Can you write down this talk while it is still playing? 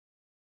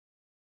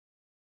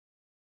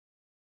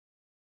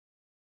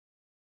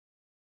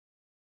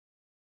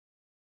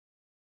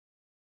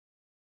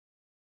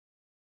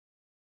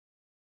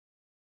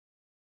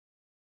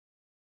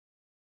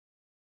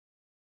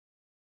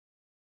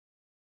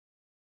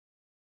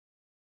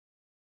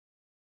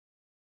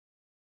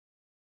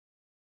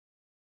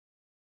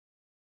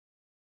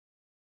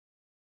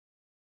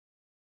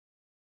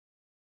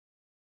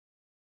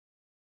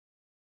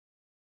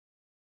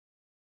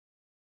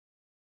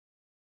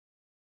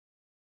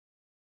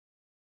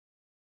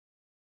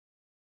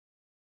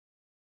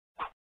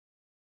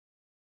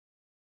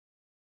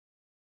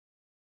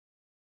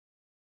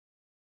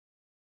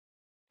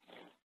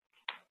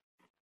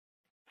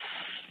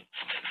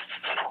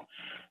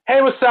Hey,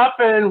 what's up?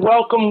 And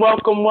welcome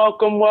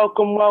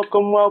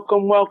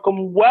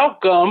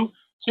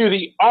to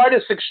the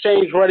Artist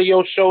Exchange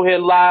Radio Show here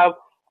live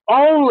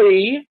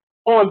only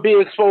on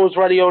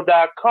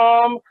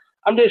BeExposedRadio.com.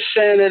 I'm just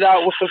sharing it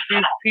out with a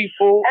few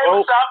people. Hey,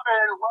 what's up?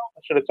 And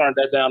I should have turned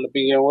that down to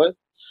begin with.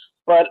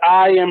 But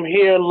I am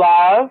here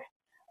live,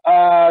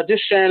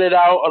 just sharing it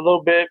out a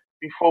little bit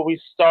before we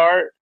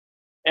start.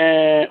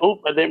 And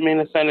I didn't mean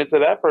to send it to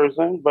that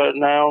person, but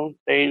now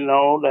they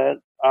know that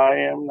I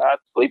am not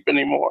asleep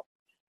anymore.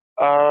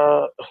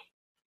 Uh,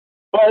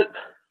 but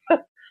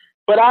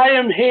but I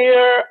am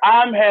here.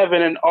 I'm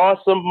having an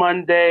awesome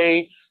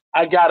Monday.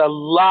 I got a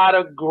lot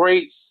of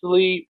great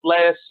sleep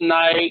last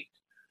night.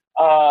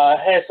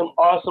 Had some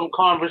awesome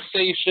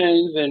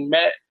conversations and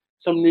met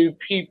some new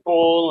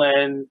people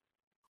and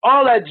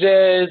all that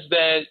jazz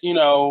that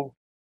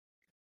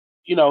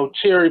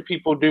cheery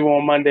people do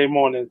on Monday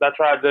mornings. I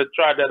tried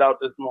that out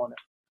this morning.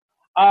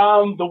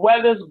 The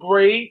weather's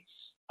great.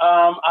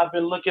 I've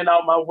been looking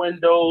out my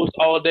windows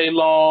all day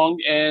long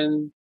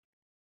and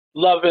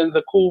loving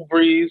the cool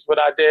breeze, but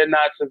I dare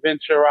not to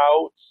venture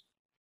out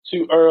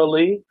too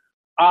early.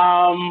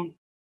 I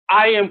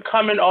am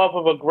coming off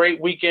of a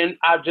great weekend.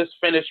 I've just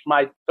finished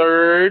my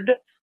third,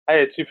 I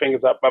had two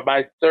fingers up, but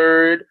my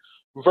third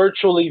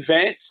virtual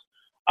event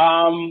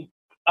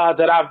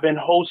that I've been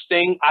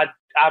hosting.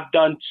 I've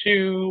done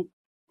two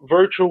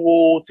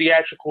virtual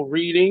theatrical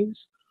readings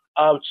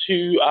of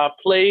two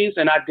plays,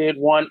 and I did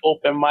one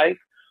open mic,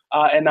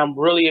 and I'm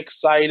really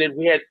excited.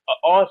 We had an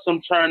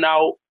awesome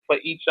turnout for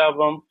each of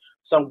them,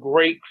 some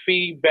great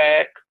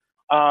feedback,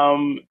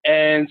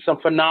 and some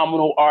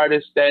phenomenal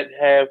artists that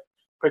have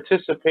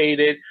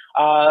participated.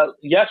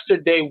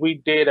 Yesterday,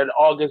 we did an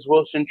August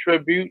Wilson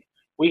tribute.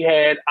 We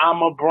had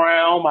Amma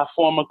Brown, my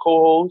former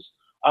co-host,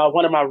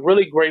 one of my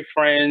really great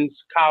friends,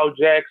 Kyle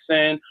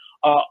Jackson,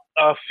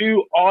 a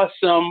few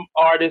awesome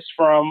artists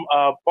from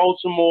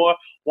Baltimore,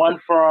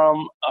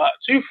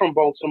 two from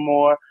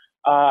Baltimore,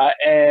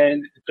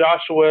 and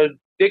Joshua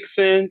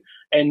Dixon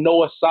and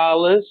Noah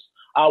Salas.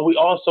 We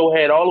also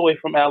had all the way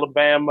from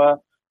Alabama,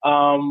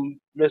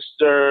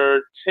 Mr.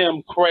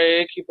 Tim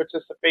Craig. He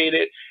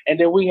participated, and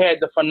then we had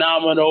the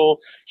phenomenal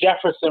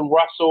Jefferson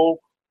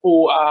Russell,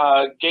 who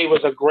gave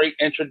us a great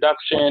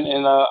introduction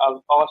and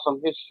an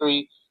awesome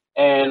history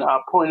and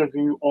point of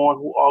view on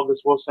who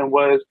August Wilson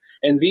was.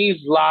 And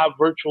these live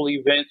virtual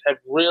events have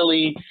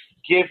really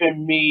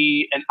given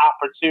me an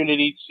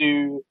opportunity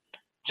to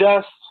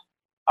just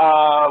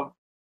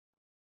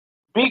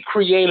be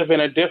creative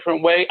in a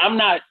different way. I'm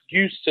not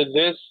used to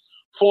this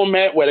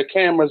format where the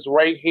camera's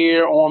right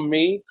here on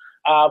me,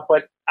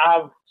 but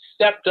I've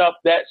stepped up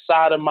that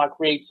side of my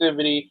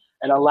creativity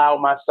and allowed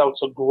myself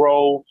to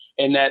grow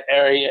in that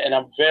area. And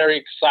I'm very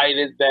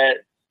excited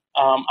that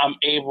I'm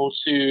able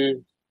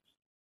to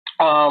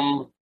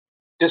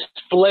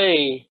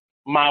display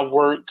my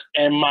work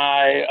and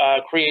my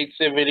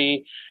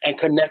creativity and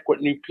connect with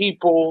new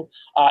people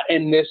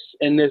in this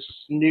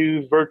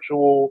new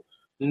virtual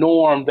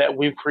norm that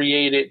we've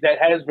created, that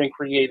has been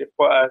created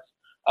for us,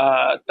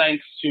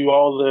 thanks to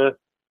all the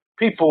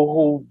people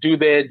who do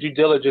their due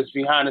diligence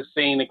behind the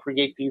scene and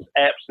create these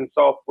apps and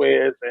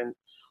softwares and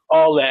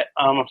all that.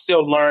 I'm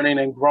still learning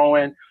and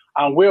growing.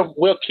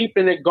 We're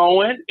keeping it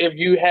going. If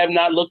you have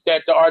not looked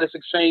at the Artist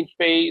Exchange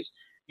page,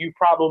 you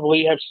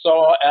probably have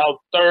saw our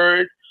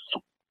third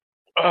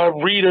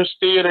Readers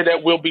Theater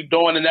that we'll be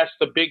doing, and that's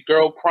the Big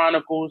Girl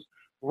Chronicles,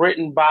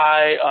 written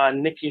by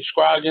Nikki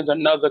Scroggins,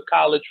 another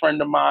college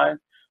friend of mine,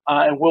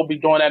 and we'll be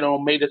doing that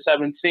on May the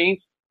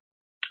 17th.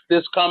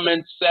 This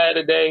coming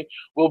Saturday,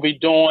 we'll be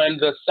doing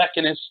the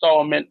second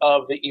installment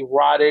of the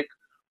Erotic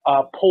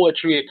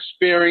Poetry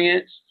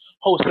Experience,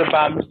 hosted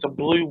by Mr.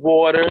 Blue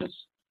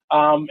Waters,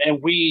 and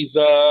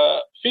the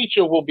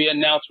feature will be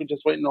announced. We're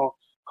just waiting on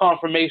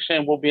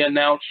confirmation. Will be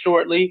announced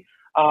shortly.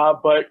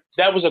 But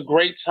that was a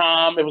great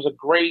time. It was a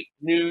great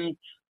new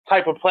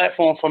type of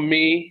platform for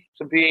me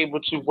to be able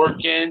to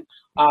work in.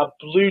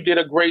 Blue did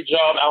a great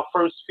job. Our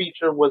first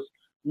feature was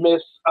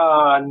Miss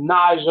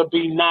Naja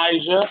B.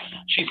 Naja.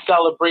 She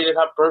celebrated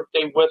her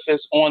birthday with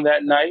us on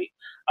that night,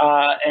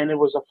 and it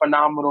was a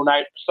phenomenal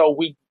night. So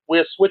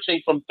we're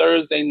switching from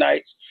Thursday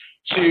nights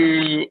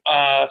to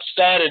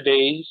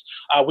Saturdays.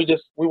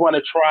 We want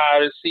to try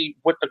to see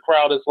what the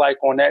crowd is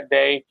like on that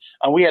day.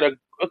 We had a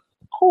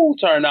cool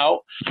turnout.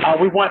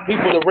 We want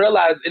people to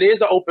realize it is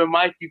an open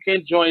mic. You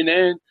can join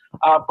in,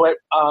 but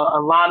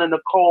Alana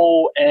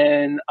Nicole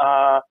and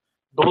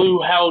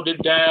Blue held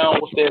it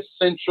down with their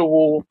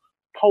sensual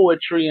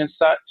poetry and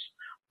such.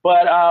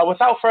 But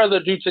without further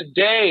ado,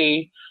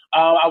 today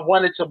I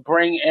wanted to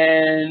bring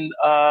in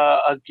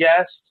a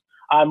guest.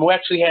 We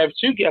actually have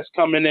two guests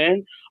coming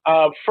in.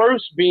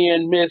 First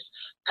being Miss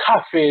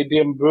Cafe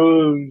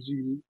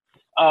D'Ambrosio.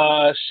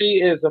 She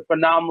is a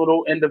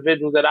phenomenal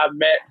individual that I've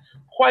met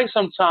quite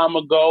some time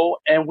ago,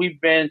 and we've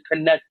been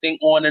connecting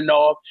on and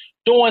off,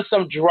 doing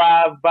some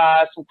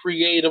drive-bys, some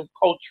creative,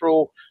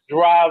 cultural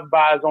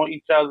drive-bys on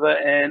each other,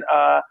 and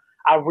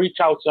I reach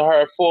out to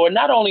her for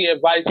not only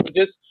advice, but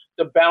just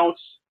to bounce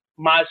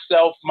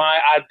myself, my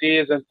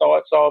ideas and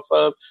thoughts off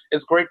of.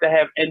 It's great to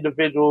have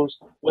individuals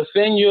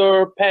within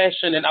your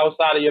passion and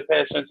outside of your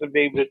passion to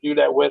be able to do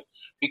that with,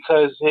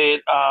 because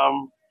it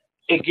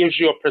gives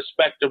you a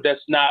perspective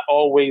that's not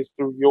always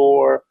through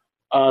your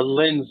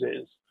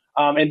lenses.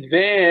 And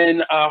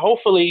then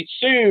hopefully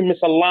soon, Miss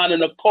Alana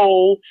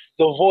Nicole,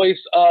 the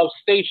voice of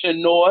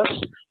Station North,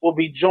 will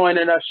be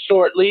joining us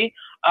shortly.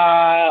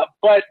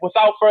 But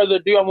without further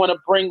ado, I want to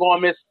bring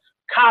on Miss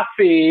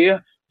Coffee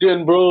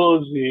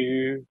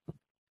Denbrosi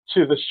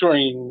to the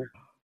stream.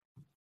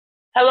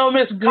 Hello,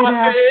 Miss Coffee. Good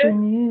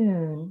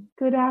afternoon.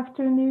 Good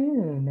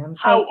afternoon.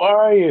 How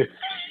are you?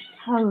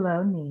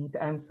 Hello, Neat.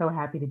 I'm so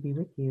happy to be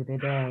with you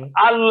today.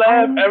 I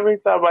laugh every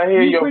time I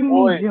hear your voice. You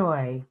bring me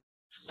joy.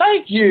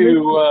 Thank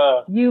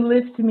you. You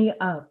lift me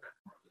up.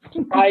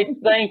 I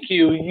thank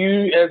you.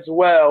 You as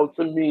well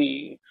to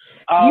me.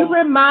 You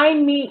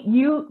remind me.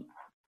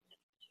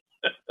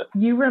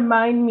 You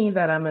remind me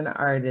that I'm an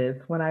artist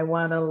when I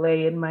want to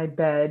lay in my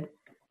bed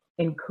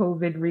in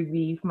COVID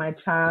relief. My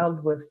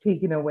child was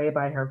taken away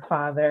by her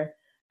father.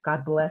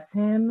 God bless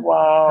him.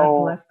 Wow.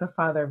 God bless the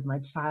father of my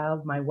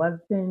child. My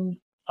husband.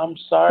 I'm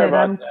sorry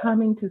about I'm that.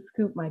 coming to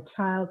scoop my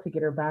child to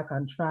get her back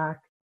on track.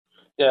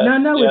 Yes,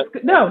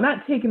 no,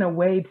 not taken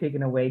away. Just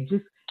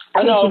taken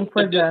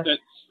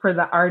for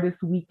the artist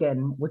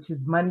weekend, which is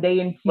Monday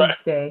and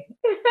Tuesday.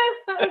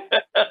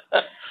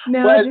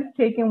 Right. Just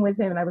taken with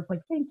him, and I was like,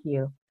 thank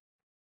you.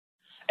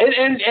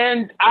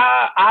 And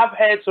I've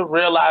had to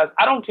realize,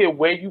 I don't care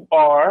where you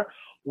are,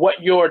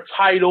 what your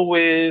title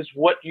is,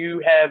 what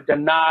you have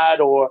denied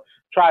or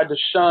tried to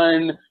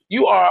shun.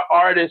 You are an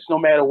artist no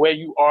matter where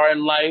you are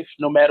in life,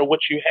 no matter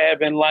what you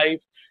have in life,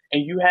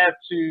 and you have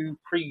to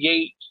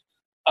create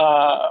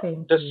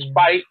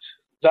despite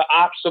the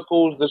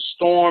obstacles, the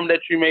storm that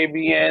you may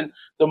be in,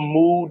 the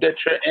mood that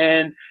you're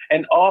in.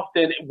 And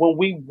often when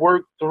we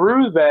work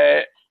through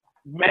that,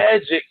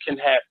 magic can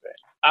happen.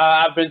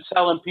 I've been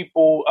telling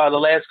people the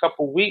last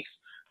couple of weeks,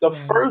 the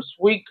first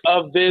week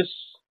of this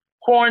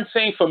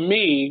quarantine for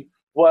me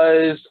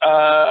was,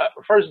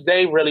 first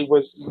day really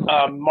was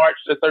March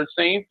the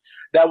 13th.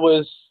 That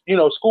was,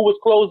 school was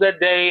closed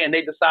that day, and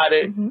they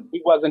decided we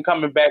wasn't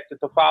coming back to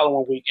the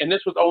following week. And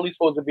this was only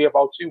supposed to be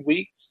about 2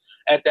 weeks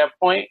at that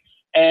point.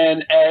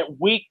 And at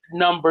week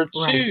number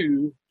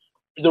 2,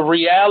 the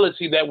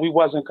reality that we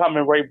wasn't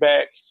coming right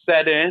back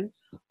set in.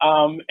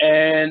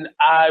 And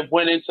I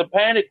went into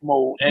panic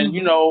mode. And,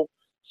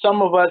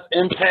 some of us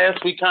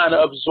empaths, we kind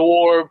of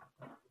absorb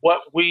what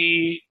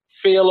we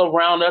feel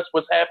around us,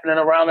 what's happening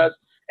around us.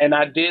 And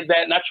I did that.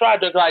 And I tried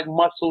to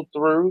muscle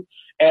through.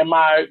 And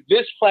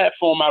this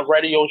platform, my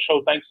radio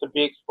show, thanks to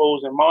Be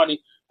Exposed and Marnie,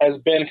 has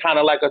been kind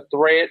of like a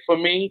thread for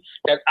me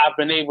that I've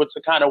been able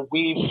to kind of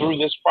weave through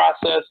this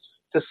process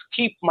to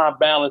keep my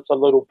balance a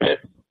little bit.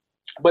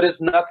 But it's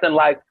nothing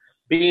like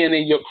being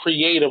in your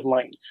creative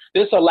lane.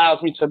 This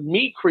allows me to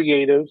meet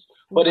creatives,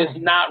 but it's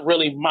not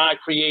really my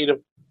creative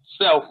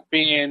self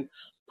being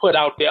put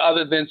out there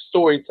other than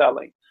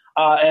storytelling.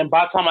 And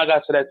by the time I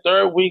got to that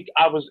third week,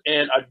 I was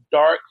in a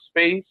dark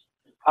space.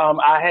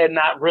 I had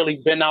not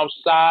really been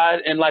outside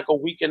in like a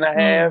week and a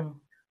half.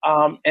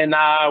 And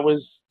I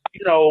was,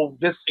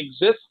 just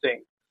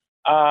existing.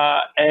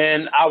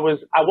 And I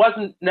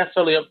wasn't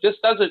necessarily, this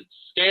doesn't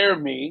scare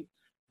me,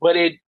 but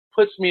it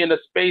puts me in a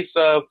space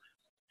of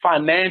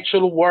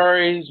financial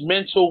worries,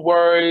 mental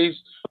worries,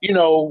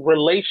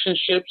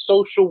 relationships,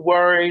 social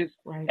worries,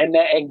 and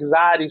that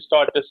anxiety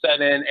started to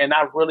set in. And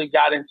I really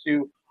got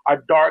into a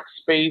dark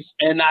space,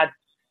 and I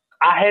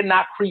had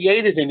not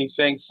created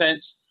anything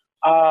since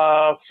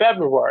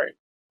February.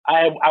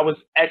 I was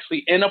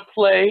actually in a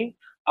play.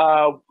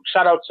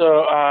 Shout out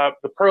to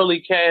the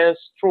Pearly cast,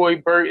 Troy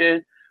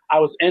Burton. I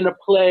was in a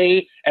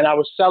play, and I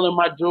was selling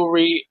my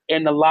jewelry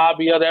in the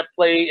lobby of that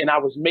play, and I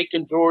was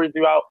making jewelry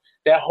throughout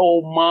that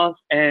whole month.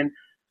 And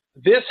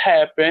this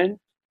happened,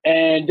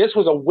 and this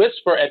was a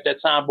whisper at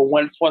that time. But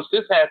once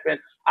this happened,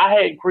 I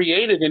hadn't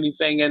created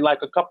anything in like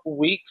a couple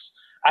weeks.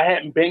 I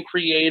hadn't been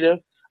creative.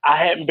 I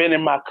hadn't been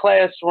in my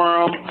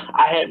classroom.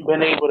 I hadn't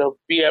been able to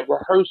be at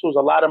rehearsals.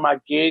 A lot of my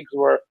gigs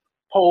were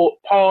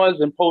paused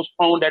and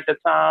postponed at the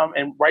time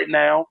and right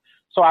now.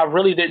 So I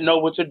really didn't know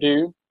what to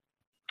do.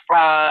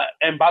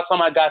 And by the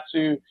time I got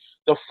to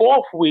the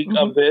fourth week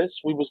of this,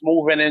 we was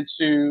moving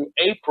into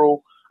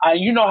April.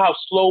 You know how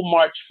slow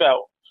March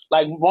felt.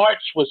 Like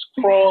March was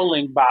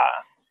crawling by.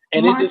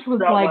 And March it just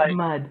was felt like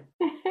mud.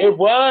 It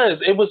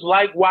was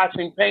like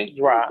watching paint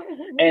dry.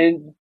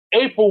 And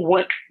April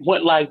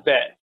went like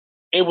that.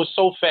 It was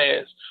so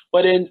fast.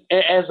 But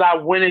as I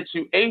went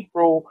into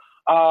April,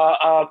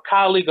 a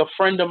colleague, a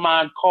friend of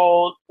mine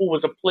called, who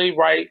was a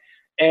playwright,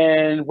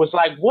 and was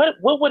like, what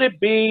would it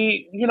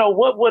be?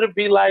 What would it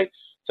be like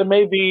to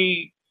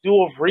maybe do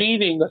a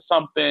reading or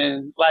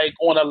something like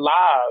on a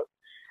live?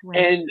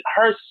 Right. And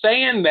her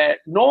saying that,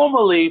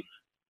 normally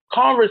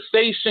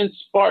conversation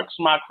sparks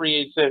my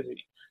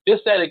creativity.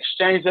 Just that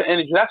exchange of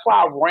energy. That's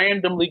why I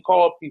randomly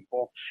call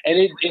people.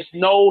 And it's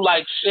no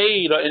like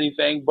shade or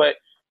anything, but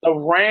the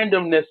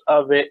randomness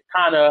of it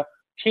kind of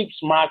keeps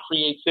my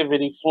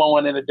creativity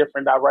flowing in a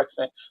different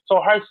direction.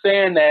 So her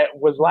saying that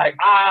was like,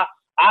 I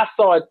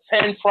saw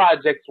 10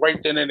 projects right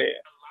then and there.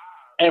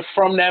 And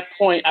from that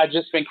point, I've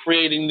just been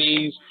creating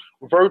these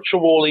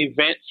virtual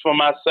events for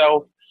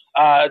myself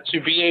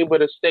to be able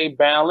to stay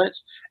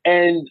balanced.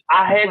 And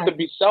I had to Right.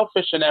 be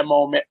selfish in that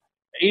moment,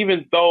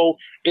 even though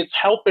it's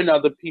helping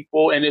other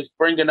people and it's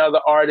bringing other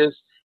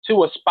artists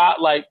to a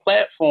spotlight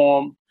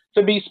platform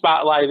to be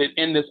spotlighted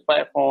in this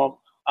platform,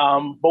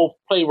 both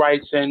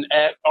playwrights and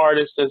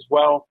artists as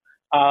well,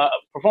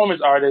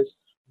 performance artists.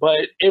 But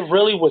it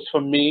really was for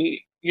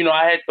me.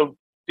 I had to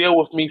deal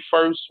with me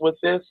first with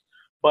this.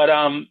 But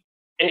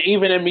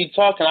even in me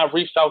talking, I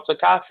reached out to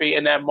Coffee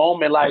in that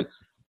moment, like,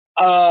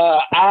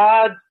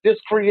 I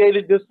just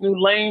created this new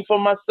lane for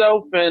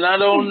myself, and I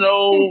don't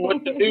know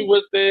what to do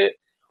with it.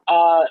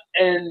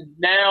 And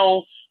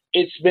now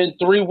it's been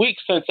 3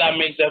 weeks since I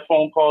made that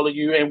phone call to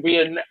you,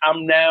 and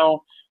I'm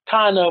now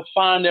kind of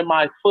finding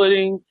my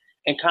footing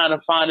and kind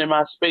of finding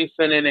my space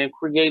in it and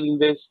creating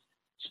this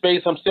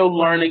space. I'm still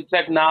Right. learning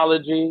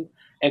technology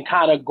and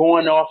kind of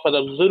going off of the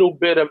little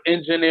bit of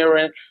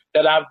engineering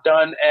that I've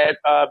done at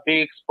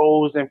Be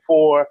Exposed and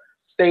for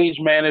stage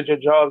manager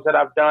jobs that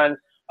I've done.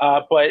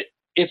 But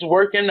it's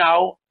working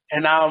out,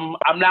 and I'm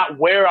not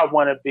where I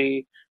want to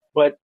be,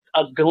 but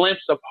a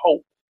glimpse of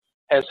hope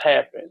has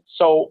happened.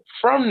 So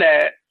from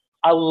that,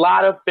 a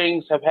lot of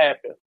things have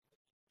happened.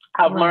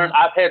 Right.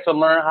 I've had to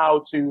learn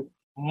how to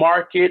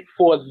market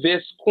for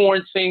this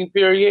quarantine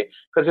period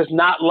because it's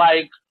not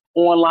like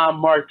online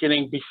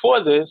marketing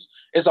before this.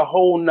 It's a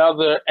whole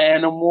nother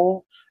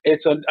animal.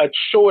 It's a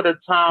shorter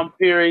time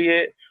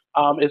period.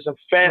 It's a Right.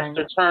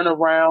 faster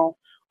turnaround.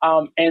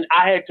 And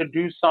I had to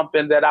do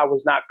something that I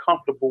was not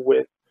comfortable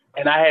with.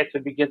 And I had to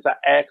begin to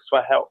ask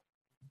for help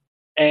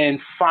and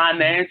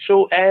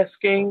financial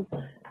asking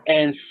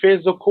and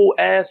physical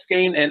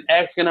asking and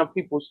asking of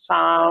people's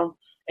time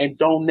and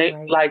donate,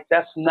 Right. like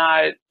that's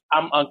not,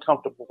 I'm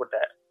uncomfortable with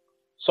that.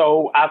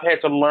 So I've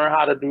had to learn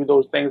how to do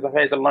those things. I've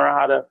had to learn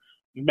how to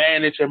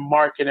manage and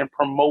market and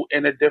promote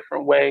in a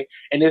different way.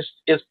 And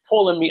it's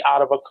pulling me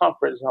out of a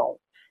comfort zone.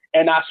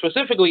 And I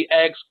specifically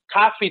asked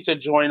Kafi to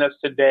join us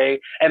today.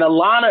 And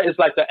Alana is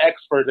like the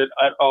expert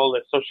at all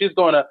this. So she's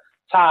going to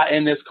tie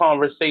in this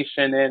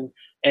conversation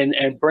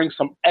and bring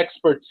some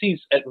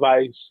expertise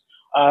advice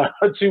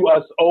to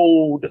us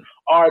old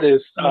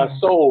artists, Yeah.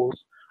 souls.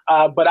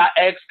 But I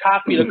asked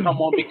Kafi to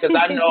come on because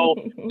I know,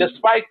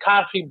 despite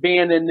Kafi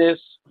being in this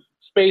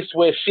space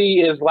where she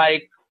is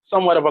like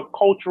somewhat of a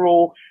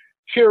cultural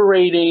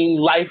curating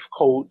life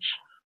coach.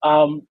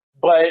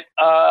 But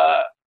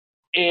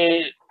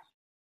it,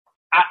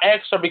 I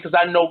asked her because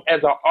I know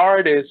as an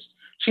artist,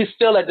 she's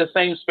still at the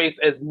same space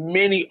as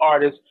many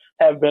artists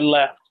have been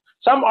left.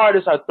 Some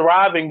artists are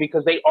thriving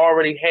because they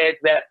already had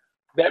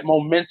that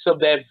momentum,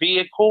 that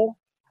vehicle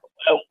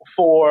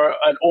for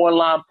an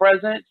online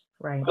presence.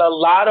 Right. But a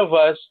lot of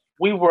us,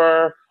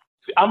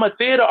 I'm a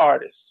theater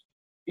artist.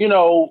 You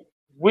know,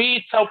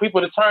 we tell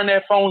people to turn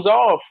their phones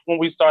off when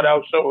we start our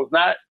Right. shows,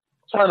 not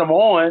turn them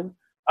on.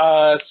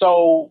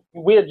 So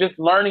we're just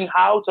learning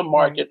how to Right.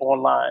 market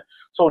online.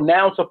 So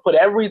now to put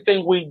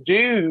everything we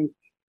do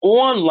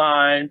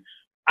online,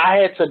 I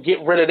had to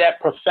get rid of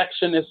that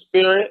perfectionist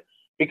spirit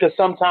because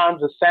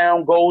sometimes the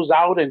sound goes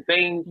out and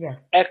things Yes.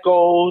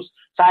 echoes.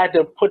 So I had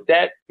to put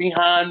that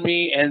behind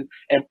me and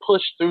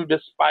push through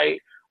despite.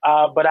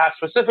 But I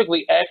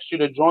specifically asked you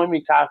to join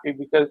me, Coffee,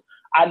 because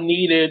I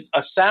needed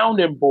a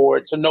sounding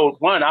board to know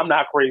one, I'm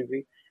not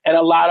crazy. And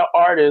a lot of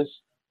artists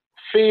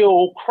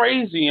feel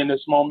crazy in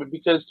this moment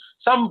because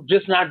some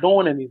just not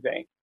doing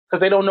anything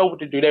because they don't know what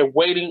to do. They're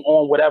waiting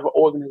on whatever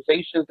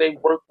organizations they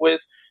work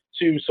with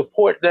to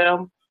support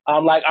them.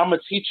 Like I'm a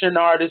teaching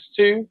artist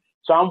too,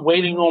 so I'm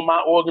waiting Hmm. on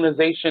my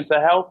organization to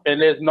help,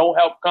 and there's no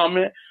help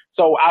coming.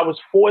 So I was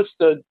forced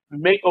to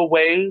make a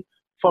way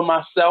for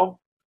myself.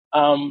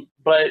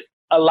 But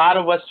a lot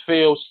of us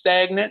feel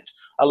stagnant.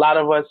 A lot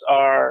of us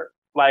are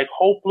like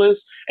hopeless,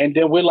 and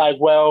then we're like,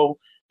 well,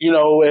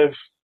 if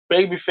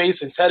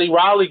Babyface and Teddy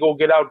Riley go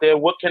get out there,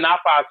 what can I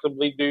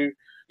possibly do?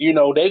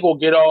 They go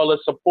get all the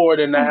support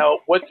and the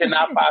help. What can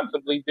I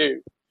possibly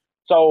do?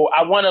 So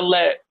I want to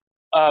let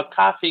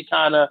Kafi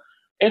kind of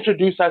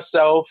introduce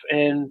herself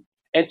and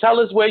tell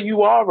us where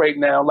you are right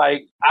now.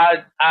 Like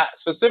I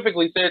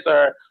specifically said to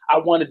her, I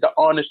wanted the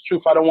honest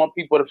truth. I don't want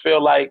people to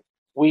feel like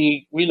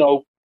we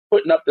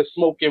putting up the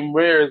smoke and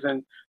mirrors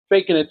and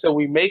faking it till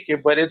we make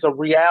it, but it's a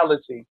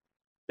reality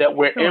that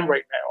we're in Sure.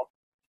 right now.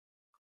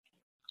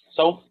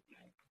 So,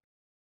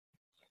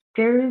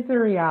 There is a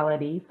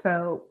reality.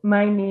 So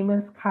my name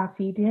is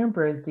Kafi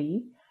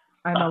D'Ambrossi.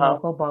 I'm a uh-huh.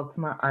 local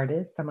Baltimore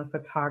artist. I'm a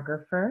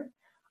photographer.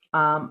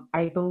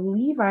 I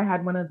believe I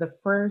had one of the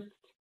first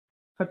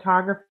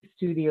photography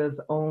studios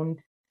owned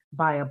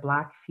by a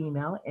Black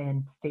female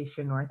in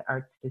Station North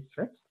Arts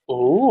District,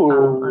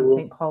 on Ooh.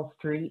 St. Paul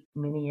Street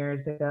many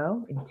years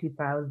ago in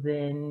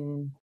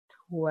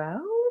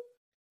 2012.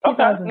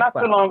 Okay, not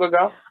too 2012. long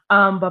ago.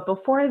 But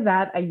before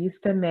that, I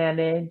used to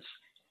manage.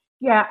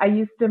 Yeah, I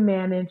used to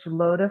manage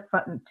Loda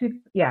Fun.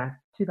 Yeah,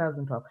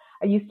 2012.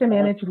 I used to Uh-huh.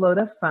 manage Load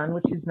of Fun,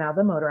 which is now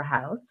the Motor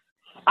House.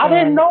 I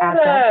didn't And know at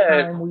that that.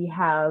 time, we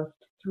have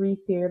 3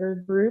 theater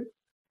groups.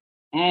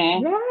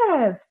 Mm-hmm.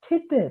 Yes,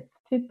 tidbits.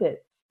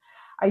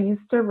 I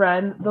used to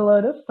run the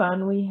Load of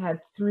Fun. We had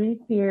 3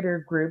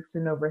 theater groups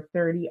and over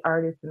 30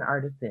 artists and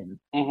artisans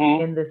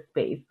Mm-hmm. in the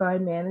space. So I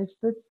managed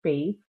the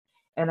space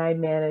and I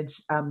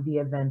managed the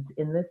events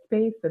in the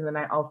space. And then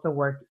I also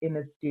worked in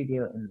a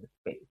studio in the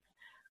space.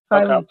 So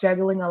I Okay. was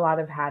juggling a lot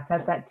of hats.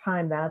 At that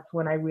time, that's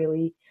when I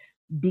really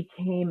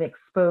became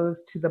exposed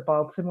to the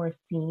Baltimore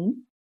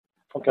scene.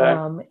 Okay.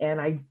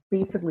 And I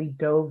basically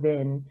dove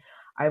in.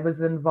 I was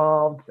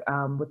involved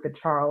with the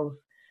Charles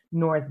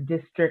North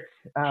District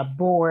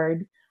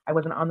Board. I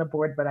wasn't on the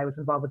board, but I was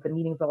involved with the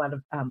meetings, a lot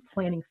of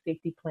planning,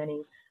 safety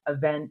planning,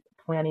 event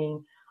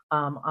planning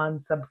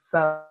on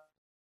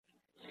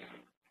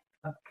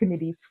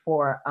subcommittees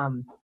for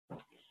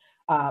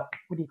what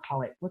do you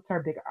call it? What's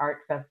our big art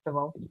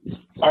festival?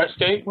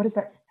 Artscape? What is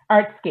that?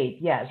 Artscape,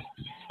 yes.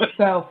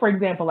 So, for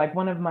example, like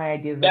one of my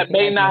ideas, I That think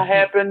may I've not mentioned,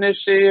 happen this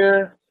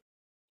year.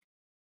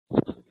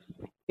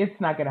 it's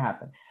not going to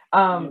happen.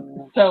 Yeah.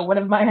 So, one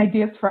of my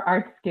ideas for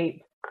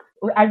Artscape,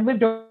 I've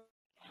lived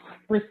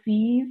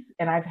overseas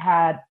and I've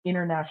had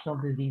international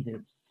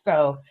diseases.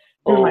 So,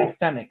 through my Oh,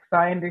 stomach. So,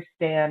 I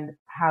understand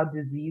how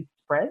disease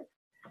spreads.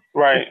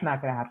 right. It's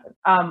not going to happen.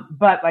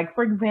 But, like,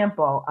 for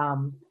example,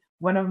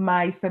 one of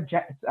my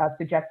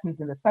suggestions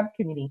in the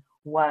subcommittee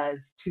was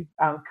to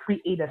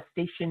create a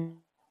Station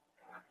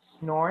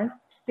North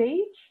stage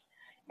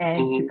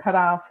and to Mm-hmm. cut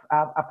off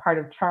a part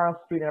of Charles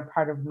Street and a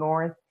part of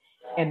North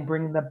and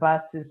bring the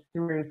buses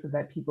through so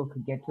that people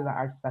could get to the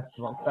arts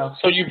festival. So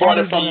So you that brought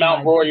it is one from of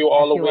Mount my, Royal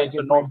I all the feel way like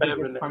to is my North biggest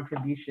Avenue.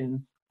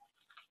 contributions.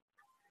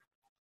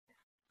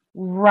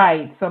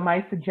 Right. So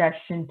my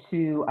suggestion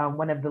to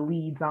one of the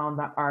leads on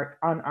the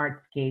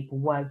Artscape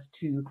was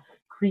to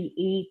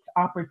create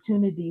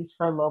opportunities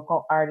for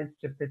local artists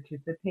to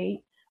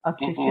participate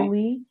Mm-hmm.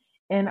 officially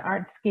in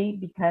Artscape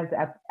because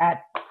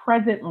at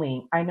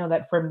presently I know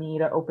that for me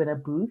to open a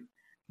booth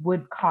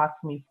would cost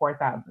me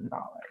 $4,000 to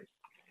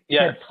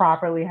Yes.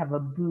 properly have a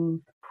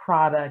booth,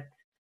 product,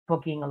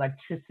 booking,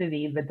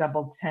 electricity, the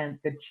double tent,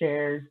 the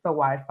chairs, the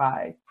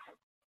Wi-Fi,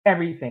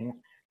 everything.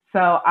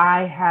 So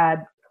I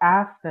had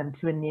asked them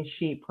to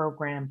initiate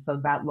programs so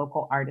that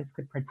local artists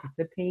could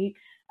participate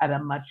at a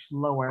much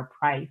lower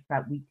price,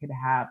 that we could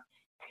have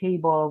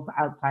tables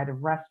outside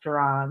of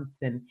restaurants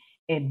and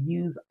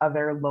use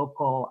other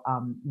local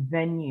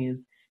venues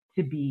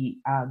to be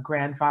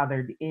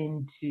grandfathered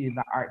into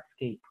the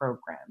Artscape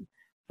program.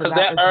 So Because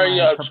that that was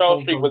area my of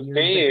Charles Street proposal was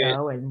years dead.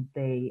 ago, and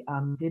they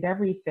did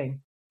everything.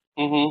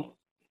 Mm-hmm.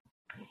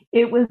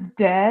 It was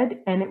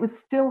dead, and it was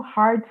still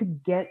hard to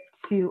get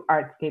to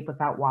Artscape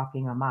without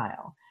walking a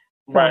mile.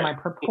 So Right. my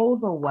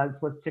proposal was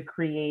to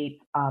create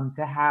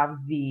to have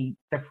the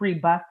free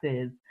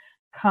buses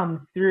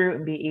come through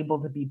and be able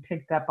to be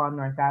picked up on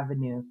North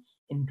Avenue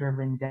and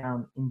driven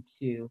down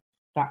into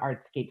the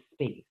Artscape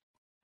space.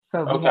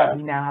 So Okay.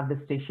 we now have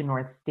the Station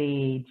North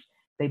stage.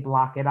 They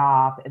block it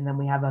off, and then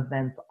we have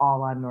events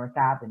all on North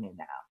Avenue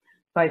now.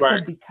 So I Right.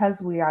 said because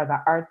we are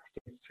the arts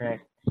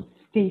district,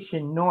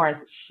 Station North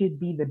should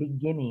be the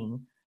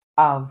beginning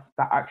of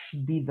the art,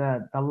 should be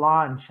the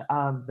launch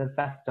of the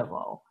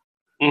festival.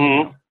 You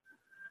Mm-hmm. know,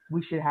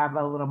 we should have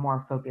a little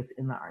more focus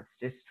in the arts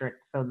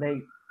district. So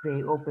they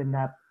opened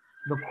up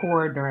the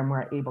corridor and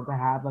we're able to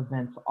have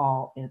events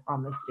all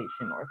on the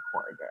Station North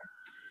corridor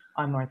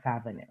on North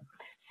Avenue.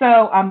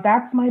 So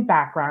that's my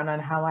background on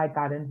how I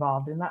got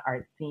involved in the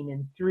art scene.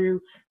 And through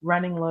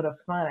running Load of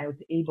Fun, I was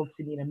able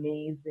to meet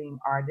amazing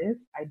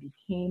artists. I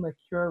became a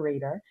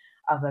curator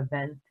of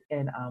events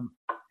in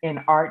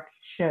art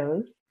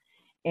shows,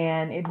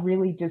 and it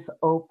really just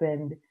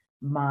opened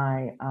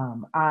my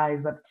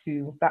eyes up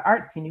to the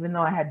art scene. Even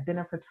though I had been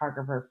a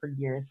photographer for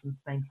years since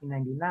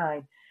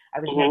 1999, I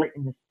was Mm-hmm. never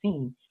in the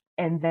scene.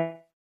 And then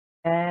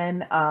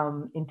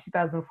in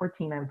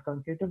 2014, I was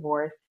going through a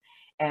divorce,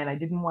 and I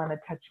didn't want to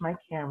touch my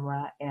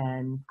camera,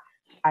 and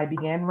I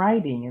began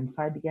writing. And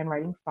so I began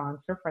writing songs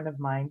for a friend of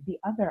mine, the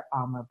other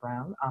Alma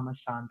Brown, Alma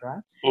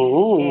Chandra.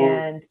 Ooh.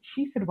 And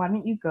she said, "Why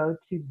don't you go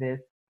to this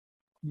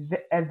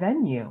a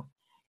venue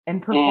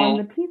and perform Mm-hmm.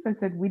 the piece?" I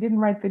said, "We didn't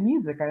write the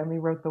music. I only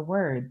wrote the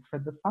words for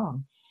the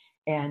song."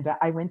 And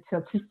I went to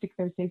Acoustic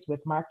Thursdays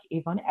with Mark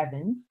Avon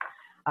Evans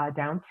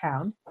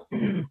downtown.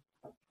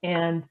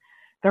 And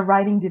the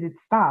writing didn't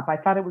stop. I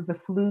thought it was a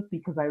fluke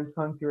because I was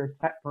going through a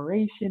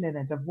separation and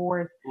a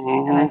divorce.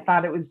 And I Mm-hmm.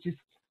 thought it was just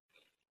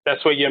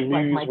That's where your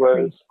like muse my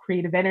was.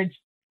 creative energy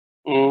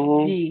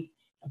Mm-hmm.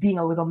 being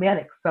a little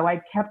manic. So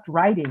I kept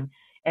writing.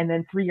 And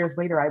then 3 years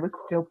later, I was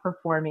still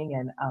performing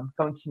and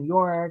going to New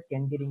York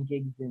and getting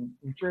gigs in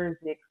New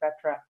Jersey,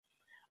 etc.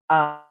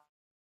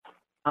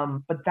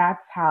 But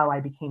that's how I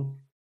became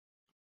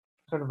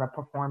sort of a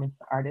performance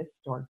artist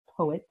or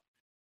poet.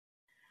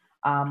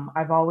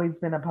 I've always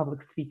been a public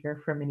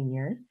speaker for many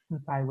years,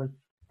 since I was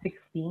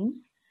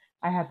 16.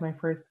 I had my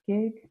first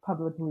gig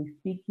publicly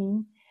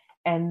speaking.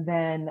 And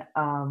then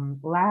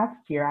last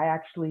year, I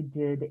actually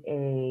did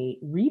a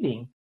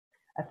reading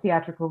a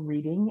theatrical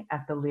reading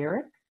at the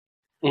Lyric,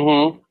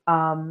 Mm-hmm.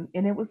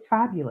 and it was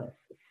fabulous.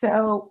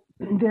 So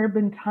there have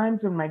been times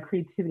when my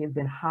creativity has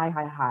been high,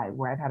 high, high,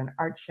 where I've had an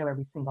art show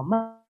every single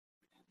month.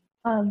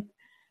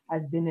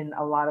 I've been in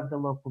a lot of the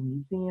local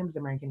museums,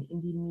 American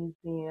Indian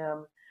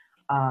Museum,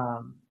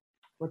 um,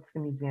 what's the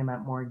museum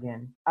at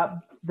Morgan?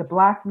 The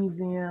Black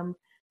Museum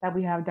that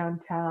we have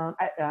downtown,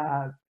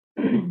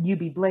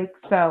 UB Blake.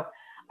 So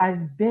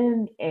I've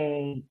been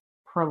a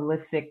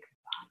prolific,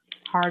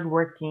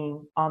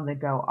 hardworking, on the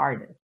go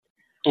artist.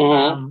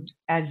 Mm-hmm.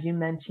 As you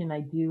mentioned,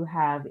 I do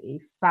have a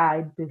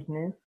side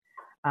business,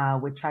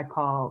 which I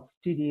call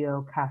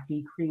Studio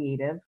Cafe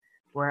Creative,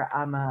 where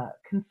I'm a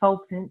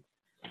consultant,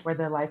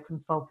 whether a life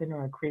consultant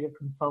or a creative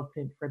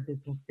consultant for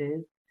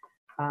businesses.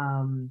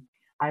 Um,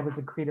 I was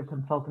a creative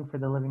consultant for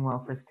the Living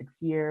Well for 6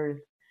 years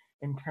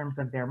in terms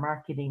of their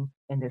marketing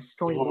and their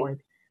Mm-hmm. storyboard.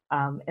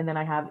 And then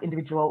I have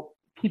individual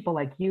people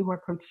like you who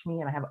approach me,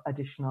 and I have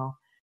additional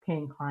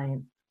paying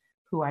clients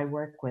who I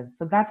work with.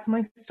 So that's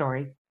my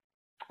story.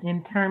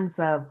 In terms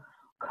of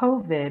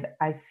COVID,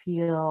 I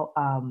feel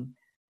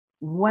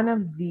one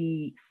of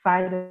the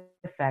side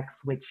effects, which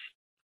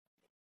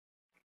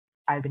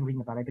I've been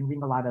reading about, I've been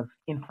reading a lot of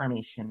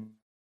information.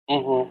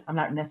 Mm-hmm. I'm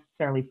not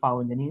necessarily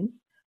following the news,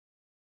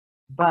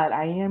 but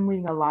I am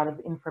reading a lot of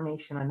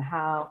information on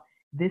how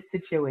this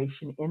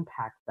situation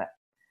impacts us.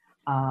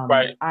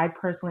 Right. I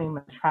personally am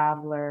a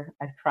traveler.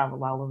 I've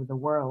traveled all over the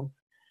world.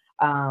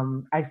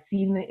 I've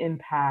seen the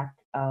impact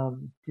of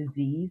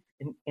disease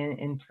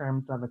in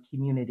terms of a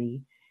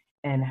community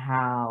and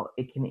how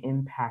it can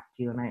impact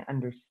you. And I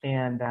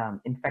understand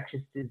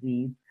infectious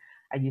disease.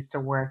 I used to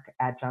work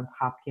at Johns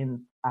Hopkins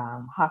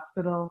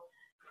Hospital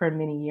for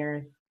many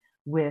years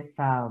with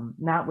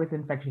not with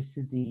infectious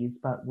disease,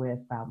 but with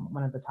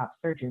one of the top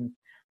surgeons.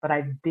 But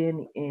I've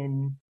been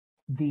in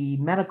the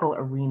medical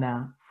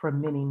arena for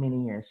many,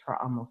 many years,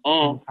 for almost Mm-hmm.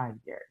 25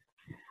 years.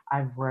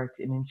 I've worked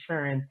in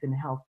insurance and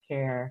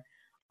healthcare.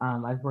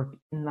 I've worked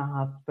in the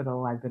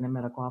hospital. I've been a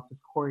medical office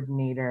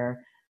coordinator.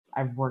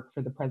 I've worked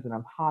for the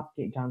president of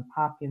Johns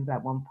Hopkins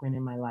at one point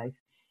in my life.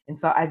 And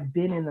so I've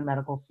been in the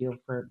medical field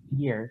for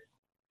years,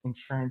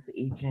 insurance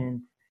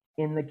agent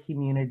in the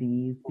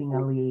communities, being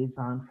a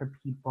liaison for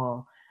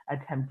people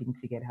attempting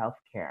to get health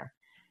care.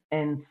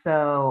 And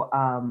so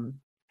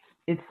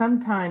it's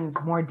sometimes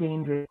more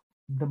dangerous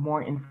the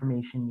more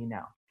information you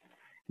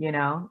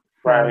know?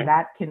 So Right.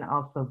 that can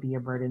also be a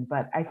burden.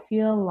 But I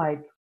feel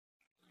like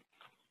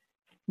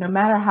no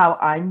matter how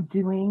I'm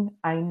doing,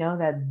 I know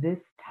that this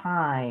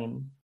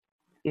time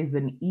is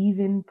an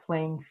even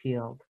playing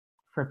field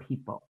for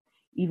people,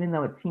 even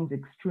though it seems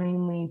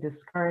extremely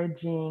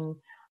discouraging.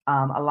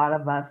 A lot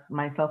of us,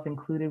 myself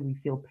included, we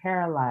feel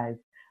paralyzed.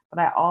 But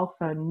I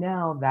also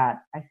know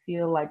that I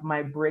feel like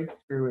my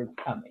breakthrough is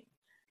coming.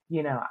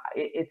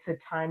 It's a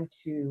time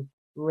to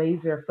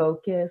laser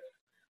focus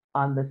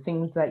on the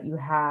things that you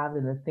have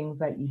and the things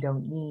that you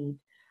don't need.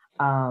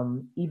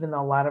 Even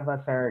though a lot of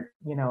us are,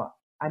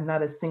 I'm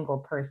not a single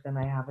person.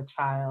 I have a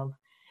child,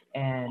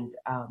 and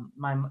I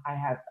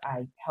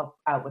help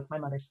out with my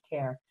mother's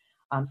care.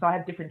 So I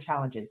have different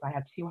challenges. I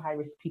have two high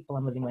risk people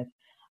I'm living with.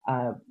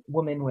 A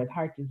woman with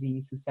heart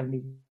disease who's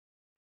 71,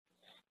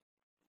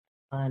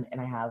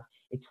 and I have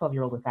a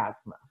 12-year-old with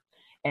asthma.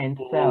 And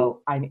Mm-hmm.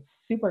 so I'm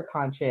super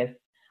conscious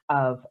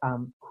of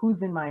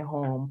who's in my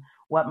home,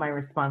 what my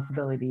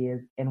responsibility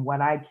is, and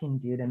what I can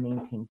do to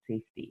maintain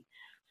safety.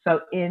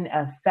 So, in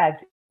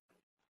effect, in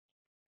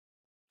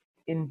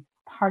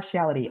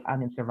partiality,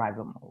 I'm in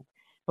survival mode.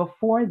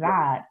 Before that,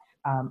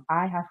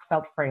 I have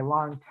felt for a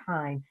long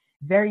time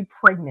very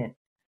pregnant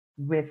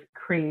with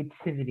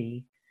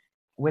creativity,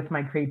 with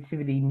my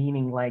creativity,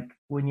 meaning like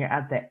when you're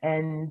at the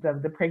end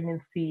of the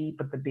pregnancy,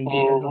 but the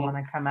baby doesn't Mm-hmm. want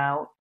to come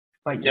out,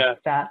 but you're Yes.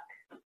 stuck.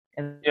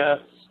 And Yes.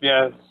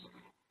 Yes.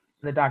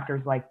 the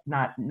doctor's like,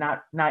 not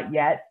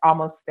yet,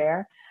 almost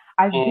there.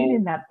 I've been Mm-hmm.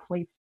 in that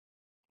place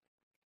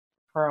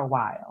for a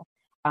while.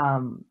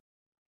 Um,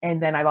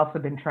 and then I've also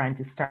been trying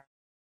to start a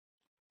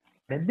business.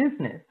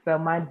 So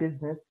my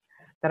business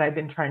that I've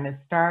been trying to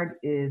start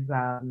is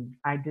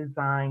I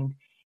designed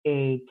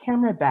a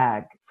camera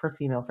bag for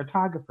female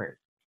photographers.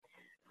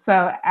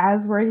 So as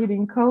we're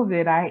hitting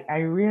COVID, I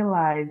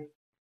realized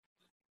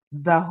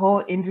the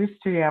whole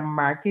industry I'm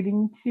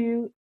marketing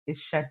to is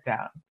shut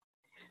down.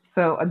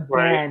 So Right.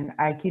 again,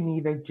 I can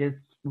either just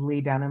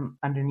lay down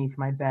underneath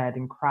my bed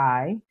and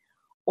cry,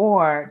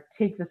 or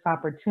take this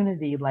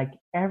opportunity, like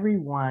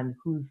everyone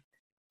who's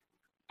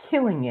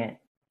killing it,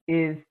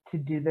 is to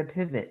do the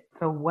pivot.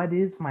 So, what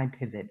is my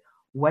pivot?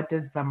 What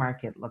does the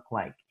market look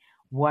like?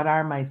 What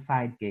are my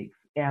side gigs?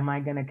 Am I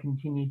going to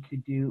continue to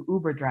do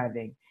Uber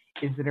driving?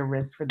 Is it a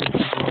risk for the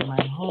people in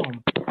my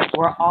home?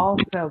 We're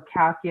also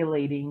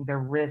calculating the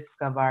risk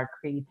of our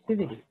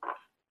creativity.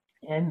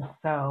 And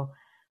so,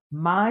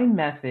 my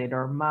method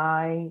or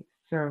my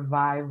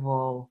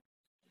survival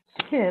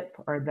tip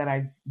or that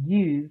I've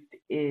used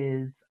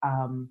is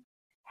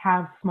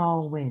have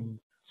small wins,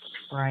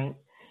 right?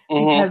 Because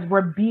Mm-hmm.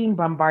 we're being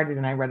bombarded,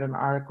 and I read an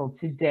article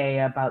today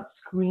about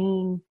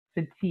screen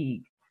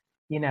fatigue.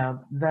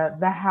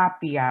 the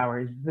happy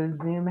hours, the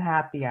Zoom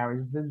happy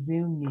hours, the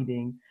Zoom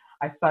meetings.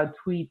 I saw a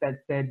tweet that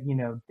said,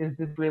 does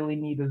this really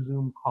need a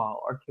Zoom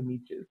call, or can we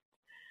just,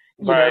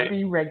 Right.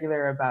 be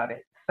regular about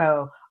it?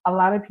 So a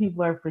lot of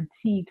people are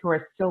fatigued who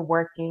are still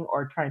working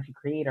or trying to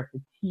create are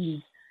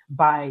fatigued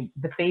by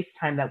the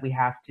FaceTime that we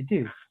have to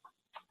do.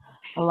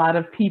 A lot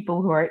of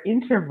people who are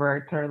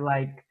introverts are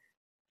like,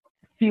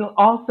 feel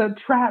also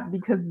trapped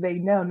because they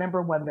know,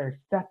 number one, they're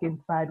stuck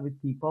inside with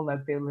people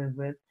that they live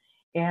with,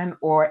 and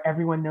or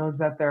everyone knows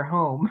that they're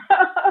home.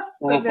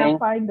 So they're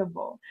Mhm.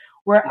 findable.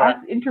 Where us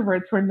Right.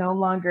 introverts, we're no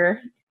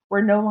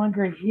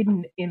longer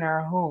hidden in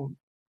our homes.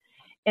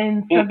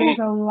 And so Mhm. there's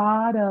a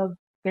lot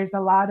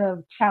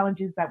of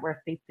challenges that we're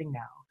facing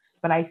now.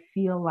 But I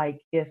feel like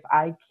if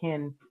I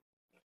can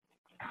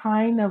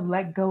kind of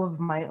let go of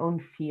my own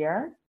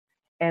fear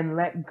and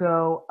let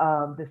go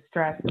of the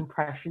stress and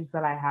pressures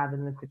that I have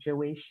in the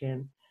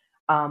situation,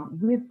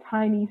 with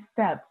tiny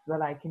steps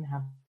that I can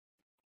have a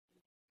breakthrough.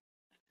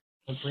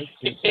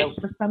 So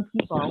for some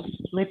people,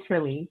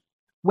 literally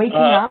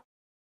waking Uh, up.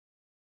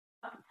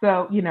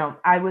 So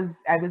I was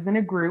in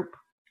a group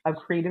of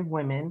creative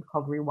women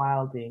called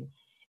Rewilding,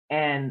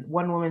 and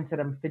one woman said,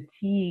 "I'm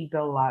fatigued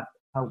a lot.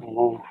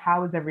 mhm.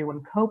 How is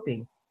everyone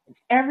coping?"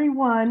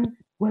 Everyone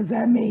was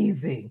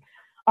amazing.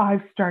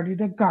 I've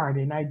started a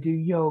garden. I do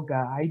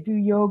yoga. I do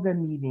yoga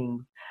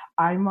meetings.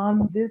 I'm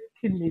on this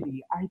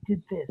committee. I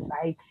did this.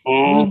 I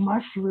grew Mhm.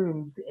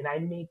 mushrooms and I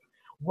make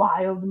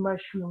wild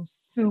mushroom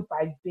soup.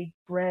 I bake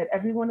bread.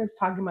 Everyone is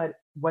talking about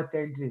what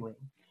they're doing.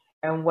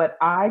 And what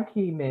I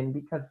came in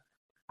because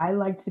I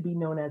like to be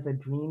known as a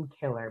dream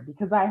killer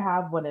because I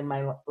have one in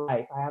my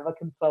life. I have a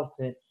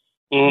consultant.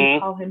 We Mhm.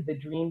 call him the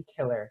dream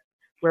killer,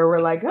 where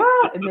we're like,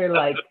 and they're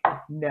like,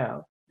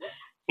 no.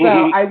 So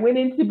Mhm. I went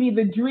in to be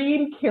the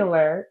dream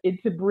killer and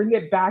to bring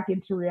it back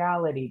into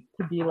reality,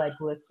 to be like,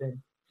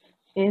 listen,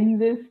 in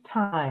this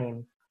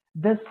time,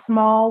 the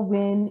small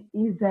win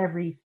is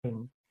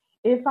everything.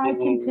 If I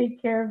can Mhm.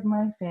 take care of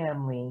my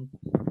family,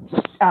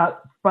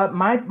 but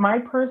my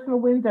personal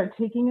wins are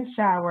taking a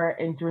shower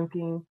and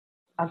drinking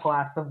a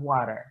glass of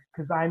water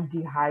because I'm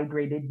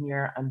dehydrated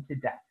near unto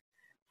death.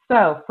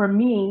 So for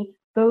me,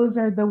 those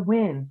are the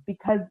wins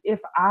because if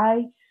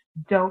I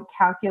don't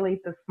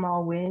calculate the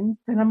small wins,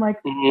 then I'm like,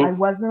 I Mhm.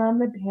 wasn't on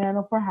the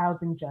panel for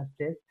housing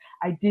justice.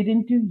 I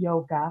didn't do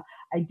yoga.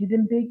 I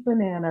didn't bake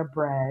banana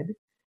bread.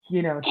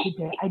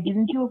 Today I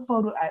didn't do a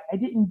photo. I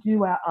didn't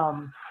do a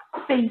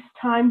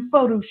FaceTime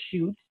photo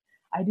shoot.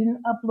 I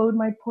didn't upload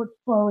my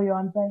portfolio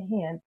on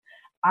Behance.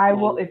 I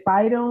will, Mhm. if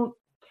I don't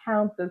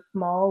count the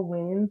small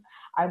wins,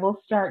 I will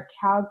start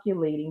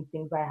calculating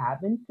things I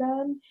haven't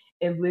done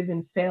and live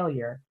in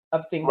failure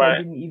of things I Right.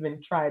 didn't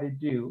even try to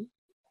do,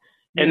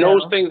 you And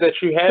those know? things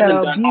that you haven't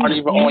So done aren't being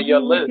even on your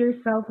easy with list.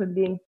 yourself and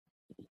being,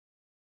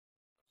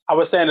 I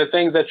was saying the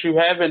things that you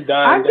haven't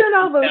done I've that done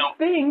you all those count.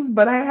 things,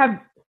 but I have,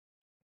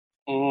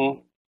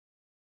 Mhm.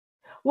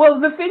 well,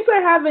 the things I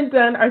haven't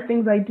done are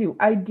things I do.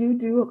 I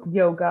do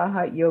yoga,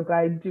 hot yoga.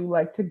 I do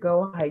like to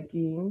go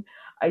hiking.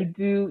 I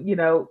do,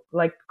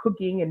 like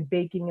cooking and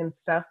baking and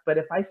stuff. But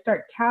if I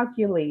start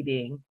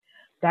calculating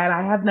that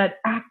I have not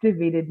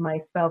activated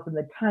myself in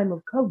the time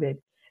of COVID,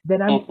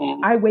 then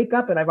Mhm. I wake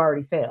up and I've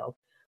already failed.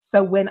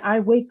 So when I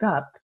wake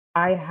up,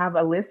 I have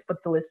a list, but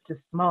the list is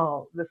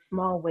small. The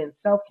small wins.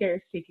 Self care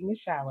is taking a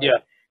shower, Yeah.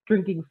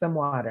 drinking some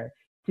water.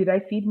 Did I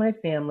feed my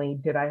family?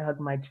 Did I hug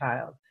my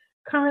child?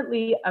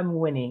 Currently, I'm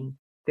winning.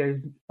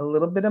 There's a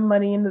little bit of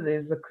money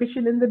there's a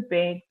cushion in the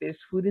bank, there's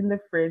food in the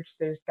fridge,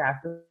 there's gas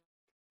in the Mhm.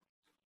 car,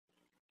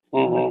 we have a house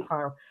over our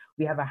head,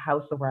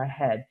 and we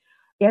have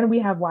Wi-Fi, which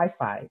a lot of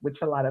children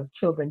don't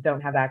have access to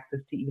even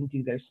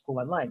do their school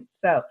online.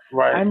 So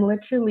Right.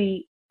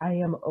 I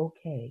am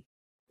okay,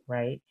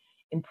 right?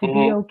 And to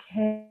be Mhm.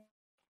 okay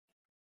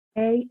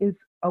is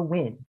a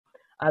win.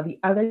 The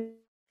other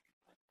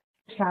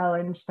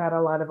challenge that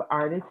a lot of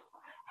artists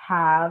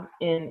have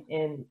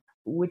in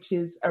which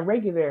is a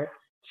regular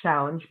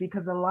challenge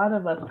because a lot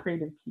of us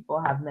creative people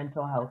have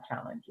mental health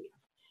challenges,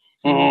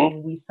 Mhm.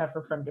 meaning we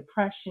suffer from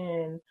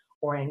depression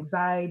or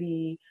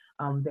anxiety.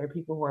 There are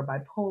people who are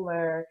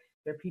bipolar.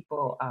 There are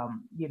people,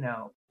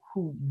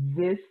 who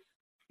this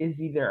is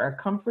either a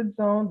comfort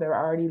zone, they're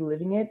already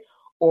living it,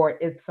 or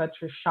it's such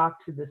a shock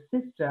to the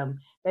system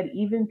that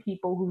even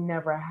people who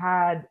never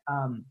had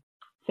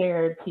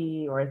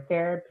therapy or a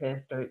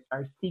therapist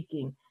are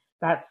seeking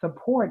that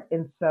support.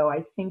 And so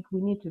I think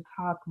we need to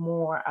talk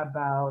more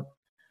about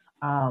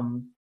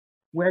um,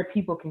 where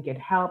people can get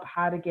help,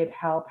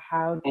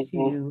 how Mhm.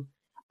 to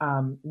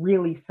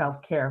really self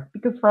care.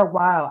 Because for a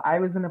while, I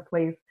was in a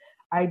place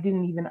I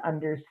didn't even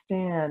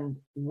understand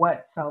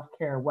what self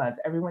care was.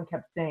 Everyone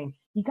kept saying,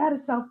 you got to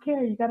self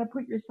care, you got to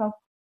put yourself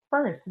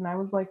first. And I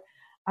was like,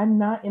 I'm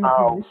not in a Wow.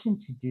 position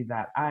to do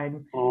that.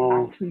 I'm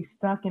Mhm. actually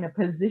stuck in a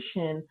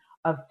position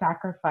of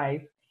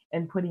sacrifice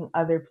and putting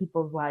other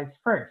people's lives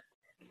first.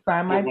 So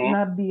I might Mhm.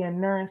 not be a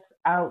nurse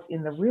out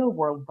in the real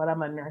world, but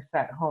I'm a nurse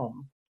at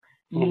home,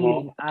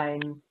 Mhm. meaning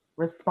I'm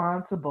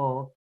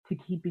responsible to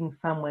keeping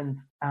someone's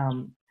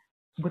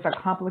with a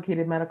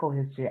complicated medical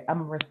history,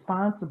 I'm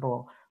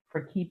responsible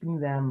for keeping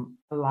them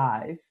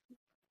alive.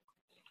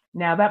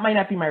 Now, that might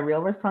not be my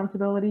real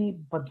responsibility,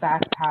 but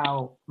that's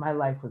how my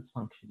life was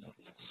functioning.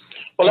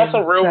 Well, that's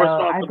a And real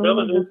so I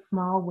believe responsibility. the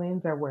small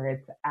wins are where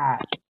it's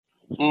at.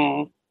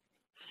 Mm.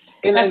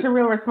 And That's then, a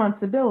real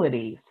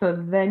responsibility. So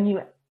then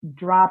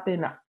drop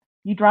in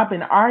you drop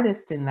an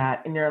artist in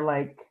that and you're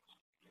like,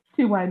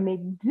 do I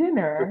make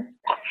dinner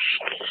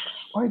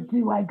or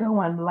do I go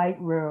on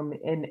Lightroom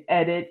and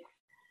edit,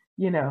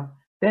 you know?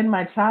 Then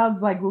my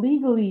child's like,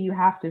 legally you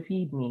have to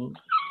feed me.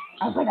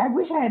 I was like, I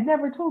wish I had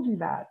never told you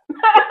that.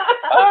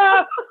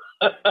 ah,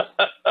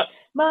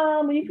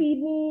 Mom, will you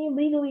feed me?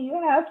 Legally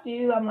you have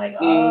to. I'm like,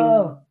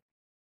 mm, oh,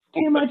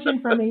 too much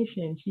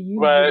information. She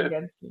used it right.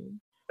 against me.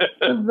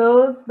 So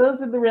those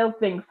are the real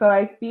things. So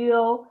I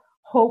feel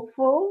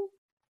hopeful.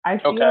 I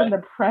feel Okay. on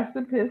the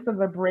precipice of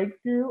a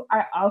breakthrough.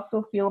 I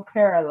also feel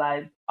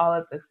paralyzed all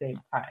at the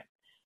same time.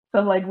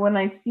 So like when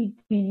I speak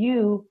to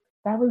you,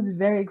 that was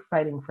very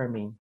exciting for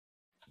me.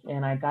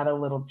 And I got a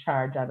little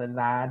charge out of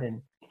that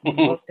and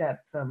looked at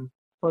some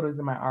photos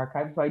in my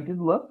archive. So I did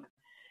look.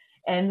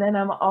 And then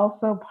I'm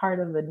also part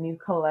of the new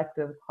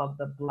collective called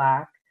the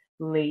Black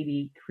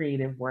Lady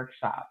Creative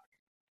Workshop.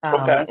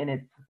 Okay. And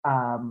it's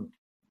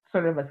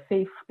sort of a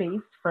safe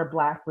space for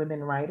Black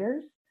women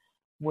writers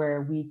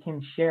where we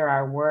can share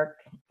our work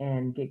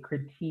and get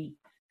critiqued.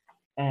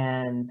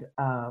 And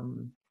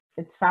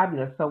it's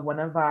fabulous. So one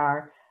of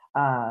our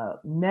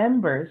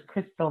members,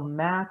 Crystal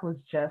Mack, was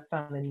just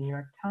on the New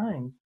York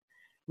Times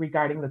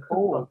regarding the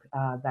Oh. cookbook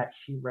that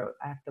she wrote.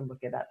 I have to look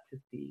it up to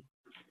see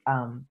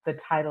the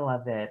title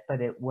of it,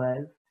 but it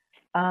was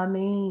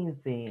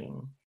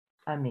amazing.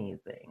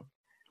 Amazing.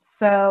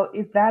 So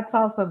if that's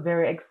also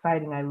very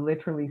exciting. I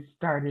literally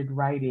started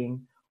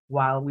writing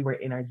while we were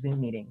in our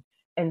Zoom meeting.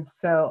 And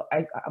so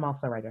I'm also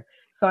a writer.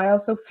 So I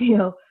also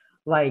feel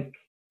like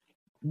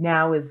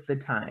now is the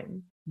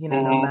time,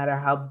 no Hmm. matter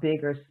how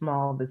big or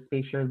small the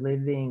space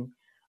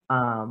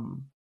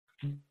um,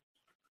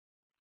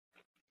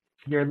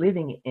 you're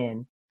living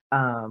in,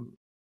 um,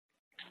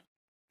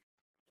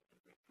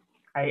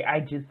 I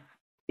just,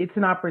 it's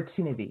an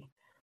opportunity.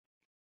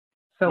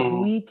 So if Hmm.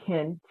 we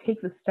can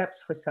take the steps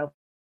for self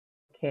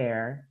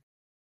care,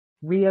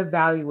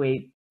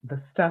 reevaluate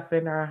the stuff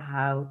in our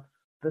house,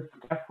 the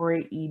stuff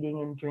we're eating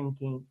and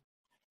drinking,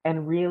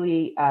 and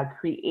really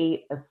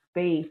create a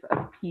space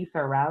of peace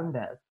around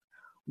us,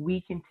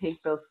 we can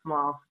take those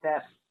small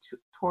steps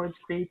towards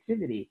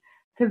creativity.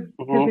 Because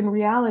Hmm. in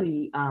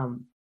reality,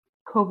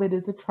 COVID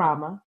is a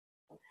trauma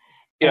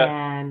Yes.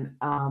 and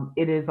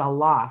it is a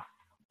loss.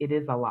 It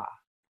is a loss.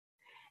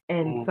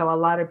 And Mm. so a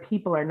lot of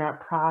people are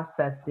not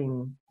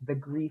processing the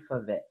grief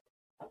of it.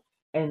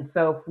 And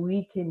so if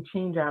we can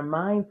change our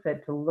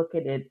mindset to look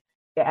at it,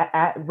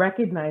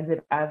 recognize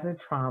it as a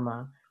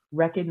trauma,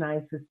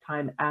 recognize this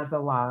time as a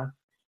loss,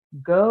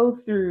 go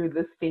through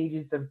the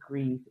stages of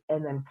grief,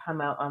 and then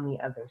come out on the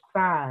other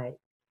side,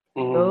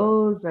 Mm.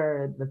 those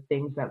are the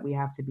things that we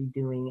have to be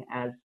doing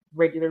as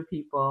regular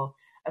people,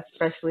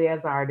 especially as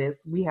artists.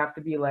 We have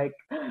to be like,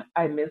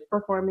 I miss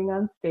performing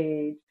on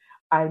stage.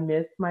 I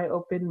miss my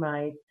open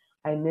mic.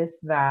 I miss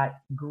that.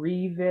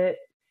 Grieve it,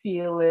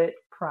 feel it,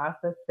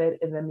 process it,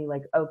 and then be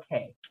like,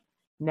 okay,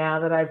 now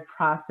that I've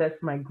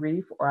processed my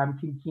grief or I'm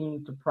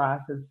continuing to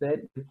process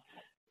it,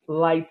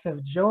 lights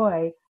of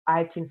joy,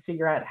 I can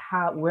figure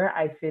out where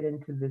I fit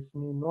into this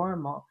new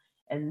normal.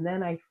 And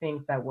then I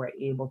think that we're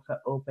able to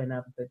open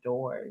up the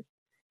doors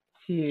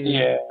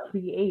to Yeah.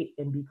 create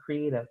and be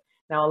creative.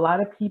 Now, a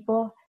lot of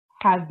people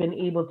have been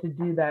able to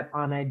do that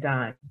on a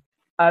dime.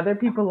 Other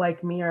people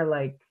like me are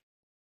like,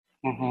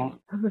 Hmm.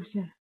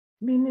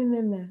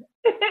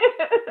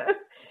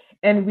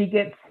 and we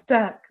get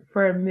stuck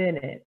for a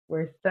minute.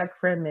 We're stuck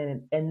for a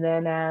minute. And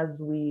then as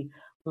we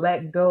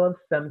let go of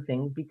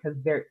something, because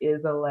there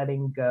is a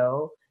letting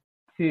go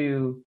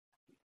to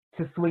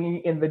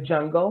swinging in the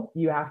jungle,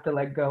 you have to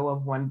let go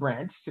of one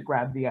branch to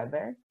grab the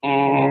other,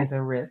 and Hmm. there's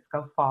a risk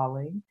of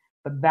falling.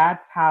 But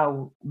that's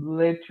how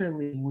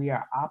literally we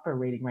are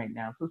operating right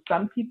now. So some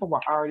people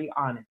were already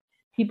on it.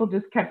 People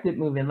just kept it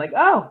moving, like,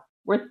 oh,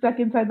 we're stuck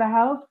inside the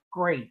house?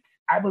 Great.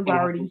 I was Hmm.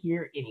 already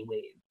here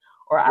anyways.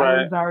 Or I Right.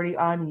 was already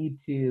on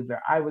YouTube,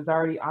 or I was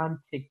already on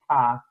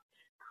TikTok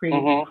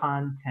creating Hmm.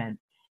 content.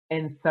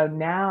 And so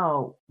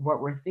now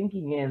what we're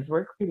thinking is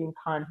we're creating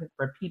content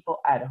for people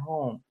at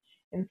home,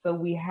 and so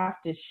we have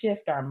to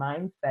shift our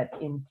mindset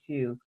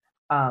into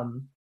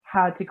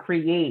how to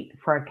create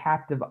for a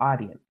captive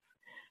audience.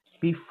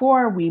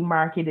 Before we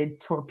marketed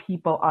to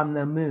people on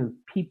the move,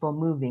 people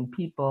moving,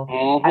 people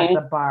at Hmm.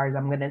 the bars.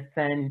 I'm going to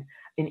send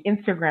an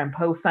Instagram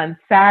post on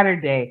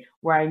Saturday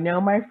where I know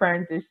my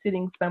friends are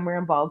sitting somewhere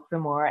in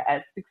Baltimore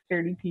at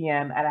 6:30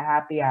 p.m. at a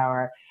happy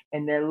hour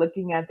and they're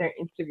looking at their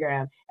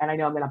Instagram and I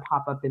know I'm going to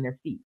pop up in their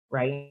feed,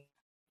 right?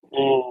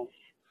 Mm.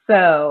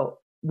 So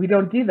we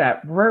don't do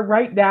that. We're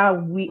right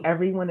now.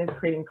 Everyone is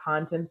creating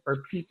content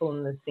for people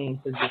in the same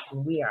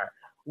position we are.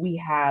 We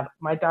have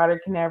my daughter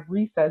can have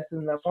recess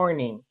in the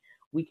morning.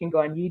 We can go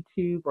on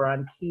YouTube or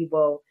on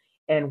cable,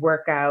 and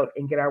work out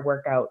and get our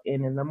workout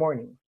in the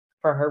morning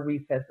for her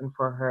recess and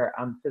for her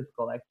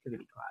physical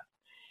activity class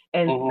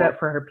and Mhm. so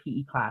for her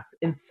PE class.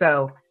 And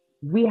so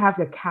we have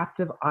a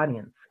captive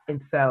audience.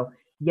 And so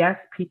yes,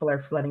 people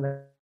are flooding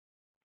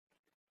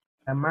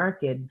the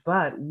market,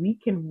 but we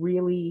can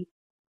really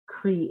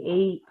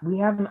create, we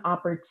have an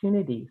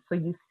opportunity. So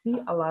you see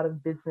a lot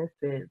of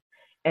businesses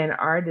and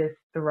artists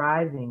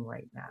thriving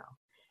right now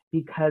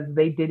because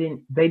they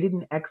didn't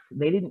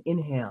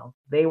inhale.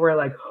 They were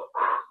like,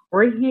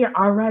 we're here,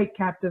 all right,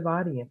 captive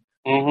audience.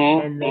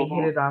 Mhm. And they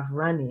hit Mhm. it off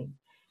running.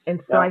 And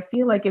so Yeah. I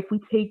feel like if we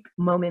take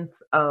moments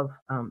of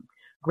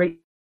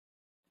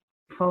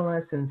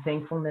gratefulness and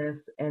thankfulness,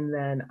 and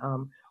then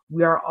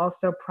we are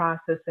also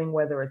processing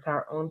whether it's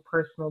our own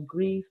personal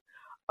grief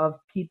of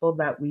people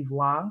that we've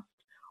lost,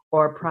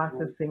 or Mhm.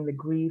 processing the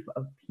grief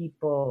of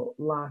people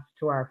lost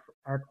to our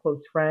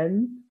close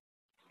friends,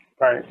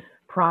 Right.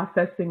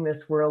 processing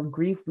this world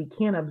grief. We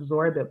can't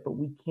absorb it, but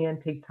we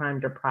can take time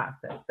to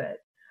process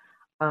it.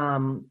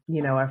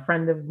 A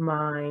friend of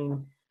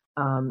mine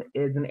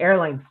is an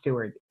airline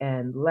steward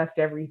and left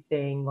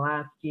everything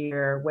last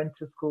year, went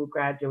to school,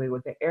 graduated,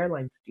 was an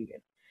airline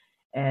student.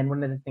 And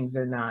one of the things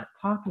they're not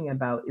talking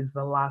about is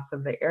the loss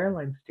of the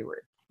airline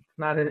steward. It's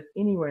not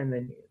anywhere in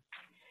the news.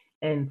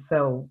 And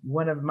so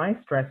one of my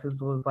stresses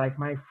was like,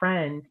 my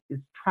friend is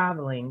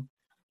traveling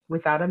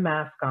without a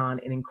mask on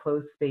in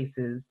enclosed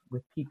spaces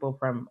with people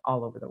from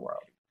all over the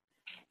world.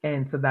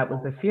 And so that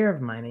was a fear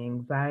of mine,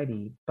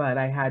 anxiety. But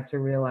I had to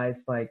realize,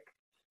 like,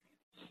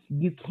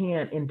 you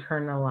can't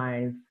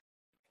internalize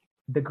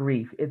the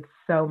grief. It's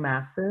so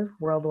massive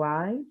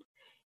worldwide,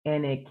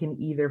 and it can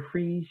either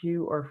freeze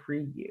you or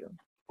free you.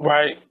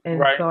 Right. And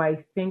Right. so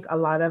I think a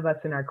lot of us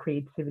in our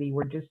creativity,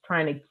 we're just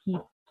trying to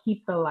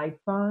keep the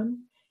lights on,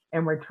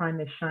 and we're trying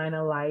to shine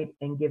a light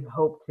and give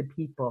hope to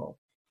people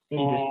in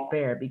Mhm.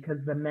 despair,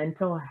 because the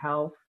mental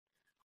health,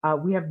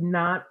 we have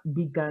not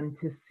begun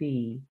to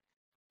see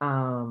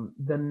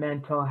the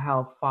mental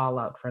health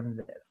fallout from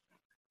this.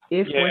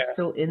 If we're Yeah.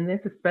 still in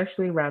this,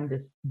 especially around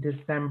this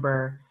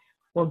December,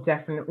 we'll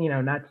definitely,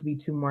 not to be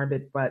too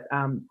morbid, but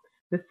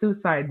the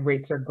suicide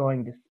rates are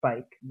going to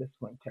spike this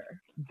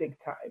winter, big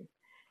time.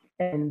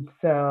 And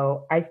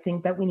so I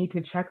think that we need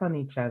to check on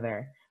each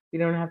other. We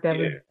don't have to have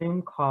a Yeah.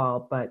 Zoom call,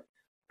 but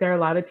there are a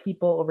lot of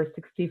people over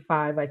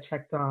 65 I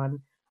checked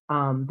on.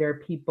 There are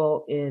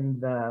people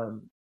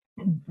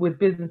with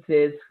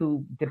businesses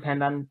who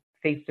depend on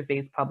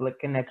face-to-face public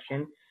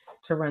connection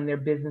to run their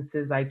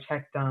businesses. I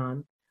checked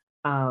on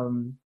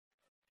um,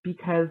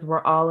 because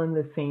we're all in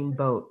the same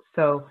boat.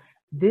 So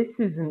this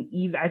is an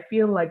even. I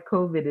feel like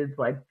COVID is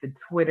like the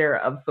Twitter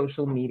of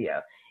social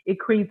media. It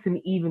creates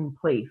an even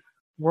place.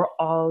 We're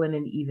all in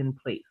an even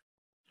place,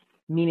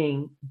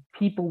 meaning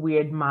people we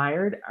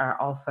admired are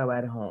also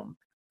at home.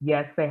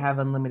 Yes, they have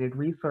unlimited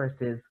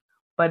resources,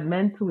 but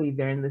mentally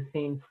they're in the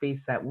same space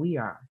that we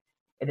are.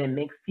 And it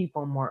makes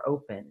people more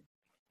open.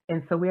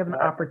 And so we have an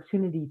Right.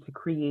 opportunity to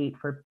create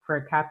for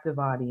a captive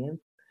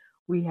audience.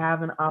 We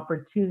have an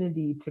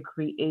opportunity to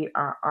create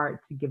our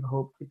art to give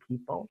hope to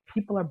people.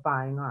 People are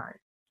buying art.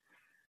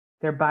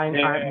 They're buying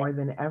art Yeah. more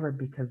than ever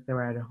because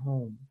they're at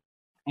home.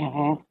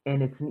 Mhm.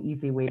 And it's an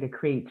easy way to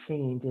create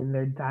change. And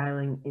they're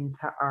dialing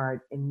into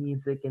art and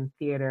music and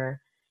theater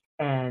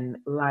and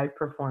live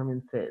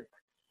performances.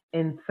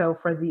 And so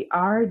for the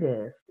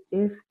artist,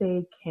 if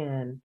they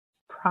can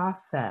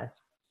process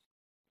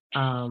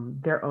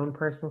their own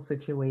personal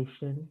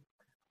situation,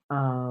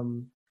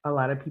 a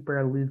lot of people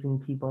are losing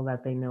people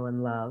that they know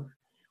and love.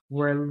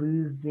 We're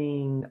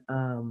losing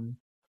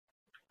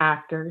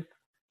actors,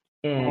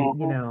 and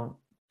Mhm.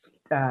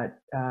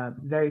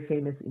 very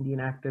famous Indian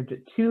actor,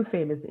 two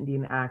famous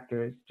Indian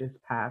actors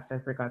just passed. I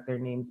forgot their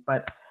names,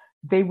 but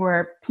they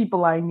were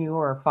people I knew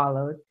or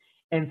followed,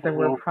 and so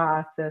we're Mhm.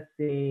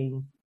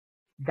 processing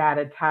that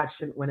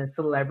attachment when a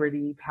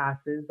celebrity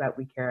passes that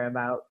we care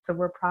about. So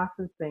we're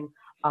processing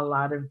a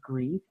lot of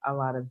grief, a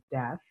lot of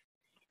death.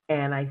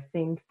 And I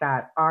think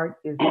that art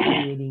is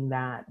creating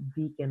that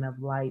beacon of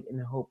light and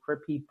hope for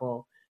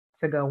people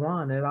to go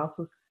on. It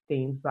also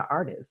sustains the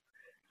artist.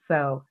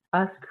 So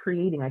us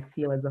creating, I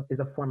feel, is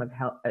a form of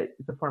help.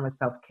 It's a form of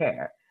self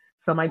care.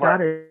 So my Right.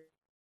 daughter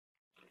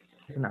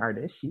is an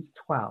artist. She's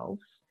 12.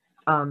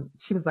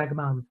 She was like,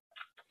 "Mom,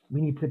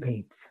 we need to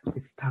paint.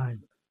 It's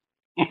time.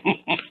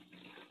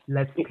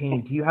 Let's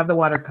paint. Do you have the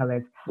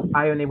watercolors?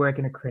 I only work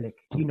in acrylic.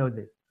 You know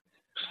this."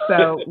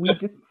 So we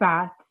just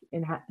sat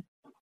and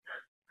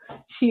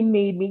she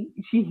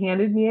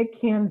handed me a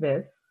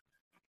canvas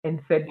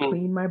and said, Mm.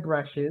 clean my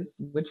brushes,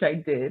 which I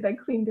did. I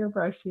cleaned her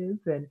brushes,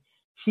 and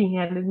she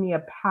handed me a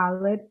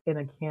palette and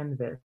a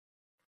canvas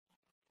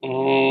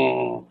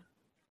Mm.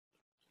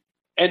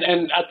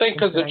 And I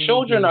think and because said, the I need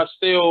children you. are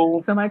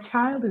still So my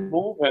child is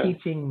moving.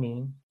 teaching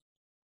me.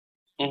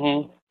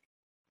 Mhm.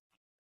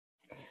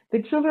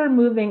 The children are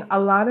moving. A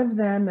lot of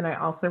them, and I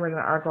also read an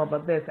article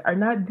about this, are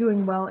not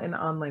doing well in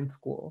online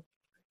school.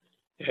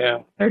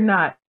 Yeah. They're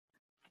not.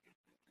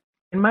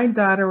 And my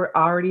daughter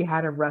already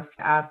had a rough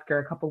ask her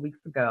a couple weeks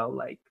ago,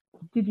 like,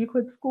 did you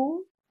quit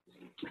school?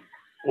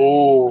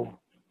 Oh.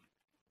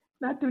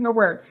 not doing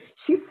her work.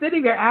 She's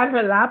sitting there at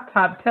her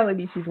laptop telling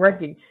me she's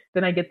working.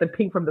 Then I get the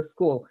ping from the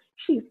school.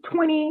 She's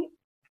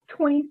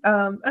 20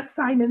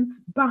 assignments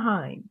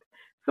behind.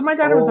 So my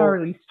daughter was Oh,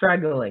 already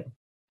struggling.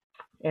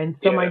 And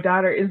so my yeah.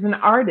 daughter is an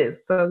artist.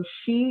 So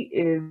she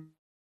is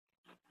a mini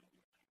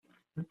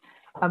microcosm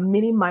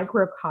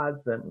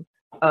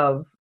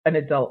of an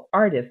adult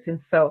artist. And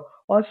so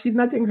while she's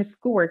not doing her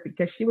schoolwork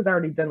because she was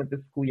already done with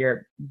the school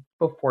year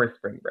before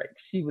spring break,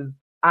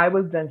 I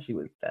was done, she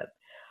was done.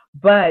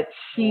 But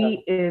Yeah.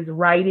 she is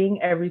writing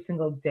every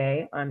single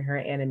day on her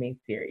anime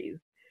series.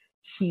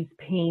 She's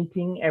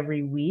painting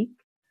every week.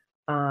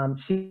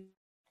 She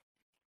wants voice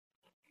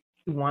lessons.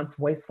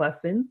 She's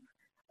ready for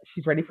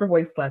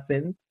voice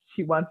lessons.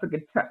 She wants a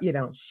guitar.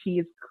 She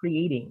is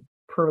creating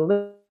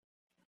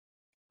prolifically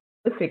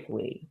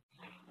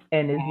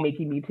and is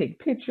making me take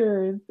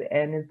pictures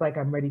and it's like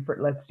I'm ready for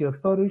let's do a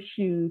photo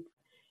shoot.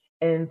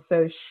 And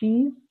so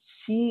she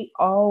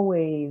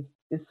always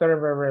is sort of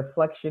a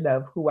reflection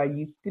of who I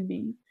used to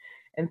be.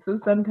 And so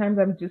sometimes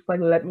I'm just like,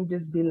 let me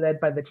just be led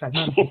by the child.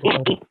 Mom, take a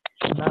photo.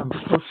 Mom,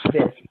 post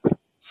this.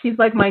 She's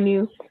like my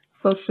new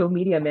social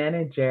media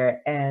manager.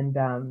 And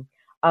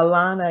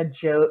Alana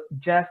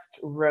just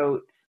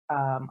wrote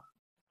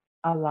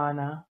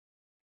Alana,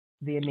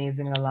 the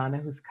amazing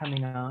Alana, who's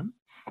coming on,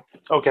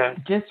 Okay.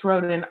 just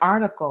wrote an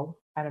article.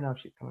 I don't know if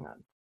she's coming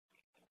on.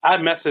 I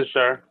messaged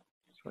her.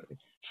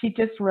 She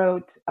just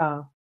wrote.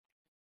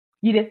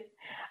 You did.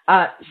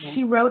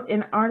 She wrote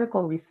an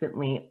article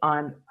recently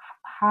on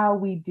how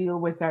we deal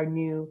with our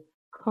new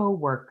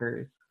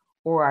coworkers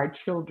or our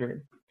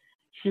children.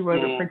 She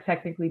wrote it Mm, for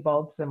Technically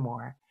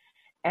Baltimore,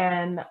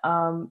 and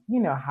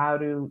how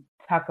to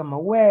tuck them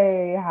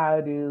away,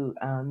 how to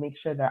make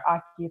sure they're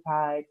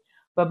occupied.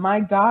 But my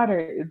daughter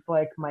is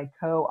like my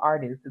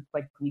co-artist. It's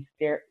like we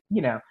stare.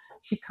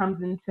 She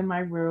comes into my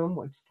room,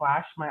 which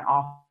slash my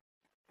office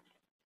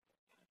also, and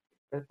she clears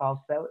the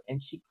space, and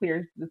it's like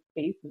it's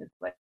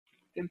time to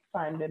make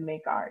art.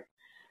 Like, yes,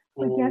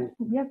 mm,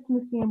 yes,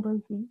 Miss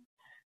Ambrosi.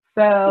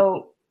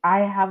 So I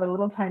have a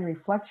little tiny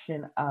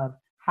reflection of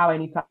how I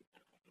need to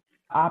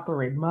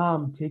operate.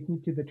 Mom, take me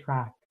to the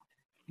track.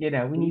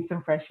 We need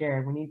some fresh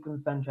air. We need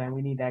some sunshine.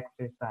 We need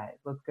exercise.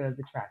 Let's go to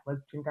the track.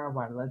 Let's drink our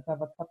water. Let's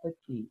have a cup of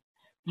tea.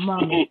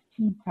 Mom, it's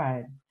tea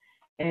time.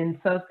 And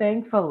so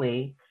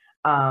thankfully,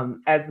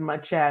 as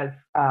much as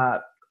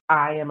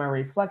I am a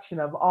reflection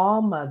of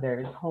all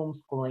mothers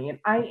homeschooling, and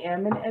I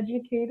am an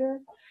educator,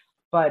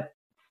 but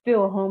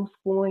still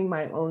homeschooling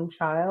my own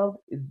child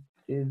is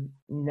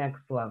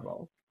next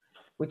level,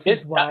 which is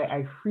it. why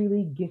I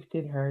freely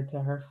gifted her to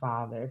her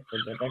father for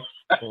the next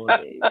school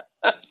days.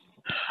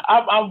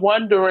 I'm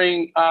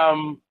wondering,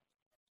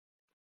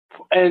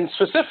 and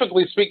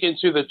specifically speaking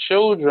to the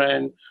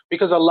children,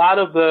 because a lot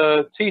of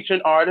the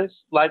teaching artists,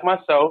 like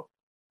myself,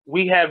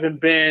 we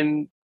haven't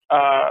been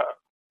uh,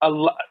 a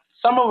lot.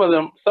 Some of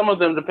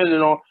them,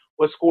 depending on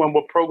what school and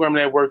what program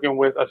they're working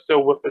with, are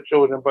still with the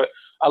children. But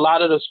a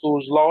lot of the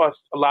schools lost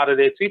a lot of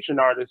their teaching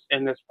artists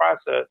in this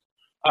process,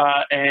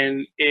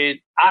 and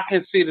I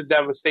can see the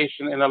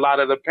devastation in a lot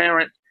of the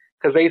parents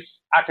because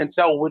I can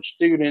tell which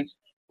students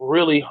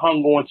really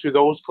hung on to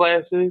those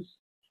classes,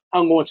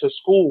 hung on to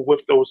school with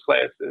those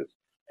classes,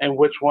 and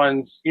which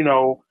ones,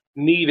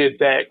 needed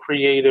that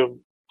creative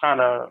kind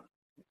of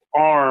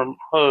arm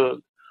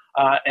hug.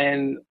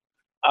 And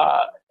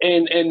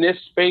in this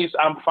space,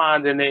 I'm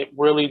finding it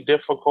really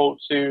difficult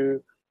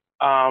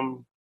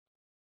um,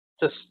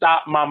 to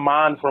stop my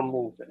mind from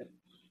moving.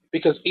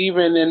 Because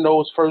even in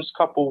those first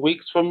couple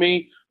weeks for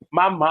me,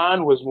 my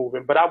mind was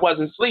moving, but I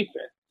wasn't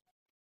sleeping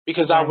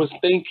because I was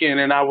Right. thinking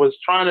and I was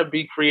trying to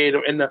be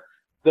creative, and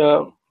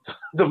the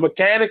the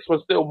mechanics were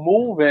still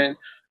moving.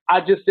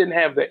 I just didn't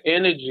have the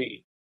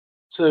energy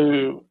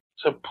to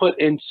put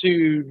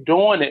into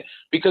doing it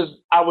because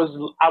I was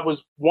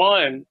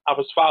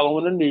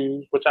following the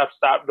news, which I've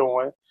stopped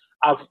doing.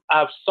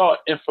 I've sought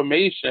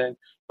information,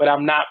 but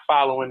I'm not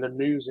following the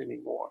news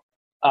anymore,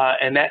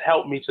 and that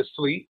helped me to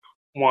sleep.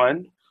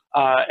 One,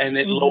 and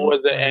it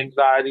lowered the Right.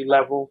 anxiety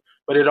level,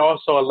 but it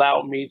also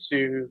allowed me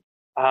to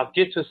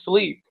get to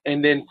sleep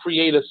and then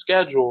create a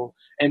schedule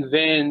and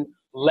then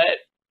let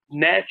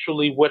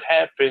naturally what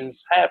happens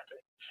happen.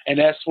 And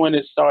that's when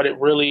it started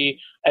really,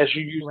 as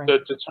you used Right. the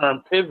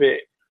term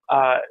pivot,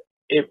 uh,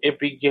 it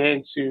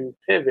began to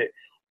pivot.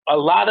 A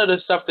lot of the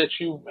stuff that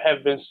you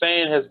have been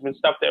saying has been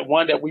stuff that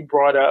we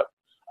brought up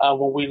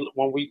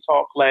when we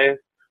talked last,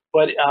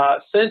 but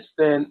since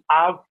then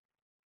I've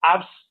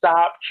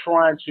stopped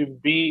trying to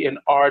be an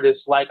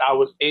artist like I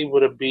was able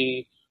to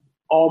be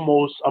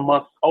almost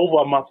over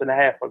a month and a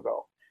half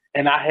ago,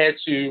 and I had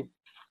to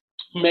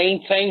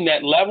maintain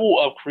that level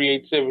of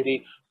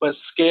creativity, but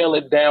scale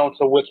it down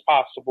to what's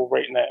possible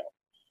right now.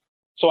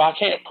 So I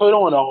can't put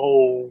on a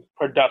whole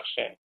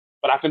production,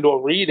 but I can do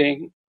a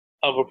reading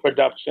of a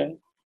production.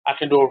 I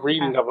can do a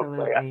reading of a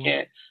play. I Absolutely.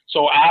 can't.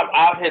 So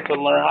I've had to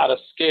learn how to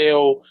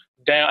scale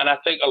down. And I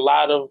think a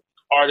lot of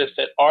artists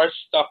that are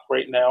stuck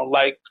right now,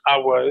 like I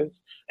was,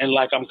 and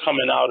like I'm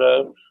coming out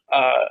of,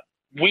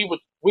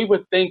 we were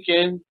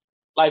thinking,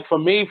 like for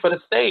me, for the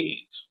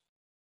stage.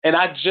 And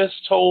I just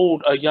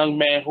told a young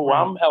man who Right.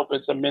 I'm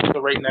helping to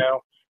mentor right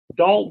now,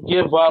 don't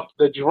give up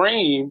the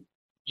dream.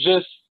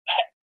 Just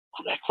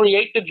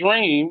create the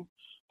dream,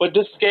 but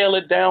just scale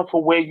it down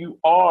for where you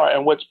are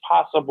and what's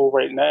possible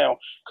right now.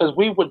 Because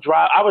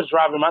I was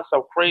driving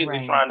myself crazy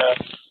Right. trying to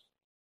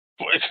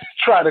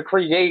try to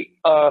create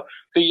a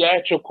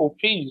theatrical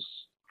piece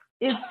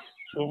It's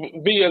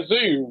via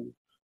Zoom.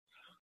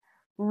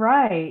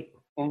 right.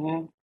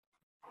 hmm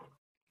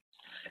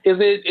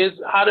is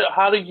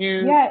how do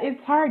you? Yeah,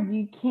 it's hard.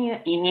 You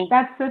can't. hmm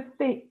That's the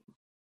thing.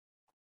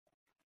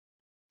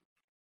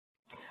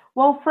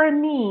 Well,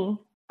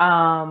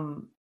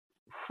 um,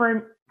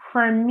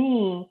 for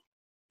me,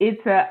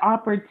 it's an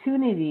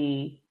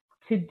opportunity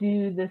to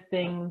do the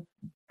things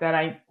that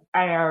I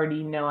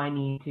already know I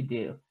need to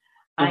do.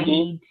 I hmm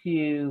need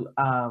to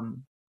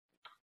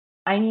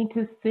I need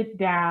to sit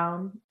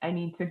down.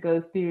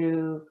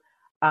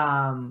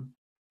 Um,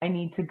 I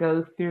need to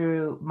go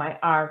through my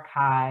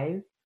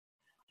archives,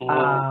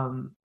 hmm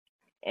um,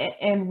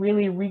 and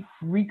really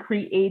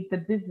recreate the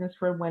business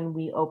for when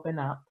we open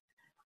up.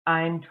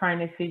 I'm trying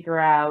to figure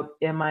out,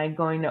 am I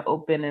going to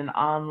open an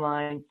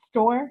online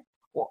store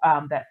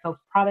that sells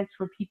products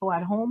for people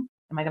at home?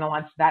 Am I going to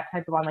launch that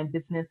type of online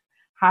business?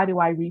 How do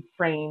I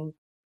reframe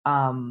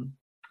um,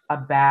 a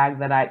bag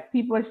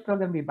people are still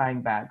going to be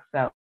buying bags.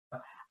 So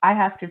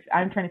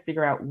I'm trying to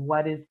figure out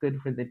what is good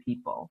for the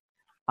people,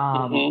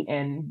 hmm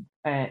and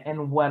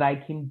what I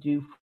can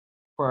do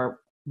for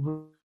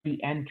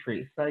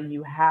re-entry. So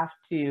you have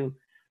to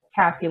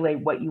calculate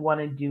what you want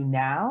to do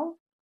now,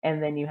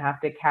 and then you have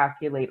to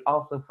calculate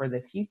also for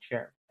the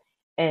future.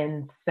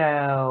 And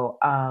so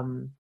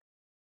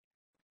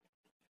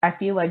I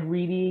feel like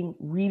reading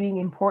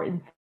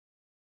important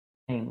things.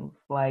 Like I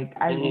read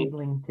hmm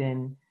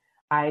LinkedIn.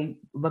 I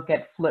look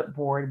at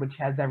Flipboard, which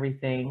has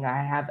everything.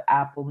 I have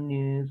Apple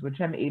News, which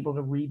I'm able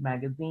to read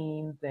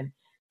magazines and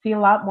see a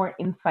lot more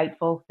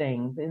insightful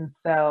things. And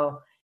so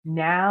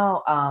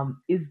now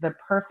is the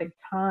perfect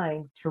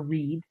time to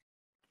read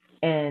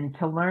and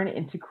to learn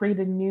and to create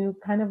a new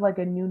kind of like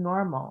a new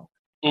normal.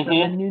 So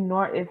the hmm new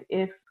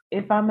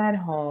if I'm at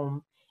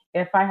home,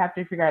 if I have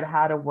to figure out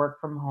how to work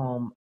from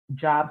home,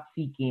 job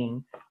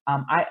seeking,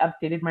 I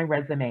updated my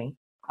resume.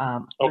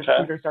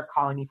 Okay. Recruiters are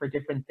calling me for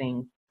different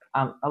things,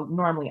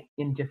 normally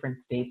in different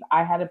states.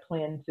 I had a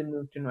plan to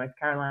move to North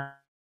Carolina,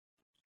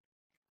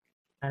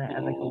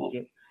 as I told hmm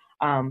you,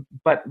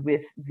 but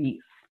with the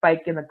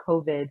spike in the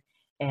COVID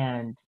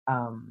and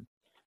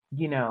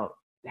you know,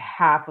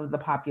 half of the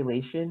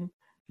population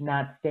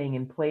not staying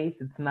in place,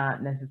 it's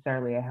not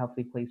necessarily a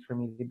healthy place for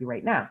me to be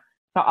right now.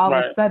 So all of a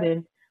Right.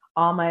 sudden,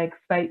 all my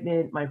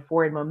excitement, my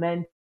forward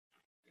momentum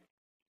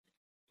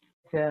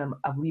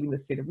of leaving the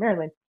state of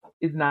Maryland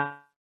is not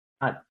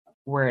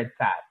where it's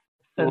at.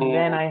 So then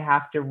hmm I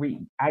have to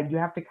you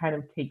have to kind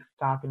of take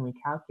stock and recalculate.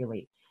 And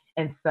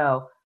so,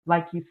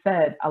 like you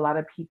said, a lot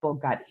of people got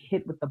hit with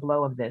the blow of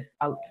this.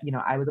 I was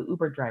an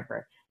Uber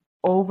driver.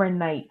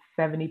 Overnight,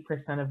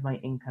 70% of my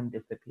income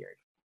disappeared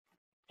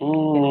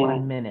in mm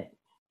 1 minute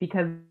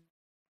because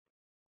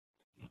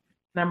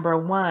number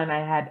one,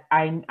 I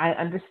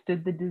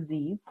understood the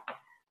disease,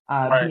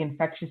 the Right.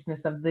 infectiousness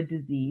of the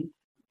disease.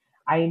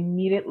 I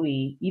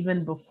immediately,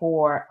 even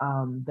before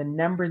the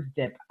numbers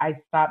dipped, I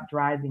stopped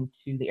driving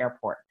to the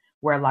airport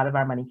where a lot of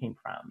our money came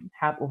from.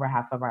 Over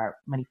half of our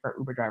money for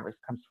Uber drivers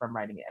comes from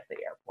riding at the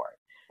airport.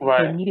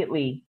 So Right.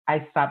 immediately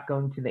I stopped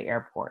going to the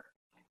airport.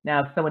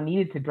 Now, if someone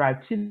needed to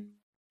drive to the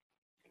airport, of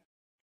course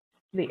I would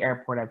take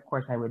them,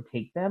 but I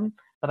stopped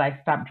driving to the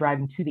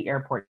airport to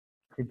pick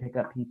up people at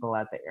the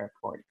airport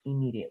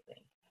immediately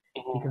because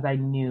hmm I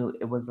knew it was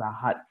a hot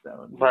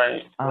zone.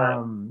 Right. Right.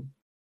 Um,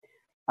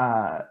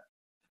 uh,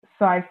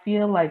 so I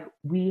feel like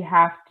we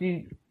have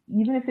to,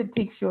 even if it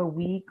takes you a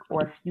week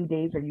or a few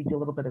days or you do a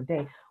little bit of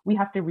day, we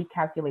have to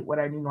recalculate what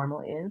our new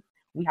normal is.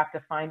 We have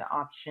to find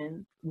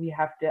options. We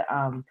have to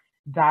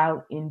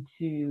dial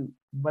into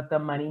what the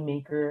money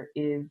maker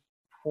is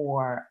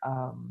for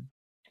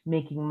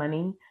making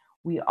money.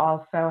 We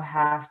also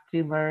have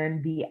to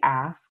learn the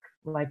ask,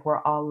 like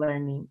we're all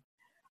learning.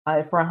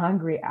 If we're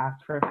hungry,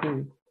 ask for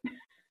food.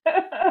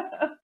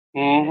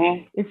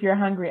 hmm If you're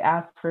hungry,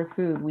 ask for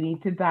food. We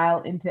need to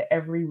dial into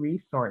every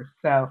resource.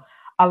 So,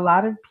 a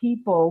lot of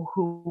people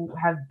who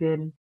have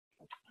been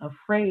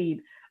afraid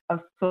of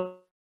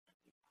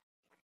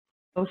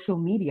social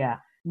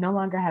media no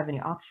longer have any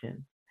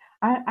options.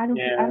 I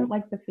Yeah. don't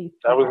like the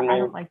That Facebook, was or I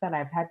don't me. like that.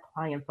 I've had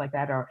clients like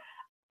that, or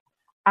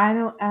I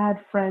don't add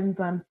friends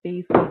on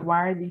Facebook.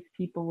 Why are these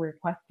people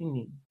requesting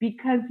me?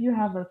 Because you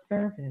have a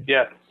service.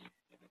 Yes.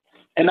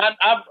 And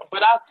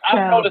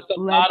I've So noticed a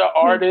let's lot of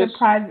take the artists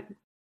private.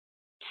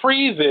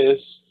 previous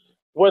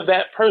were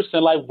that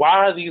person. Like, why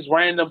are these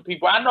random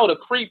people? I know the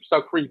creeps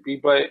are creepy,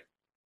 but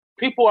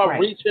people are Right.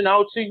 reaching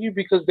out to you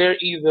because they're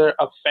either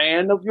a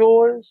fan of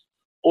yours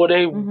or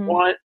they Mhm.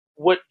 want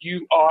what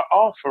you are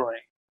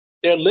offering.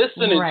 They're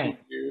listening to Right.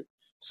 you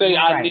say,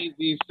 I Right. need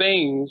these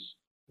things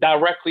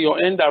directly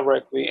or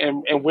indirectly.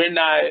 And we're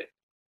not,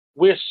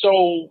 we're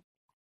so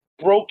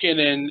broken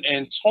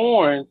and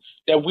torn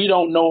that we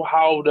don't know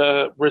how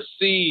to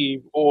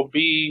receive or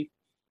be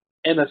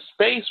in a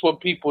space for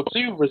people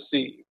to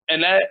receive.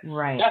 And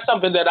Right. that's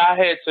something that I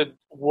had to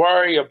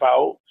worry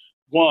about,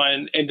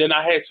 one, and then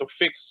I had to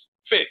fix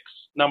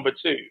number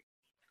two.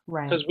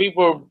 Right. Because we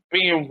were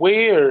being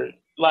weird.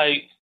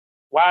 Like,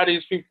 why are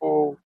these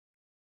people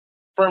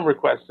friend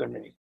requesting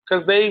me?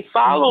 Because they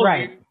follow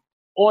Right. you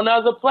on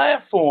other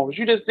platforms.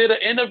 You just did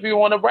an interview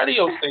on a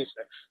radio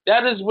station.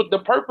 That is what the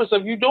purpose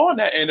of you doing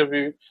that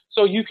interview,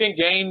 so you can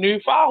gain new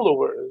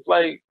followers.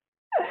 Like,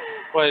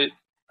 but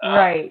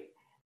Right.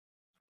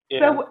 yeah,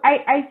 So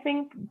I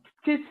think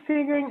just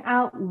figuring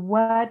out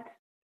what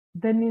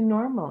the new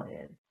normal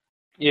is.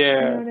 You know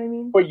yeah. what I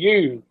mean? For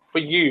you,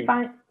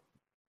 Find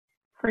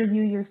for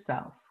you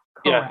yourself.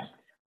 yes, Correct.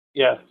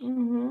 yes.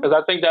 Mhm. Because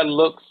I think that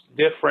looks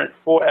different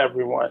for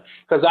everyone.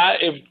 Because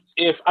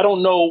if I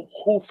don't know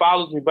who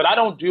follows me, but I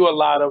don't do a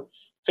lot of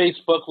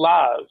Facebook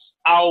lives.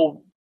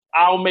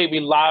 I'll maybe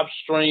live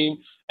stream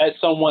at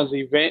someone's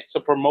event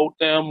to promote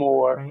them,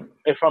 or Right.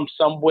 if I'm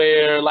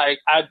somewhere like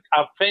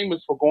I'm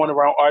famous for going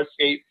around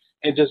Artscape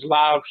and just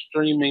live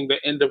streaming the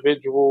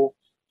individual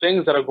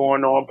things that are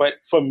going on. But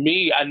for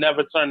me, I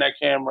never turn that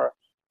camera.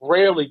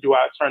 Rarely do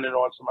I turn it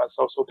on to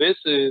myself. So this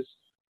is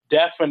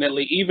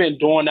definitely, even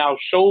doing our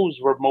shows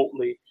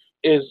remotely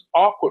is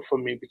awkward for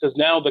me because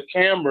now the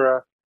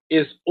camera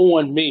is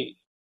on me.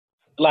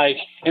 Like,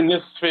 and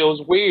this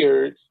feels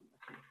weird.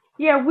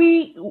 Yeah,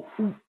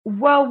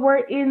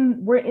 we're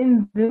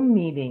in Zoom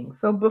meetings.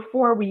 So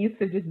before we used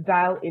to just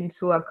dial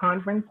into a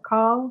conference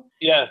call,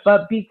 Yes.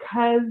 but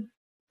because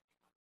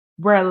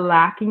we're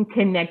lacking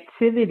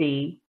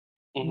connectivity,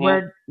 Mm-hmm.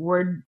 we're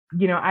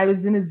I was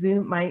in a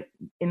Zoom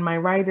in my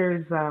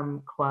writers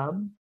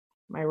club,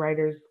 my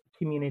writers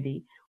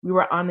community. We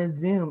were on a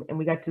Zoom and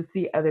we got to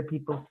see other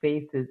people's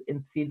faces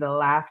and see the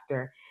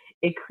laughter.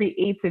 It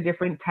creates a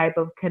different type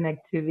of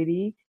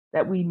connectivity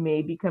that we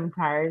may become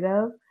tired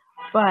of,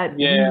 but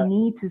we Yeah.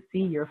 need to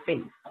see your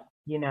face,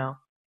 you know.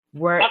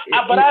 Where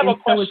But I have a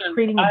and so it's question.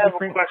 creating I a have a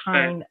different question.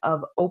 kind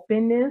of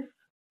openness.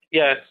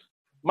 Yes.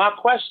 My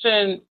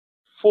question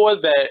for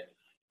that,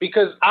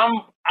 because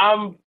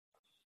I'm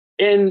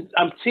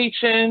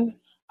teaching,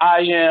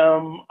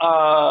 I'm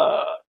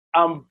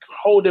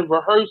holding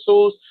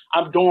rehearsals,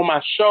 I'm doing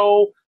my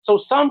show.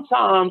 So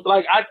sometimes,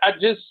 like, I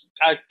guess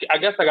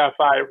I got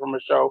fired from a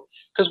show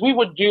because we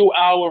would do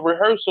our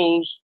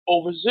rehearsals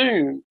over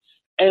Zoom,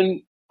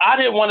 and I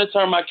didn't want to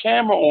turn my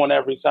camera on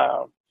every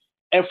time.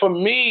 And for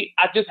me,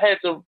 I just had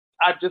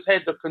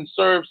to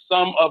conserve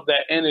some of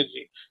that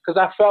energy because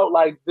I felt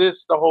like this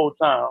the whole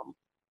time,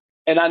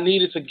 and I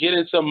needed to get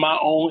into my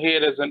own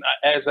head as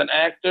an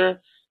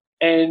actor,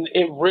 and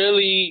it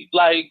really,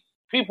 like,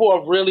 people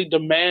are really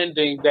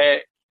demanding that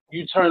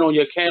you turn on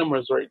your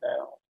cameras right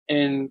now,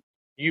 and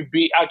you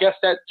be. I guess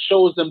that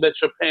shows them that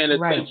you're paying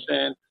Right.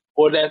 attention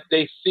or that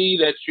they see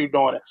that you're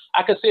doing it.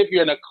 I can see if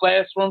you're in a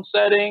classroom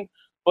setting,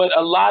 but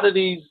a lot of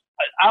these,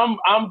 I'm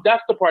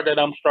that's the part that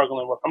I'm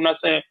struggling with. I'm not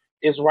saying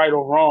it's right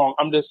or wrong.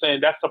 I'm just saying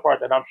that's the part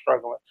that I'm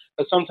struggling.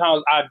 But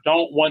sometimes I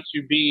don't want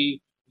to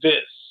be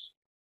this.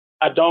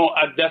 I don't.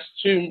 That's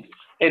too.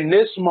 In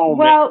this moment,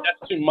 Well,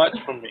 that's too much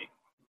for me.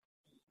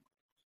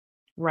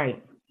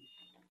 right.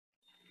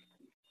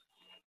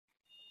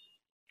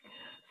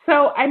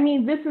 So, I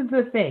mean, this is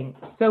the thing.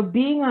 So,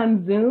 being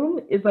on Zoom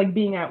is like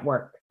being at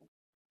work.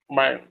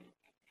 Right.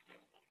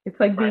 It's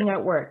like Right. being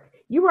at work.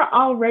 You were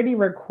already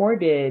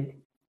recorded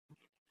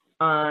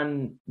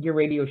on your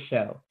radio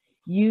show.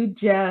 You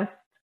just,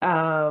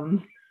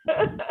 um,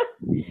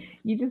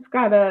 you just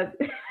gotta.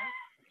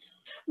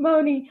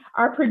 Moni,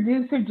 our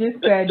producer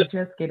just said,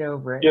 just get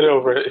over it. Get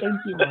over it. Thank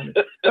you, Moni.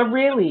 But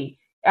really,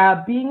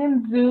 being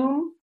in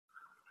Zoom,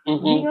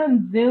 being Hmm.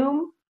 on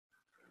Zoom,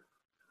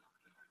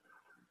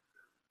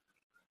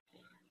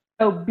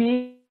 so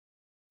being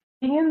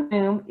in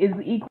Zoom is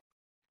equal.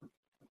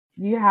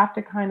 You have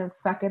to kind of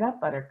suck it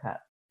up,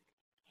 Buttercup,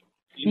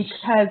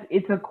 because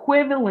it's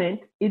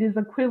equivalent. It is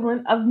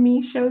equivalent of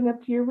me showing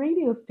up to your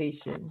radio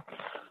station.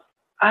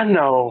 I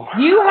know.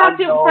 You have I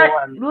to know.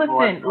 I know.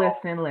 I listen, know.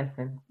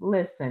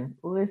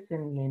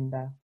 listen,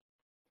 Linda.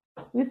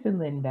 Listen,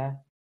 Linda.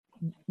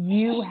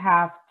 You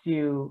have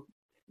to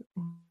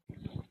put aside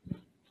your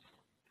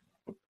ego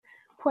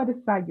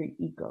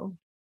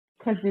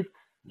because it's false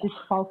humility.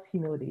 It's not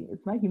humility.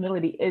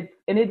 It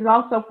is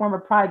also a form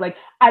of pride. Like,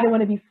 I don't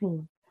want to be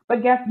seen.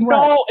 But guess what?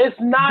 No, it's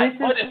not. This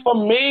But is for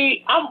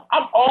me, I'm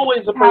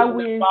always a how person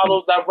that we.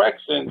 follows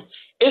directions.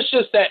 It's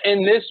just that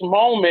in this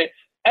moment,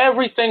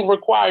 everything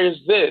requires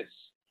this,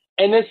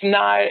 and it's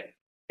not.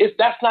 It's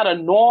that's not a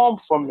norm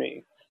for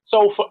me.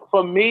 So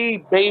for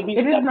me, baby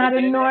It is not a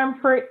stepping in. norm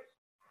for.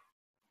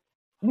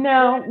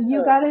 No, you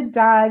Yeah. gotta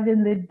dive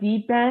in the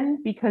deep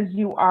end because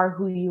you are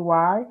who you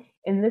are,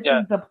 and this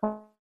Yeah. is the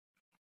platform in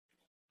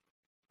our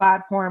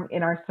survival mode.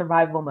 So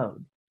if you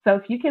can like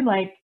look at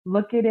it, it's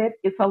a loss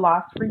for you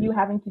having to be on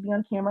camera.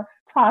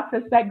 Process that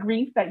grief that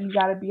you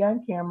got to be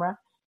on camera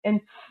and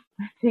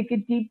take a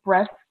deep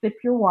breath, sip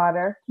your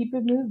water, keep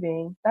it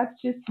moving. That's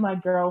just my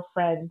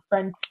girlfriend,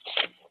 friend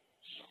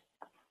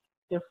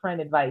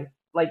different advice.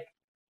 Like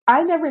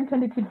I never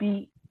intended to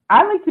be.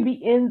 I like to be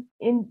in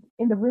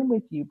the room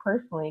with you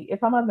personally.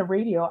 If I'm on the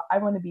radio, I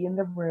want to be in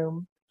the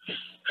room.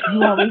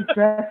 You always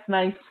dress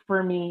nice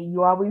for me.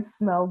 You always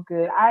smell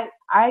good.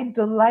 I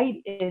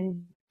delight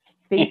in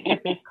face to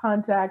face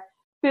contact.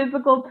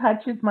 Physical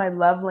touch is my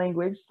love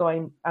language, so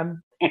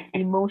I'm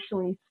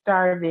emotionally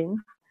starving.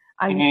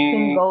 I'm Mm-hmm.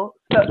 single,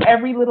 so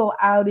every little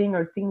outing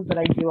or things that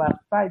I do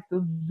outside.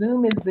 So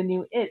Zoom is the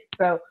new it.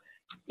 So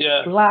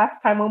Yeah.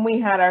 last time when we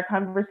had our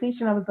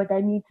conversation, I was like,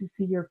 I need to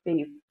see your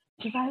face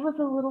because I was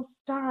a little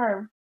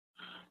starved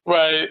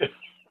Right.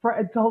 for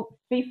adult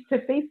face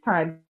to face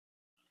time.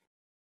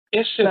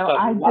 It's just So a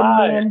I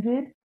lie.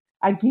 demanded,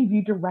 I gave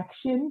you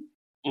direction.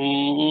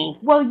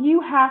 Mm-hmm. Well,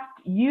 you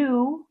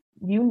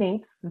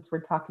Nate, since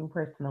we're talking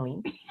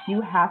personally,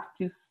 you have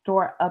to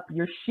store up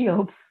your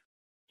shields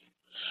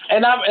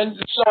And I've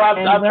tried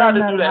and to learn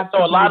do how that. to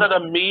So a lot be of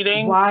the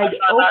meetings, wide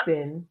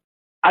open.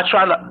 I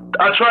try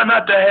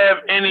not to have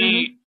Mm-hmm.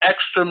 any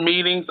extra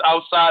meetings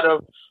outside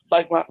of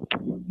like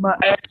my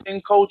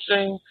acting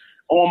coaching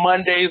on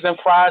Mondays and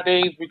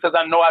Fridays because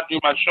I know I do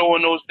my show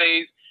on those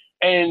days.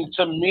 And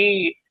to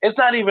me, it's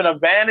not even a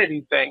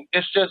vanity thing.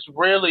 It's just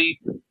really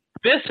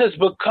this has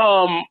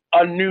become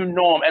a new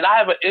norm, and I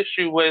have an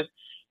issue with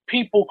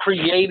people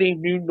creating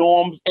new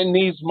norms in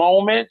these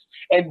moments,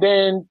 and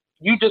then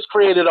you just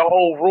created a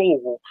whole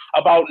rule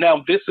about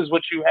now this is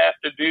what you have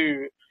to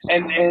do,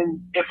 and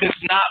if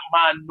it's not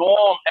my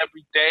norm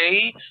every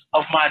day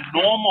of my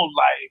normal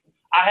life,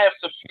 I have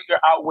to figure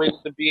out ways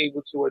to be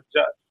able to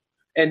adjust.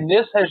 And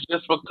this has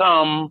just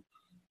become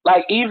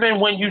like even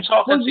when you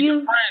talking Well, to your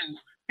friends,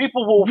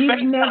 people will you've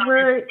FaceTime you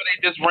never before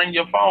they just ring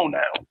your phone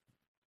now.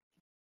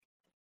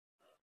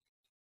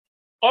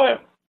 Go ahead.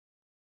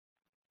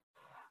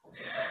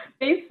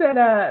 they said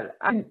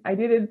I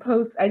didn't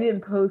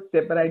post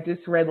it, but I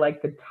just read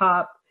like the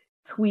top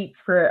tweets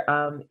for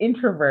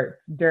introverts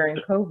during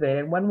COVID,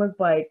 and one was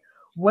like,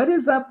 "What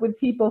is up with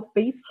people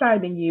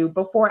FaceTiming you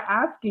before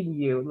asking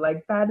you?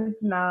 Like that is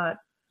not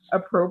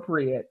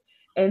appropriate."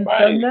 And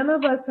so Right. none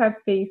of us have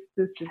faced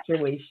this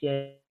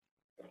situation.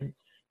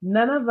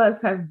 None of us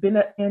have been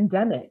a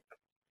pandemic.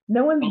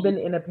 No one's been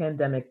in a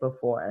pandemic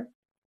before.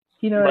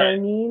 You know what I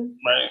Right. mean?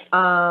 Right.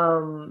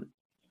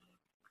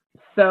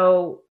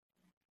 So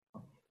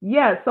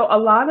yeah, so a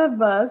lot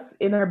of us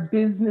in our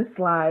business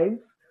lives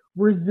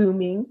were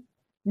Zooming.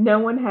 No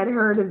one had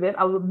heard of it.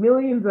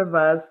 Millions of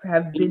us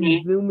have been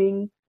Mhm.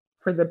 Zooming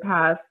for the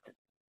past,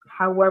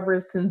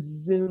 however, since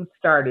Zoom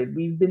started.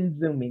 We've been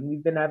Zooming.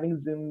 We've been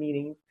having Zoom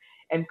meetings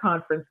and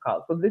conference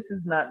calls. So this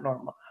is not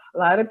normal. A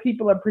lot of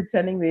people are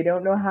pretending they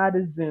don't know how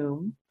to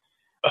Zoom.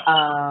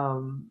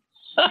 Um,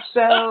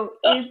 so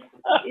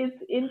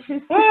it's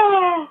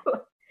interesting.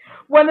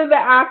 One of the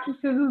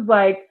actresses is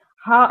like,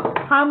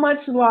 how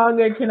much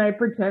longer can I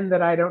pretend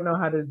that I don't know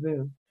how to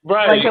Zoom?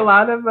 Like a Right.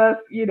 lot of us,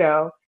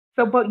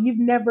 So, but you've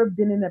never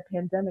been in a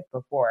pandemic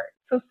before.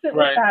 So sit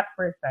with Right. that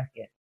for a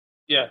second.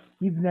 Yes.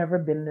 You've never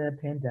been in a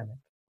pandemic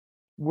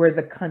where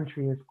the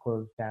country is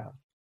closed down.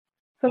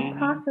 So Mhm.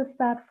 process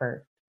that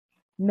first.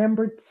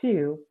 Number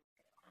two,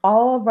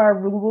 all of our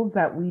rules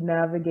that we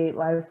navigate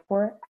life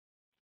for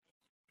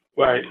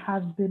Right.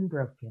 have been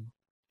broken.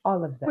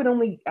 All of them. Would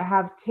only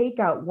have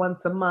takeout once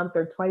a month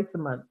or twice a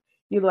month.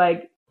 You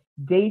like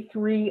day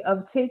 3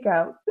 of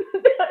takeout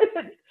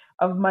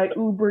of my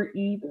Uber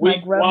Eats, my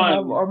Week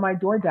Grubhub, one. or my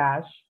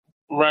DoorDash.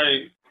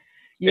 Right.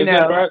 You It's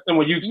know, embarrassing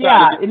when you try to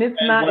yeah, get and the it's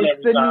same not. one It's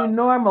every the new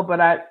normal. But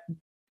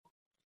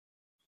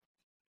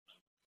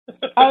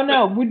oh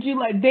no, would you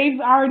like? They've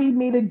already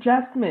made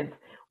adjustments.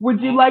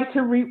 Would you like to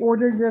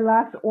reorder your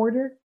last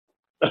order?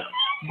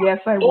 Yes,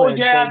 I Oh would.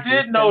 yeah, They I just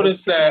did send the notice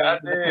chicken that. I wings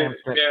and the did.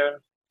 pamphlet. Yeah.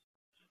 Like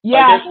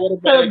Yeah, it's so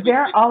automatically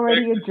they're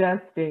already expected.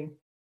 adjusting.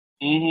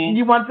 Mhm.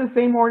 You want the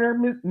same order,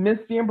 Miss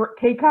Amber?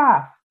 Hey,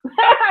 Koff.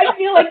 I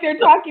feel like they're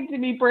talking to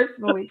me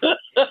personally.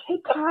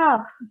 Hey,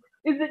 Koff.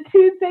 Is it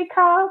Tuesday,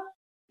 Koff?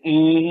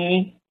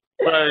 Mhm.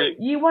 Right.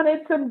 You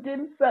wanted some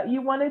dim sum?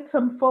 You wanted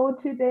some pho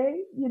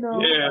today?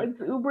 Yeah. It's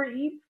Uber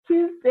Eats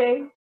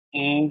Tuesday.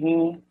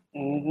 Mhm.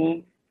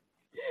 Mhm.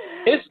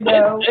 It's it's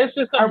No. it's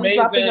just Are we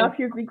dropping amazing. off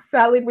your Greek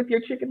salad with your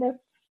chicken breast?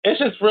 It's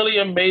just really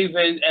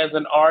amazing as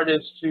an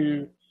artist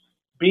to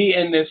be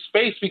in this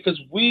space because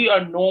we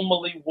are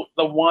normally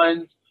the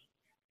ones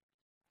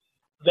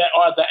that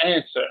are the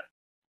answer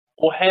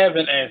or have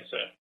an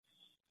answer.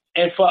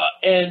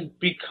 And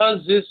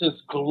because this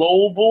is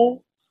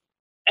global,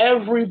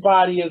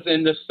 everybody is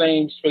in the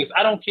same space.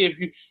 I don't care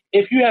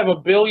if you have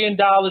 $1 billion,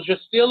 you're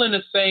still in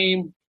the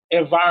same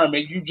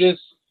environment. You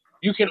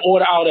can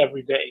order out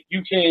every day.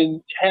 You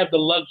can have the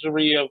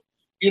luxury of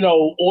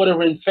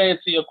ordering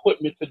fancy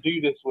equipment to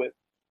do this with.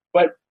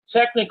 But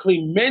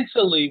technically,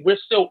 mentally, we're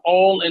still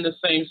all in the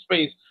same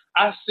space.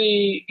 I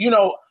see.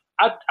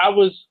 I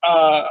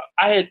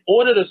had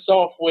ordered a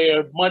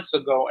software months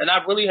ago, and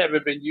I really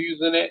haven't been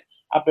using it.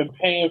 I've been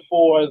paying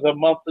for the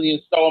monthly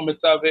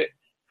installments of it,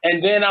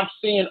 and then I'm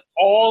seeing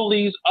all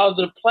these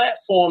other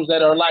platforms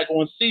that are like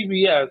on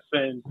CBS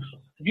and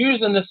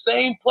using the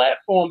same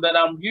platform that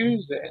I'm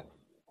using.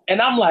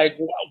 And I'm like,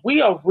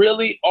 we are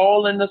really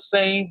all in the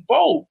same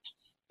boat.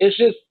 It's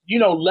just,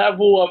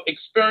 level of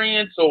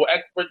experience or The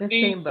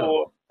expertise same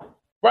boat. or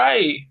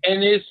right.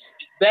 And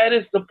that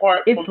is the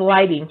part It's for me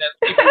lighting.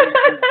 that people need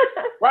to,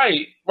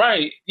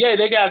 right. Yeah,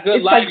 they got good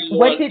It's like, lighting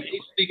what on did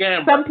HD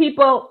camera. some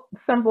people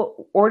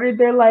ordered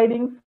their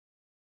lighting?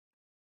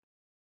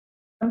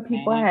 Some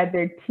people Mhm. had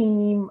their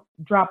team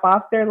drop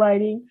off their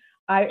lighting.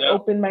 I Yep.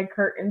 open my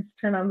curtains,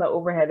 turn on the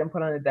overhead, and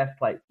put on the desk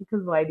lights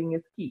because lighting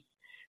is key.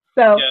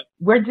 So Yep.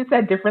 we're just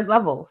at different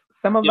levels.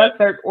 Some of Yep. us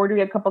are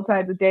ordering a couple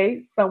times a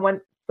day. Some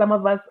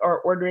of us are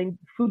ordering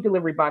food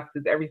delivery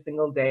boxes every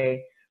single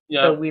day,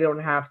 so Yep. we don't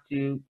have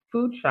to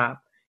food shop.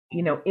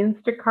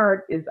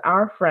 Instacart is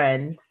our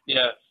friend.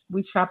 Yes.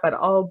 We shop at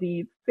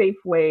Aldi,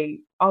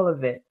 Safeway, all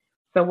of it.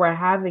 So we're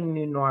having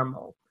new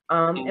normals.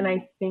 And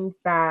I think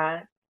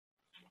that,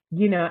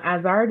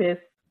 as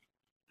artists,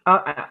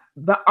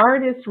 the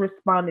artists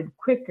responded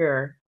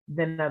quicker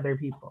than other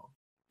people.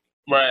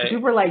 Right.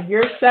 People were like,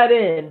 "You're shut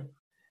in."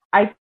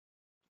 I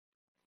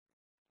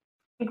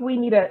think we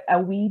need a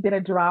wee bit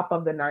of drop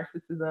of the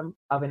narcissism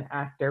of an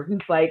actor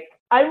who's like,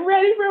 "I'm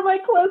ready for my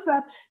close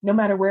up," no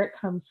matter where it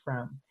comes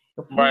from.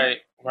 If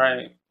Right.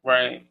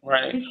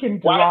 we can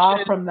draw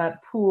Watching, from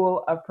that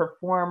pool of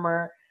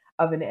performer,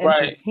 of an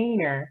right.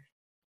 entertainer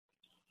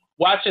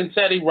Watching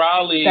Teddy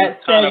Riley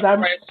that kind says, of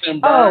crash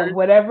and burn.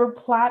 whatever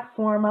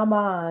platform I'm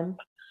on.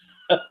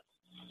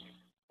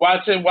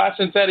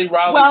 Watching Teddy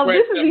Riley Well, crash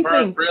this is and the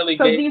burn thing. really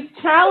So gave these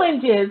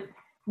challenges,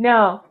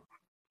 no,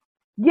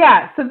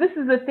 yeah. So this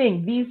is the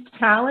thing. These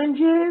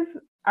challenges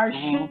are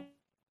Mhm.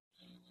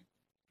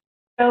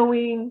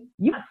 showing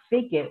you can't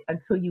fake it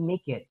until you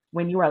make it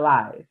when you're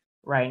alive,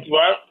 right?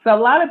 What? So a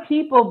lot of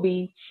people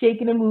be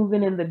shaking and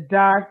moving in the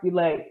dark, be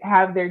like,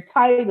 have their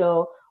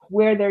title,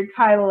 wear their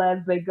title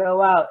as they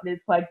go out. And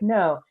it's like,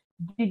 no.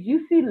 Did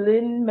you see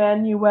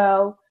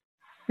Lin-Manuel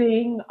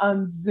sing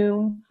on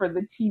Zoom for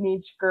the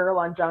teenage girl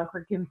on John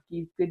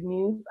Krasinski's Good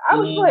News? I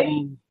was like,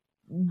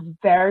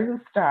 there's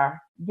a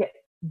star.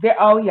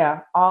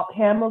 Yeah, all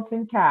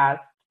Hamilton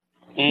cast,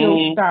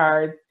 still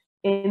stars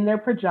in their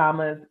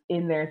pajamas,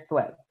 in their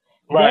sweats.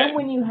 Right. Then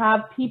when you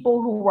have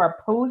people who are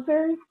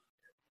posers,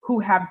 who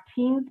have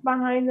teams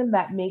behind them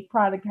that make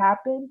product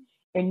happen,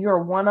 and you're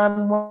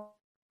one-on-one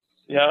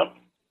Yep.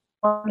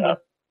 with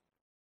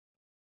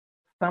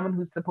someone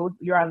who's supposed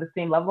you're on the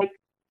same level, like,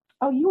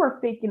 oh, you are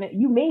faking it.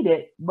 You made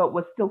it, but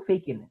was still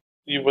faking it.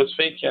 You was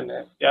faking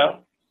it. Yeah.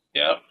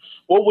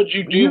 What would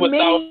you do You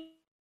without? made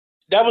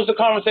That was the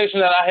conversation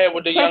that I had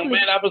with the young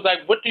man. I was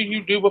like, what do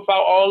you do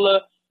without all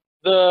of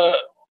the?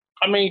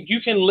 I mean,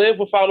 you can live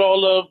without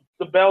all of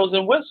the bells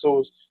and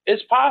whistles.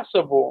 It's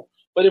possible.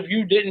 But if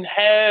you didn't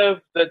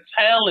have the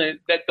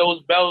talent that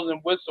those bells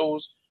and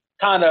whistles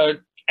kind of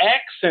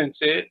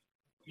accented,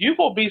 you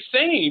will be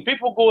seen.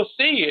 People go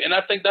see it. And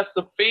I think that's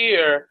the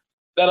fear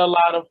that a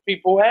lot of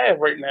people have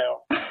right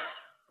now.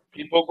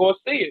 People go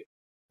see it.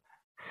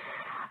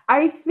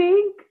 I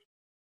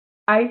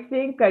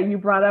think you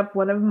brought up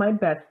one of my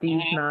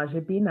besties,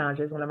 Naja B.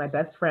 Naja is one of my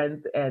best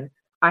friends, and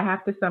I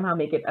have to somehow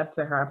make it up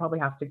to her. I probably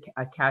have to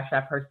cash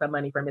app her some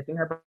money for missing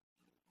her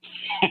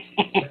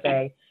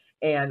birthday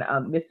and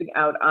missing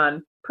out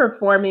on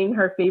performing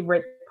her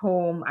favorite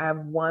poem. I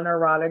have one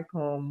erotic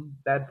poem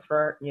that's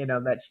for,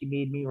 that she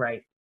made me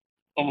write.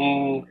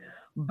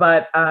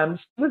 But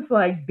she was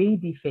like,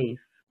 Babyface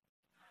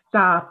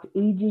stopped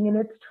aging in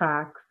its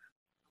tracks,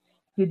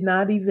 did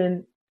not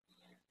even,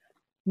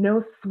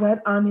 no sweat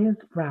on his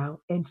brow,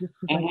 and just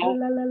was like, la,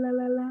 la, la,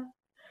 la, la,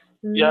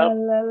 la,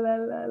 la, la,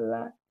 la,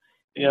 la.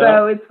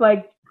 So it's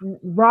like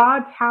raw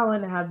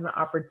talent has an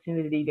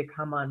opportunity to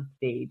come on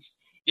stage.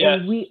 Yes.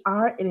 And we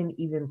are in an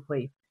even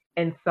place.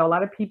 And so a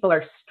lot of people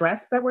are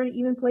stressed that we're in an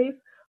even place.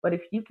 But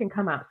if you can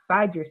come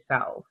outside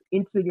yourself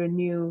into your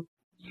new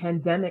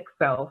pandemic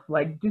self,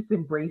 like just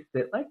embrace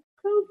it, like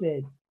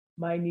COVID,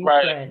 my new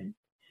friend.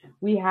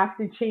 We have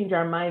to change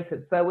our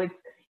mindset. So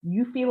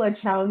you feel a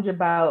challenge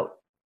about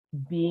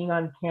being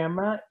on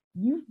camera.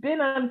 You've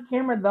been on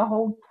camera the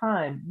whole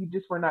time. You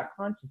just were not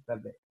conscious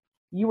of it.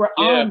 You were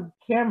on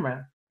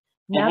camera.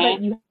 Now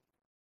that you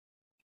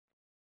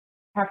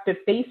have to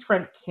face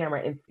front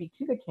camera and speak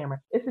to the camera,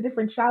 it's a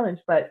different challenge,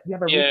 but you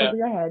have a roof over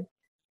your head.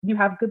 You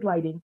have good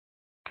lighting.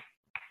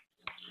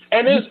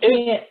 And it's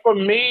for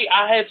me,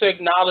 I had to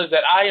acknowledge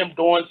that I am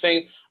doing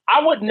things.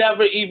 I would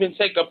never even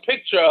take a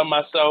picture of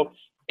myself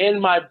in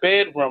my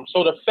bedroom.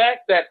 So the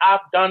fact that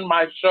I've done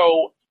my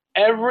show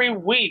every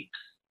week,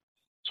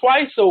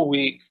 twice a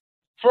week,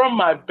 from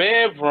my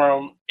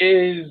bedroom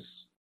is,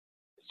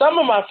 some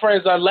of my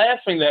friends are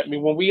laughing at me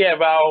when we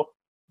have our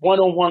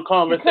one-on-one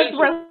conversations.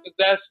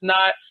 That's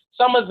not,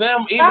 some of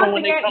them, even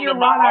when they come to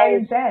my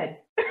house, bed.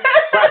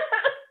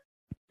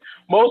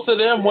 most of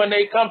them, when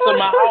they come to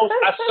my house,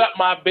 I shut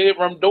my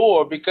bedroom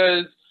door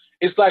because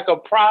it's like a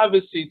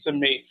privacy to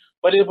me.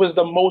 But it was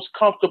the most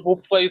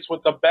comfortable place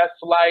with the best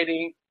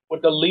lighting,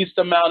 with the least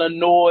amount of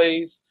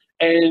noise.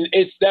 And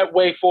it's that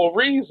way for a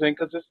reason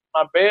because it's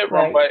my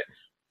bedroom. But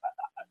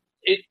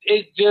it's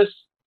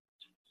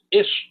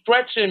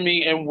stretching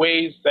me in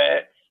ways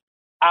that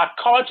I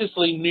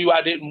consciously knew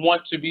I didn't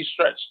want to be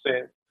stretched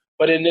thin,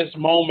 but in this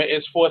moment,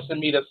 it's forcing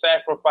me to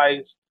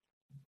sacrifice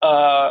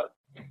uh,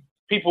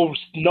 people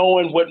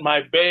knowing what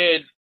my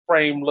bed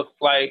frame looks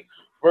like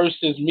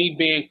versus me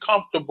being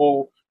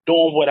comfortable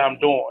doing what I'm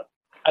doing.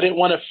 I didn't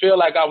want to feel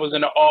like I was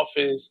in the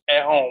office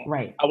at home.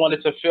 Right. I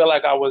wanted to feel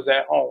like I was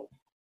at home.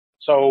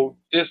 So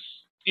this,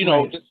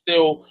 Right. just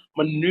still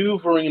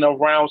maneuvering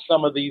around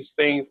some of these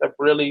things have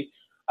really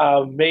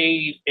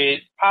made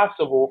it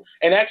possible.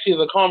 And actually,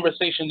 the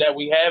conversation that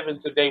we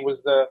having today was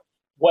the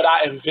what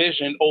I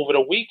envisioned over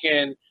the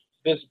weekend.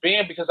 This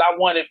being because I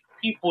wanted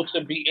people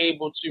to be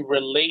able to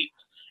relate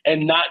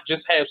and not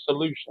just have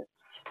solutions.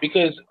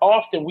 Because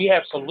often we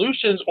have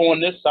solutions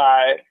on this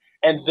side,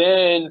 and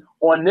then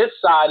on this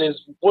side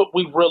is what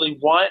we really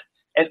want.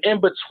 And in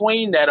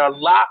between that are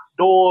locked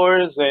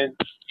doors and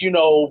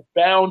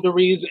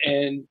boundaries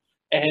and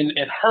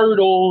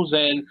hurdles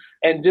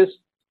and just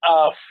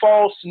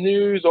false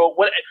news or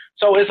what.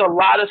 So it's a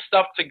lot of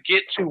stuff to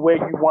get to where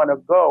you want to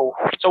go.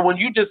 So when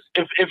you just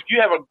if you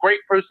have a great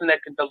person that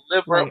can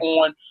deliver Right.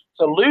 on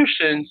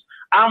solutions,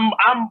 I'm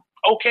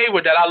okay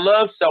with that. I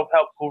love self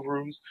help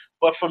gurus,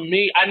 but for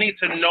me, I need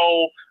to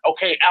know,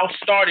 okay, our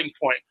starting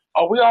point.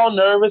 Are we all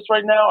nervous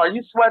right now? Are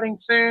you sweating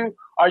too?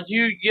 Are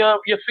your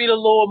feet a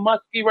little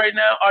musky right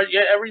now? Are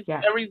you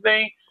Yeah.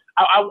 everything?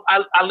 I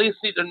at least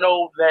need to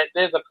know that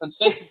there's a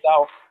consensus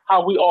out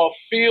how we all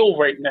feel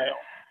right now,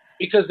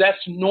 because that's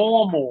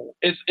normal.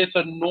 It's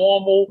a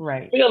normal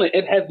Right. feeling.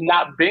 It has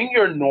not been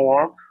your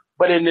norm,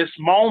 but in this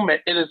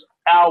moment, it is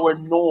our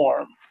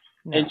norm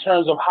in Yeah.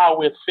 terms of how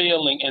we're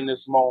feeling in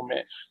this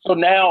moment. So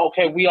now,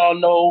 okay, we all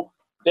know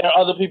there are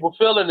other people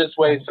feeling this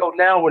way. Right. So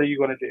now, what are you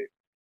going to do?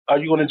 Are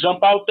you going to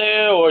jump out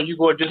there, or are you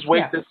going to just wait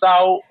Yeah. this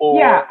out, Yeah.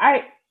 or?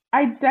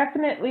 I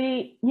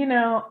definitely,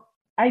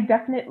 I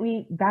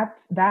definitely that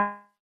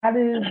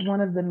is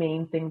one of the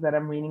main things that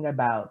I'm reading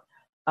about.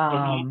 Mhm.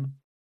 Um,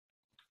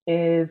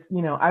 is,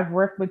 I've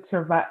worked with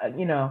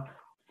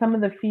some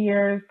of the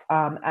fears,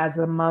 as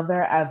a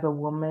mother, as a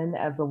woman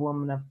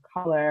of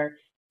color,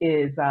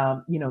 is,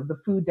 the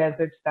food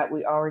deserts that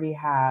we already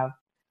have,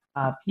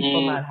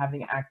 people Mm, not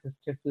having access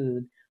to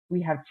food.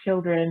 We have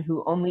children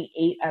who only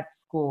ate at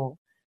school,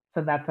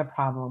 so that's a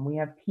problem. We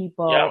have yeah.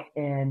 people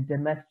in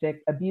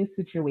domestic abuse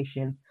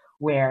situations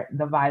where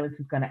the violence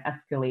is going to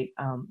escalate,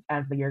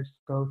 as the years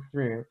go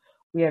through.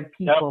 We have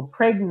Yep. people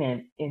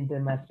pregnant in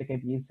domestic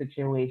abuse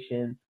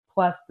situations,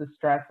 plus the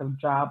stress of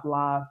job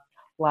loss,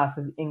 loss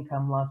of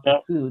income, loss of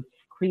Yep. food,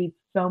 creates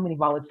so many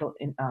volatile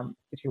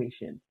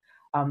situations.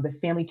 The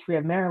Family Tree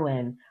of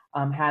Maryland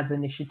has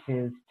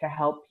initiatives to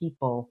help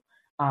people.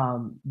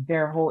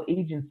 Their whole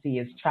agency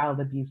is child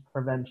abuse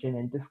prevention.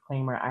 And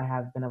disclaimer, I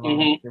have been a Mhm.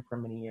 volunteer for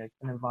many years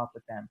and involved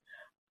with them.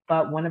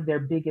 But one of their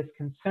biggest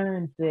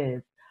concerns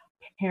is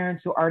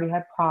parents who already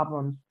had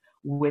problems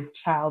with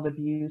child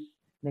abuse,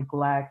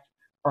 neglect,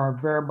 or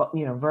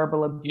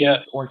verbal abuse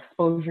Yes. or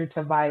exposure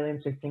to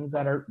violence or things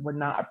that were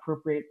not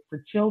appropriate for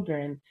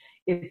children.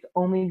 It's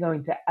only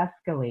going to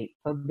escalate.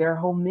 So their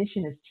whole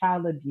mission is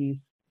child abuse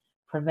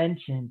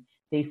prevention.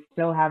 They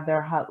still have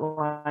their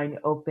hotline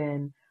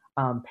open,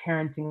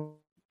 parenting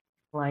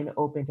line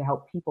open to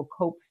help people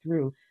cope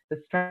through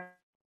the stresses.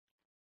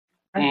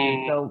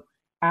 Mm, So,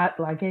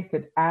 like I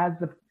said,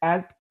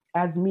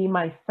 as me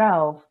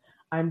myself,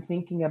 I'm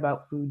thinking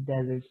about food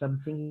deserts. I'm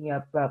thinking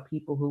about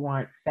people who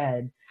aren't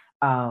fed.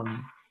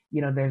 Um,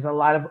 there's a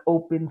lot of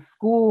open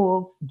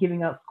schools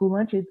giving out school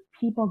lunches.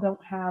 People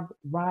don't have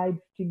rides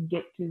to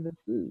get to the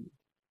food.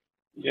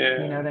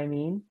 You know yeah. what I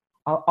mean?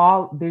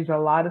 All there's a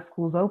lot of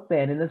schools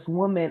open, and this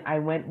woman, I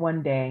went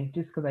one day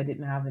just because I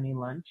didn't have any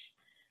lunch.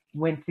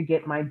 Went to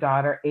get my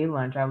daughter a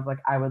lunch. I was like,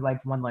 I would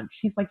like one lunch.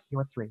 She's like, here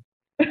are three.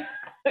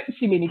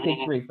 She made me take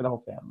Mhm. three for the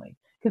whole family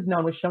because no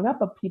one was showing up,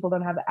 but people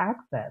don't have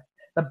access.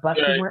 The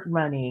buses Right. weren't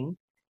running.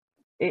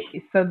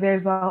 So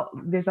there's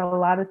a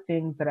lot of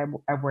things that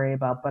I worry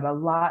about, but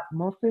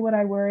mostly what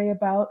I worry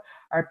about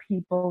are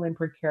people in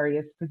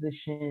precarious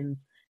positions,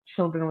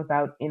 children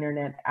without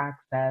internet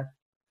access,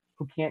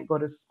 who can't go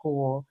to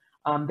school.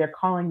 They're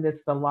calling this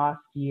the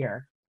lost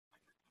year.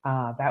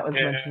 That was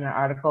Yeah. mentioned in an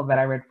article that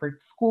I read for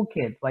school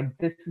kids. Like,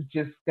 this is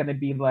just going to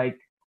be like,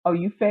 oh,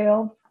 you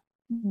failed?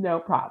 No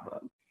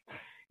problem.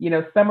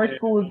 Summer Yeah.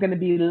 school is going to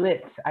be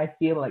lit. I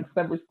feel like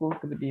summer school is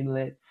going to be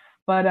lit.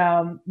 But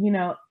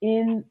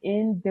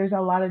in there's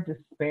a lot of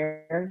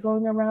despair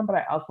going around, but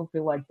I also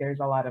feel like there's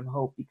a lot of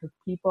hope because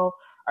people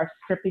are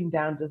stripping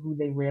down to who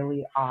they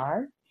really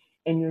are,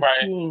 and you're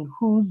Right. seeing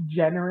who's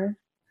generous,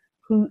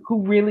 who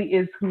really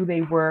is who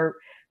they were.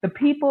 The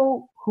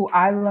people who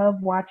I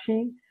love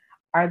watching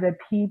are the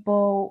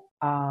people,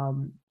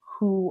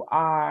 who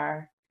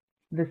are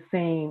the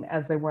same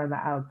as they were on the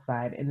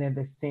outside, and they're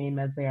the same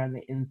as they are on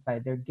the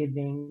inside. They're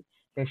giving,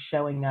 they're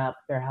showing up,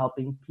 they're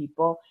helping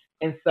people.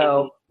 And Mhm.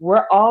 so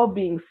we're all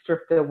being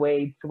stripped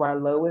away to our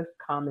lowest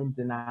common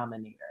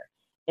denominator.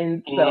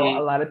 And so Mhm.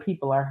 a lot of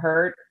people are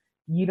hurt.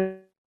 You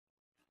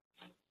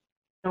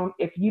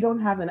if you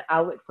don't have an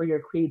outlet for your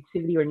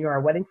creativity, or you're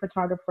a wedding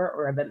photographer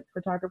or event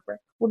photographer,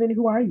 well, then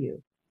who are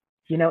you?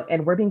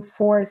 and we're being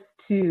forced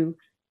to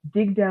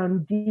dig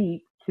down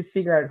deep to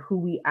figure out who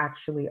we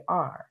actually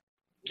are,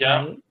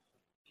 Yeah. right?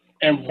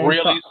 And And so,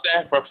 really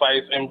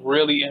sacrifice and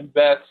really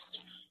invest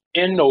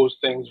in those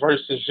things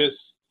versus just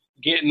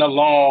getting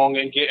along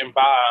and getting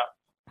by.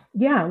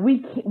 yeah, we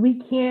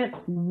can't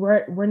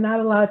we're not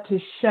allowed to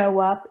show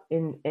up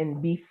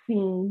and be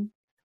seen.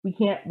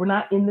 We're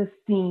not in the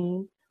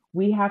scene.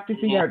 We have to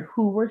Mhm. figure out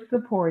who we're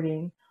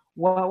supporting,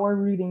 what we're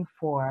rooting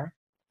for,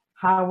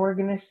 how we're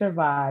going to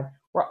survive.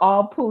 We're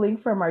all pulling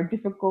from our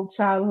difficult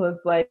childhoods,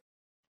 like,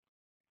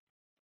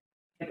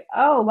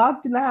 oh,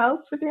 locked in the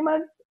house for 3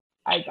 months.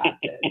 I got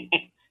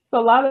this. So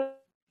a lot of us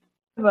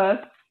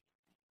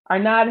are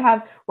not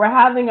have we're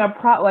having a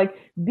like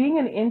being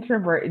an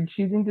introvert and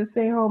choosing to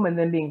stay home and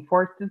then being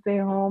forced to stay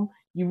home.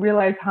 You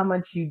realize how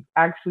much you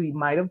actually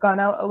might have gone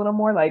out a little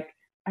more. Like,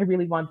 I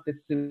really want this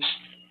soup,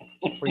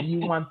 or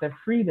you want the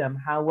freedom.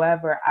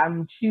 However,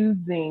 I'm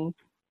choosing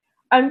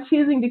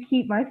to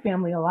keep my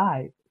family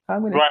alive. So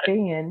I'm going to Right.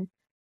 stay in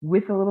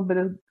with a little bit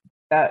of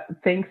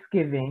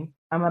Thanksgiving.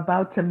 I'm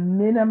about to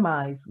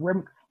minimize.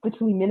 We're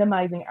literally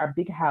minimizing our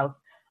big house.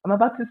 I'm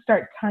about to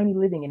start tiny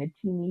living in a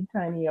teeny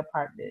tiny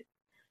apartment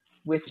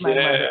with my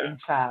mother Yeah. and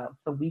child,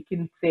 so we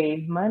can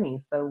save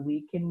money, so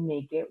we can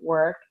make it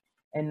work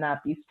and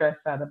not be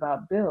stressed out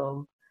about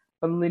bills.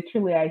 But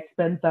literally, I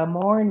spent the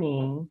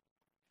morning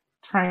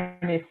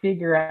trying to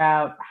figure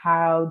out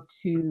how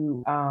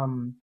to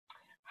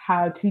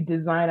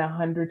design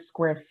 100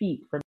 square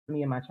feet for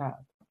me and my child,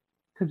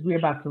 because we're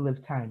about to live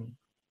tiny.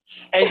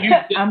 And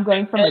I'm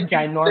going from a you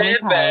ginormous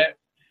said house that.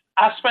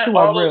 I spent to a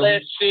all of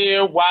last room.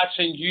 year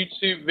watching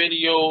YouTube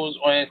videos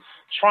on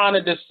trying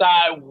to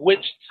decide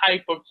which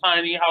type of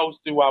tiny house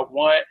do I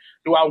want.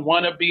 Do I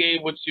want to be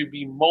able to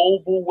be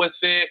mobile with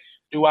it?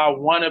 Do I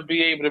want to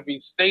be able to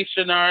be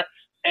stationary?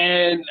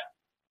 And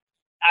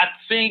I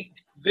think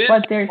this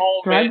But they're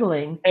moment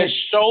struggling has to.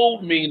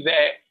 showed me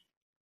that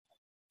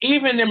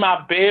even in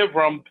my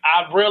bedroom,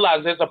 I've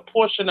realized there's a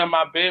portion of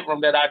my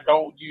bedroom that I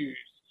don't use.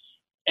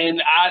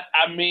 And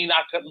I mean,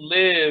 I could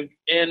live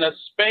in a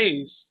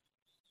space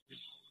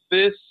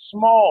this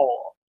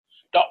small.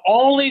 The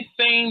only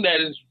thing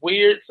that is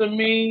weird to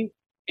me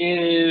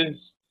is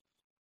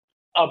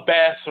a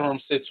bathroom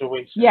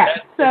situation. Yeah. That's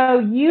just So that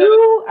is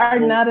you are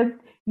so not a.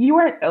 You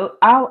are.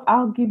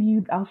 I'll give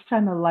you. I'll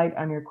shine a light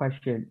on your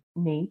question,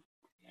 Nate.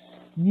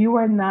 You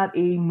are not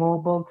a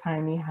mobile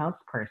tiny house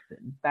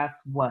person. That's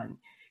one.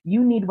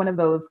 You need one of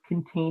those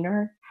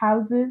container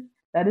houses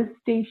that is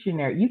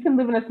stationary. You can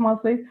live in a small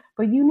space,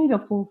 but you need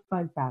a full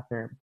size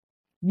bathroom.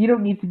 You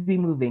don't need to be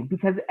moving,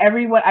 because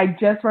everyone. I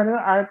just read an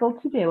article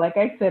today. Like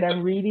I said,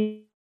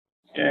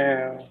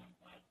 yeah.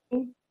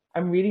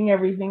 I'm reading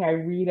everything. I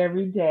read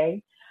every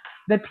day.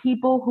 The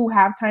people who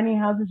have tiny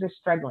houses are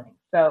struggling.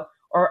 So,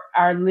 or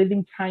are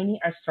living tiny,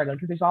 are struggling,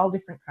 because there's all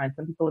different kinds.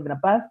 Some people live in a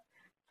bus,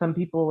 some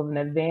people live in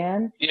a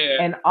van, Yeah.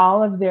 and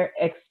all of their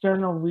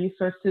external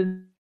resources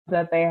that they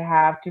have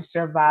to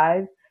survive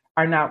are not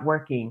working.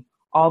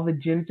 All the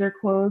gyms are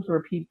closed where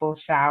people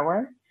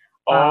shower,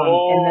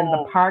 and then the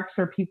Oh, parks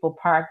where people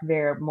park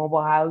their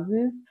mobile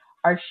houses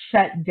are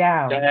shut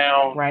down,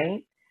 down.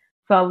 right?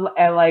 So,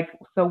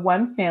 so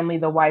one family,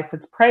 the wife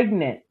was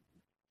pregnant.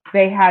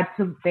 They had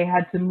to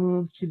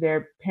move to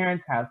their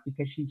parents' house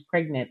because she's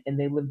pregnant, and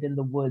they lived in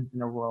the woods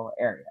in a rural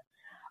area.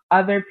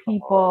 Other Oh,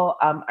 people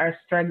are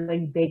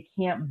struggling. They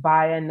can't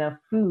buy enough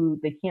food.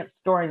 They can't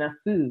store enough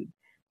food,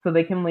 so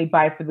they can only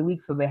buy for the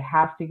week. So they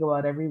have to go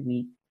out every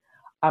week.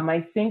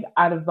 I think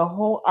out of the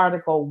whole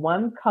article,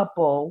 one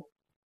couple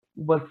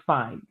was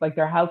fine. Like,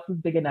 their house was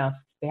big enough.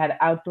 They had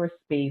outdoor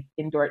space,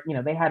 indoor.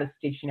 They had a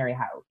stationary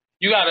house.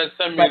 you gotta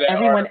send me But that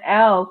everyone article.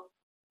 else,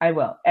 I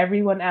will.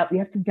 Everyone else, you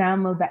have to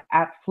download the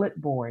app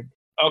Flipboard,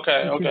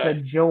 Okay, which is okay. a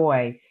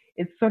joy.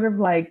 It's sort of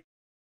like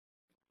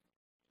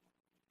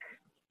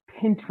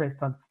Pinterest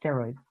on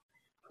steroids.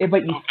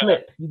 But you Okay,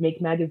 flip, you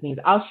make magazines.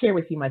 I'll share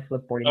with you my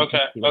Flipboard and you can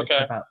okay, see what it's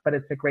okay. about. But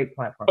it's a great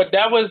platform. But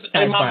that was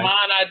in my Sidebar.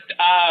 mind.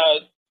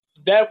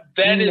 That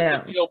is the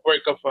No, deal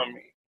breaker for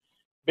me.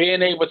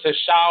 Being able to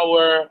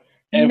shower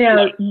and no,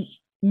 flush.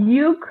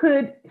 you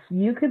could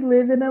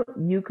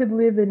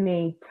live in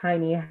a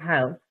tiny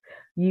house.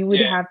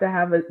 Yeah,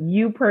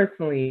 You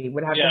personally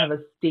would have to yeah, have a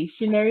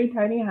stationary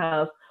tiny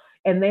house,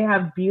 and they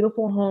have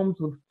beautiful homes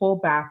with full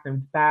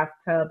bathrooms,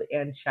 bathtub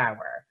and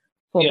shower,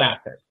 full yeah.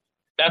 bathrooms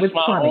That's with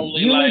my plumbing.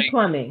 only You need like.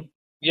 plumbing.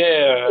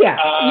 Yeah,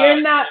 Yeah,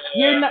 you're not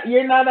you're yeah. not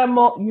you're not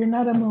a you're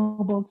not a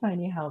mobile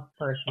tiny house person,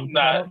 I'm because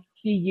I not. don't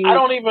see I you.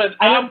 don't even.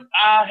 I don't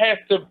I have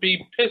to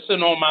be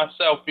pissing on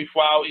myself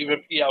before I'll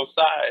even pee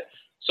outside.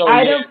 So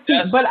I yeah, don't see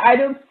that's but I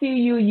don't see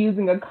you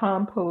using a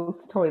compost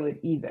toilet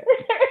either.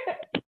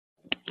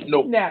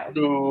 no, No.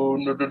 no,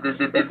 no, no, no,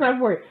 no, It's no. not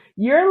for you.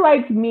 You're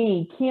like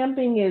me.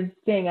 Camping is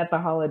staying at the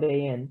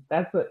Holiday Inn.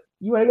 That's what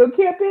you want to go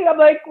camping. I'm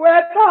like, we're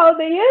at the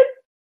Holiday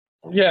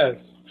Inn. Yes,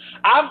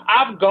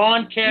 I've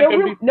gone No camping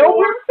room, no before.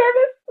 room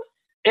service.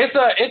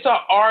 It's a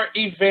art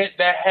event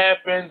that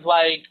happens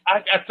like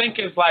I think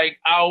it's like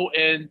out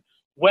in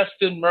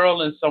Western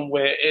Maryland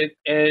somewhere.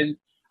 And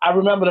I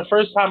remember the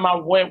first time I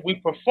went, we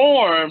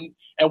performed,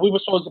 and we were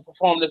supposed to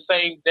perform the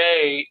same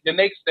day, the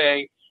next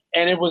day,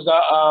 and it was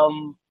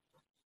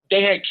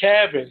they had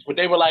cabins, but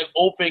they were like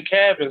open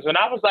cabins, and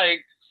I was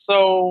like,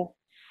 so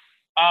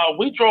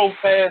we drove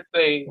past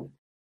a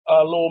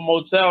little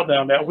motel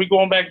down there. Are we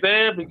going back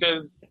there?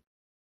 Because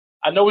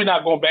I know we're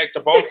not going back to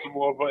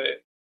Baltimore,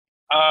 but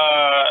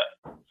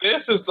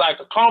this is like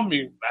a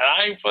commune, man.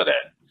 I ain't for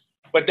that.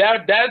 But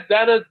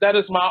that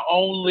is my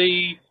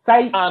only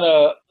kind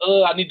of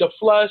I need to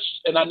flush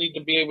and I need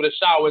to be able to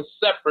shower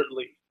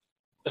separately.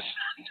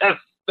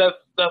 that's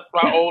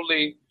my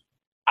only.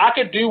 I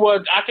could do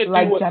what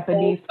like do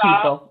Japanese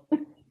people,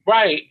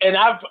 right? And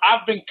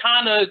I've been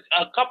kind of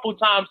a couple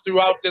times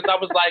throughout this. I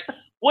was like,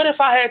 what if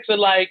I had to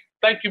like?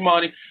 Thank you,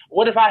 Monty.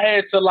 What if I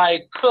had to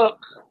like cook?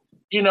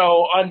 You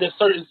know, under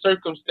certain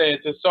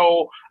circumstances.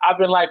 So I've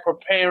been like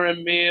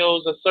preparing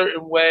meals a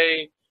certain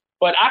way.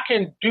 But I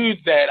can do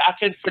that. I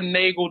can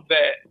finagle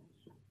that.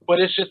 But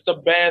it's just a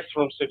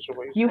bathroom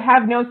situation. You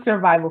have no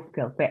survival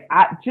skills.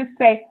 Just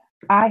say,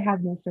 I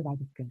have no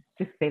survival skills.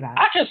 Just say that.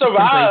 I can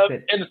survive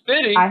in the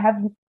city. I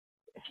have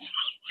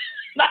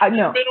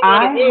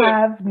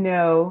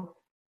no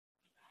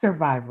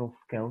survival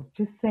skills.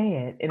 Just say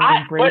it and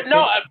embrace it.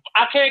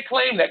 I can't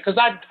claim that because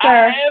I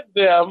have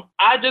them.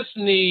 I just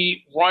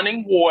need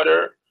running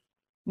water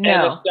and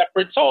a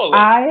separate toilet.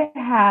 I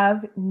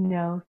have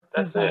no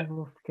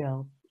survival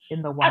skills.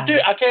 In the wild. I do.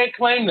 I can't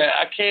claim that.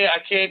 I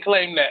can't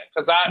claim that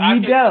because I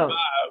can survive.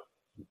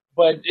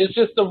 But it's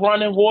just the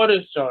running water,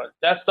 son.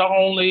 That's the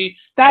only.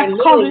 That's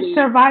called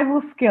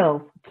survival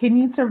skills. Can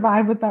you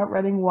survive without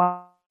running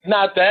water?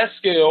 Not that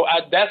skill.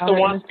 That's the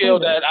one skill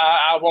that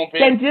I won't be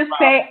able to survive. Then just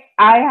say,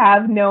 I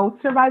have no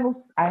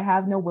survival. I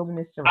have no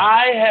wilderness survival.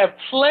 I have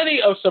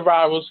plenty of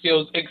survival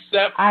skills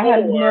except I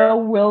have no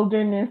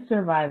wilderness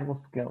survival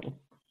skills.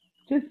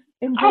 Just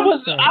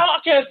embrace it. I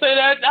can't say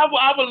that.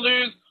 I would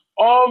lose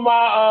all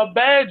my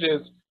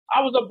badges.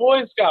 I was a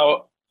Boy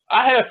Scout.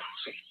 I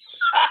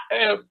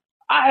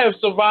have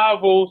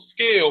survival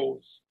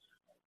skills.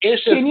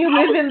 It's just, can you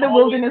live in the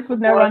wilderness with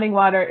no running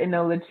water and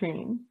no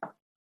latrine?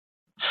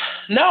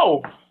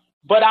 No,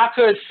 but I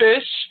could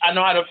fish. I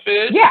know how to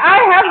fish. Yeah, I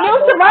have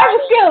no survival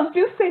skills.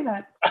 Just say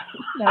that.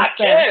 I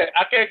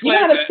can't claim you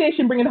know how to fish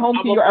and bring it home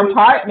to your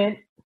apartment.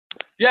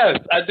 Yes,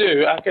 I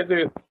do. I can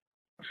do.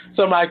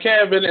 So my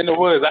cabin in the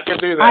woods, I can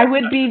do that. I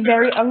would be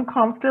very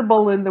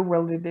uncomfortable in the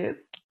wilderness.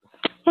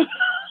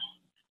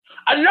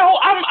 I know.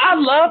 I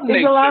love nature.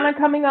 Is Alana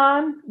coming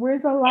on?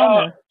 Where's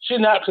Alana? She's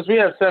not, because we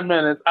have 10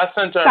 minutes. I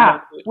sent her a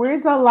message.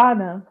 Where's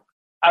Alana?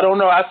 I don't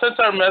know. I sent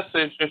her a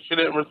message and she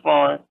didn't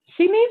respond.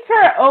 She needs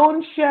her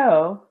own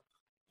show.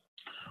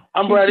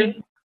 I'm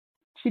ready.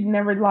 She'd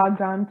never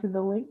logged on to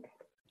the link?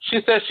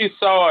 She said she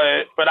saw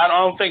it, but I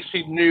don't think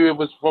she knew it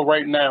was for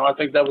right now. I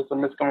think that was a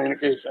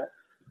miscommunication.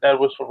 That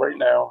was for right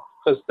now,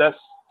 because that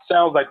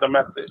sounds like the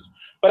message.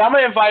 But I'm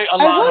gonna invite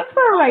Alana. I look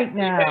for right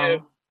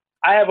now.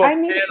 I have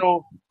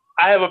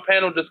a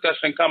panel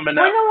discussion coming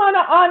up. Bring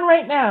Alana on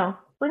right now.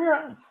 Bring her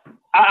on.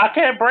 I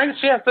can't bring.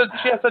 She has to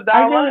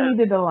dial in. I really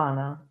needed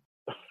Alana.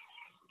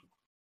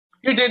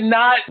 You did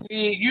not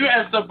need. You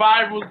have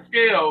survival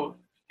skills.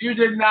 You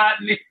did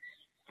not need.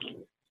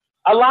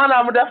 Alana,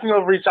 I'm definitely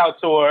gonna reach out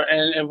to her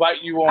and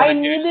invite you on. I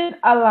needed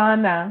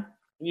Alana.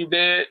 You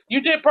did. You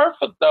did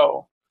perfect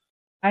though.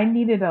 I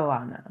needed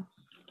Alana.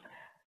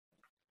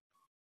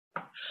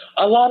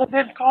 Alana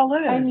didn't call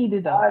in. I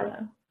needed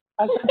Alana.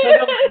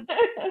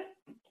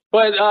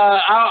 But okay.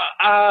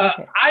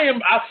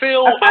 I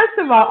feel. First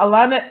of all,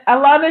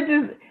 Alana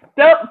just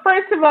don't.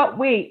 First of all,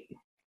 wait.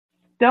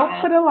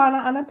 Don't put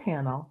Alana on a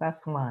panel.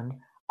 That's one.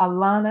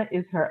 Alana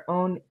is her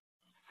own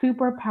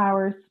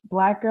superpowers,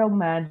 Black Girl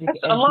Magic. Has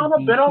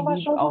Alana been on my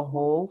show? A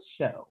whole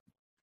show.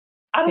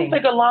 I don't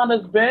think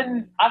Alana's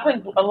been. I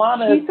think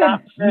Alana has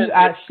not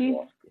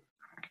been.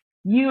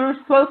 You were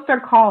supposed to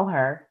call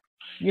her.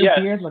 Your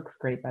beard looks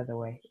great, by the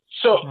way.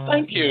 So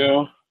thank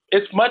you.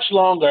 It's much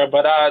longer,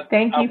 but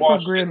thank you for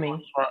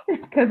grooming.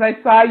 Because I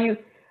saw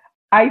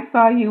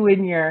you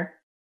in your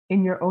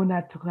au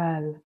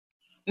naturel.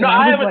 No,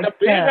 I haven't. The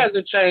beard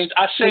hasn't changed.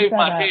 I shaved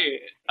my head.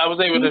 I was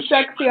able to. She's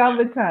sexy all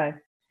the time.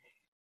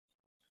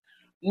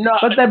 No,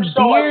 but the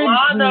so beard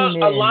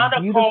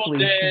Alana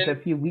called in a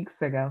few weeks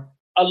ago.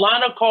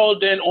 Alana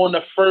called in on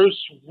the first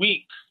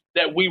week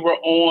that we were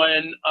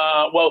on.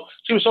 Well,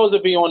 she was supposed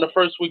to be on the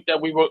first week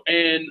that we were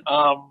in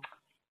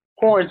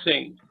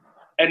quarantine,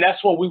 and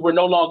that's when we were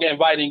no longer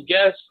inviting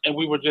guests, and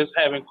we were just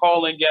having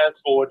calling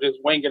guests or just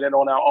winging it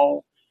on our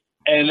own.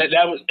 And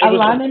that was.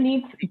 Alana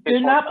needs.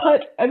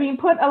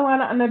 Put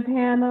Alana on the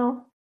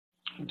panel.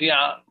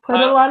 Yeah. Put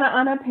Alana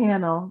on a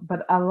panel,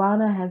 but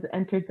Alana has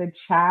entered the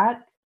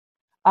chat.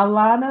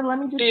 Alana, let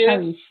me just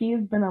tell you, she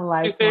has been a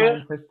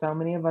lifeline for so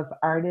many of us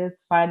artists,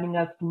 finding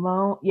us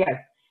low.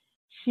 Yes,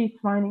 she's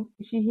finding.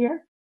 Is she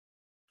here?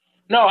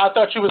 No, I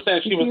thought she was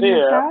saying she was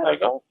here. I was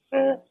like, oh,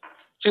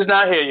 she's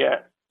not here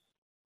yet.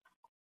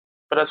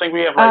 But I think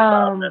we have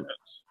 5 minutes.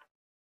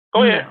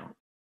 Go ahead.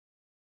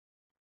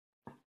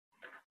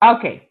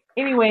 Okay.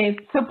 Anyways,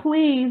 so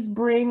please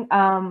bring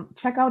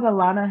check out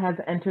Alana has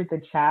entered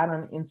the chat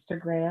on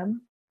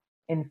Instagram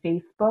and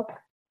Facebook.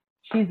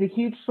 She's a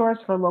huge source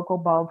for local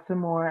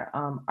Baltimore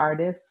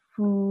artists,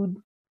 food,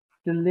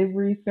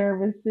 delivery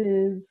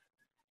services,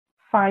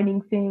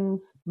 finding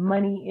things,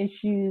 money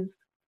issues,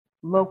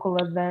 local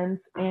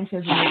events, and she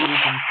has an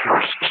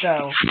agency.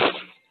 So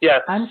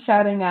Yes. I'm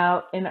shouting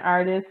out an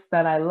artist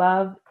that I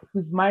love,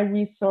 who's my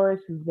resource,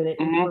 who's been an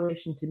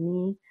inspiration to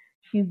me.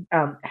 She's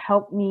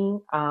helped me.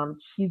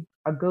 She's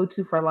a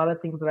go-to for a lot of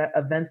things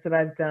events that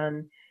I've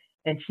done,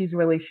 and she's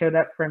really showed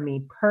up for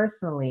me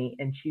personally.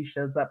 And she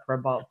shows up for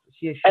Baltimore.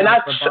 She has showed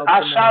up for Baltimore.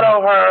 I shout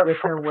out her with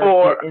her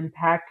work at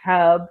Impact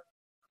Hub.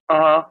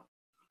 I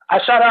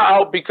shout her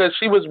out because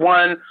she was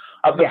one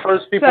of the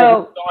first people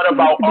who thought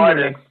about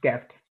artists. Next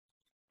gift.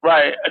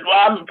 Right.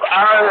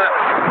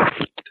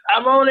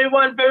 I'm only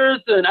one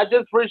person. I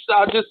just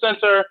sent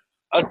her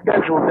a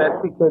schedule that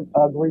she could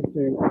agree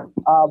to.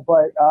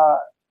 But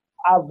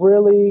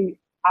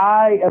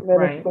I am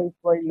in a space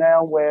right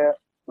now where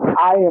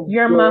I am.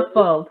 You're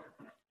muffled.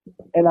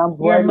 And I'm.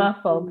 You're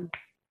muffled.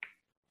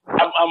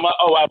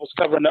 I was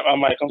covering up my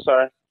mic. I'm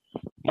sorry.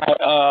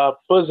 My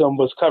bosom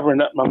was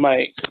covering up my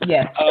mic.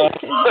 Yes.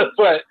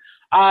 But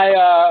I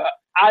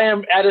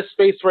am at a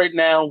space right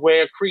now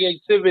where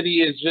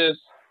creativity is just,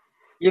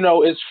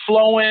 is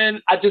flowing.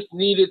 I just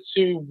needed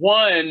to,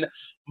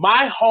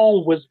 my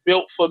home was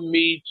built for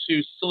me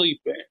to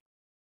sleep in.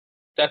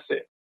 That's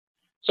it.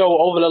 So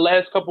over the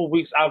last couple of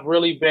weeks, I've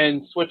really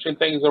been switching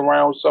things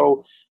around.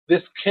 So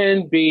this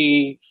can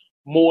be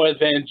more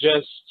than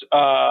just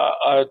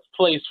a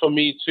place for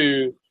me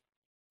to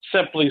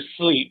simply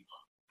sleep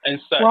and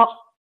such. Well,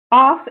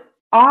 off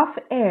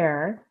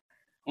air,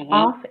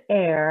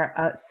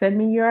 send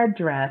me your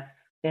address.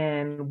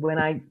 And when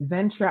I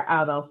venture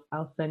out,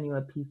 I'll send you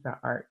a piece of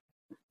art.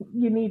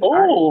 You need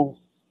art. Oh,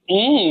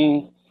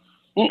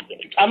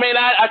 I mean,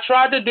 I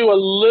tried to do a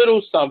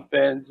little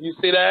something. You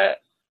see that?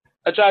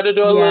 I tried to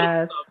do a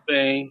little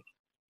something,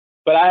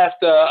 but I have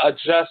to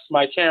adjust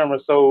my camera.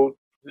 So,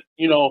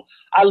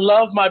 I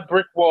love my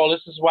brick wall.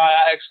 This is why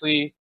I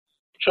actually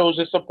chose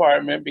this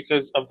apartment,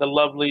 because of the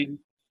lovely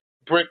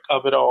brick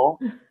of it all.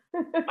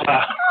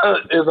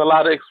 There's a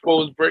lot of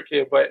exposed brick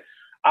here, but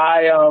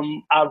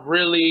I'm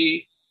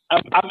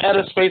at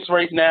a space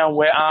right now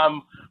where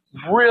I'm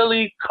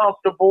really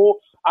comfortable.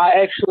 I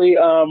actually,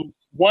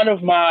 one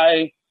of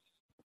my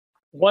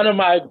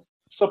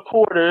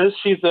supporters,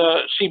 she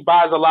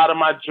buys a lot of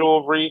my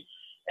jewelry,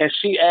 and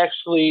she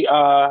actually,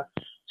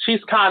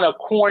 she's kind of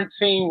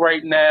quarantined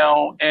right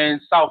now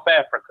in South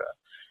Africa.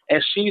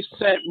 And she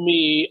sent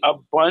me a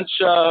bunch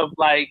of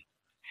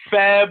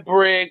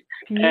fabric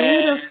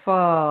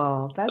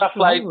beautiful. And stuff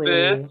like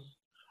this.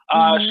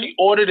 She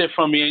ordered it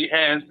from me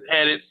and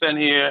had it sent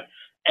here.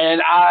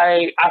 And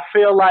I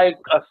feel like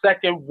a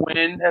second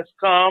wind has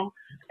come,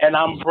 and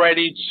I'm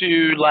ready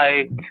to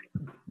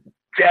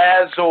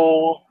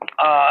dazzle.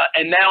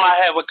 And now I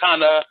have a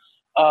kind of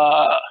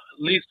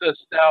Lisa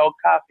style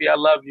coffee. I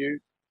love you.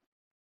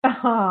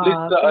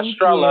 Lisa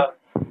Estrella.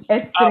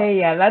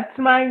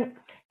 Estrella.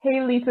 Hey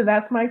Lisa,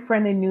 that's my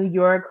friend in New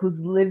York who's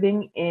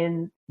living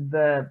in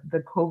the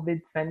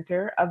COVID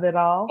center of it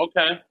all.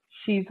 Okay.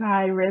 She's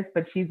high risk,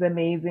 but she's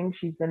amazing.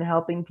 She's been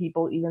helping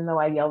people, even though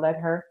I yelled at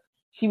her.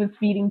 She was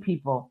feeding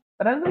people.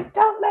 But I was like,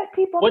 don't let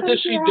people. What does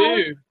she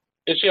do?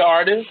 Is she an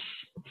artist?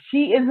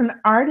 She is an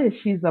artist.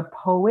 She's a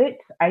poet.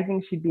 I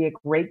think she'd be a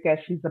great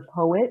guest. She's a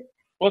poet.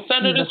 Well,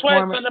 send her this way.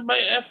 Send her my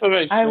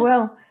information. I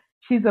will.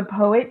 She's a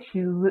poet.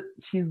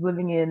 She's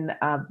living in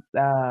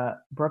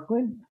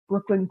Brooklyn,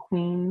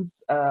 Queens,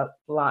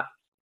 line.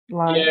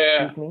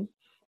 Yeah. Excuse me.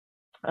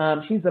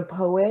 She's a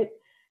poet.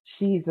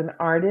 She's an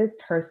artist.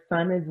 Her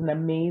son is an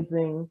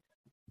amazing,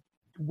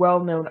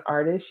 well-known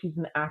artist. She's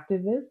an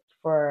activist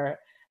for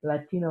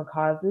Latino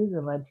causes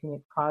and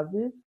Latinx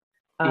causes.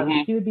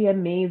 She would be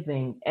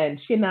amazing. And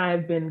she and I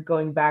have been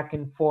going back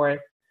and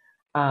forth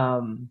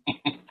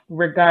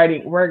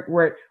regarding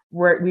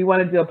we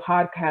want to do a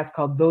podcast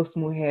called Dos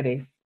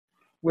Mujeres,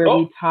 where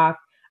we talk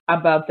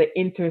about the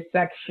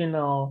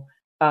intersectional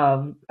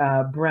of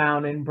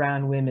brown and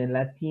brown women,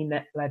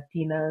 Latinx,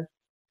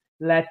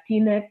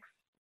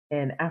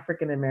 and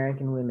African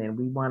American women.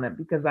 We want to,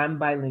 because I'm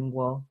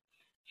bilingual.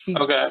 She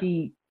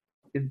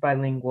is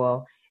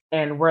bilingual,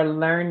 and we're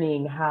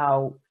learning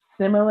how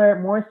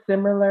more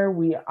similar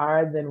we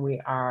are than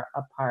we are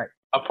apart.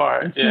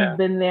 And she's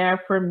been there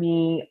for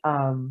me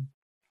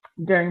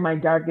during my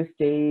darkest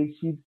days.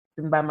 She's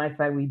been by my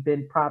side. We've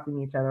been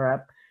propping each other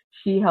up.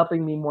 She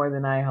helping me more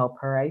than I help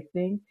her, I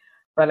think.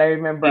 But I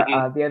remember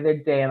the other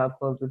day, and I'll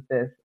close with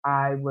this.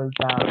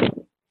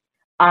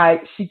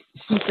 She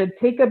said,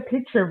 take a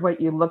picture of what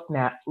you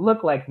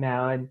look like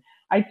now. And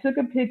I took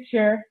a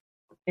picture,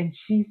 and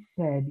she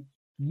said,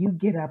 you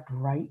get up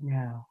right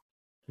now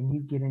and you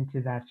get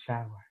into that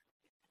shower.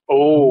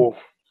 Oh.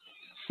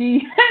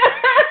 She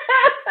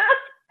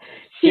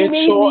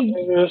made me.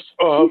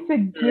 She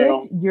said,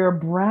 get your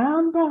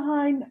brown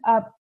behind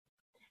up,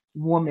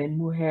 woman,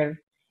 mujer,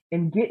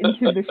 and get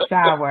into the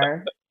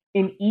shower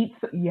and eats.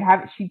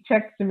 She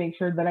checks to make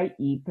sure that I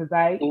eat because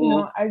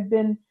Mm-hmm. I've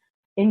been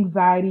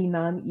anxiety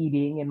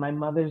non-eating, and my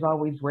mother's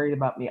always worried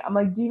about me. I'm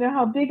like, do you know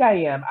how big I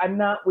am? I'm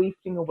not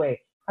wasting away.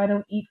 If I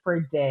don't eat for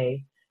a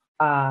day,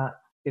 uh,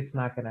 it's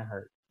not gonna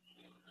hurt.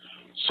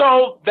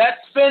 So that's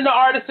been the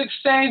Artist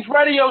Exchange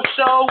Radio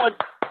Show with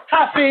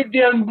Cafe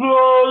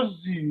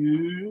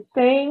D'Ambrosio.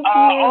 Thank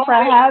you for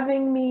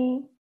having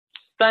me.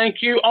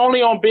 Thank you.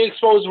 Only on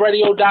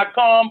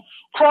BigExposedRadio.com.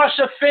 Cross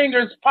your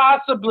fingers.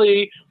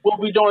 Possibly we'll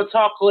be doing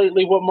Talk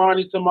Lately with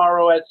Marnie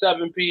tomorrow at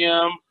 7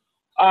 p.m.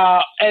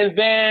 And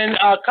then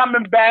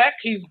coming back,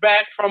 he's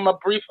back from a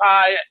brief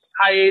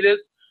hiatus.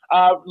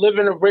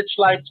 Living a Rich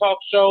Life Talk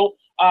Show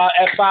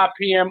at 5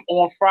 p.m.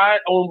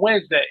 on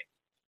Wednesday.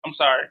 I'm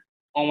sorry,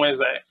 on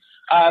Wednesday.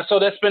 So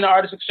that's been the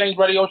Artist Exchange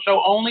Radio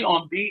Show only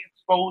on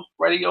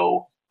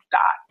BeExposedRadio.com.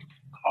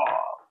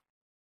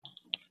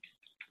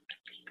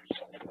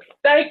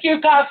 Thank you,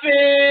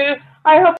 Coffee. I hope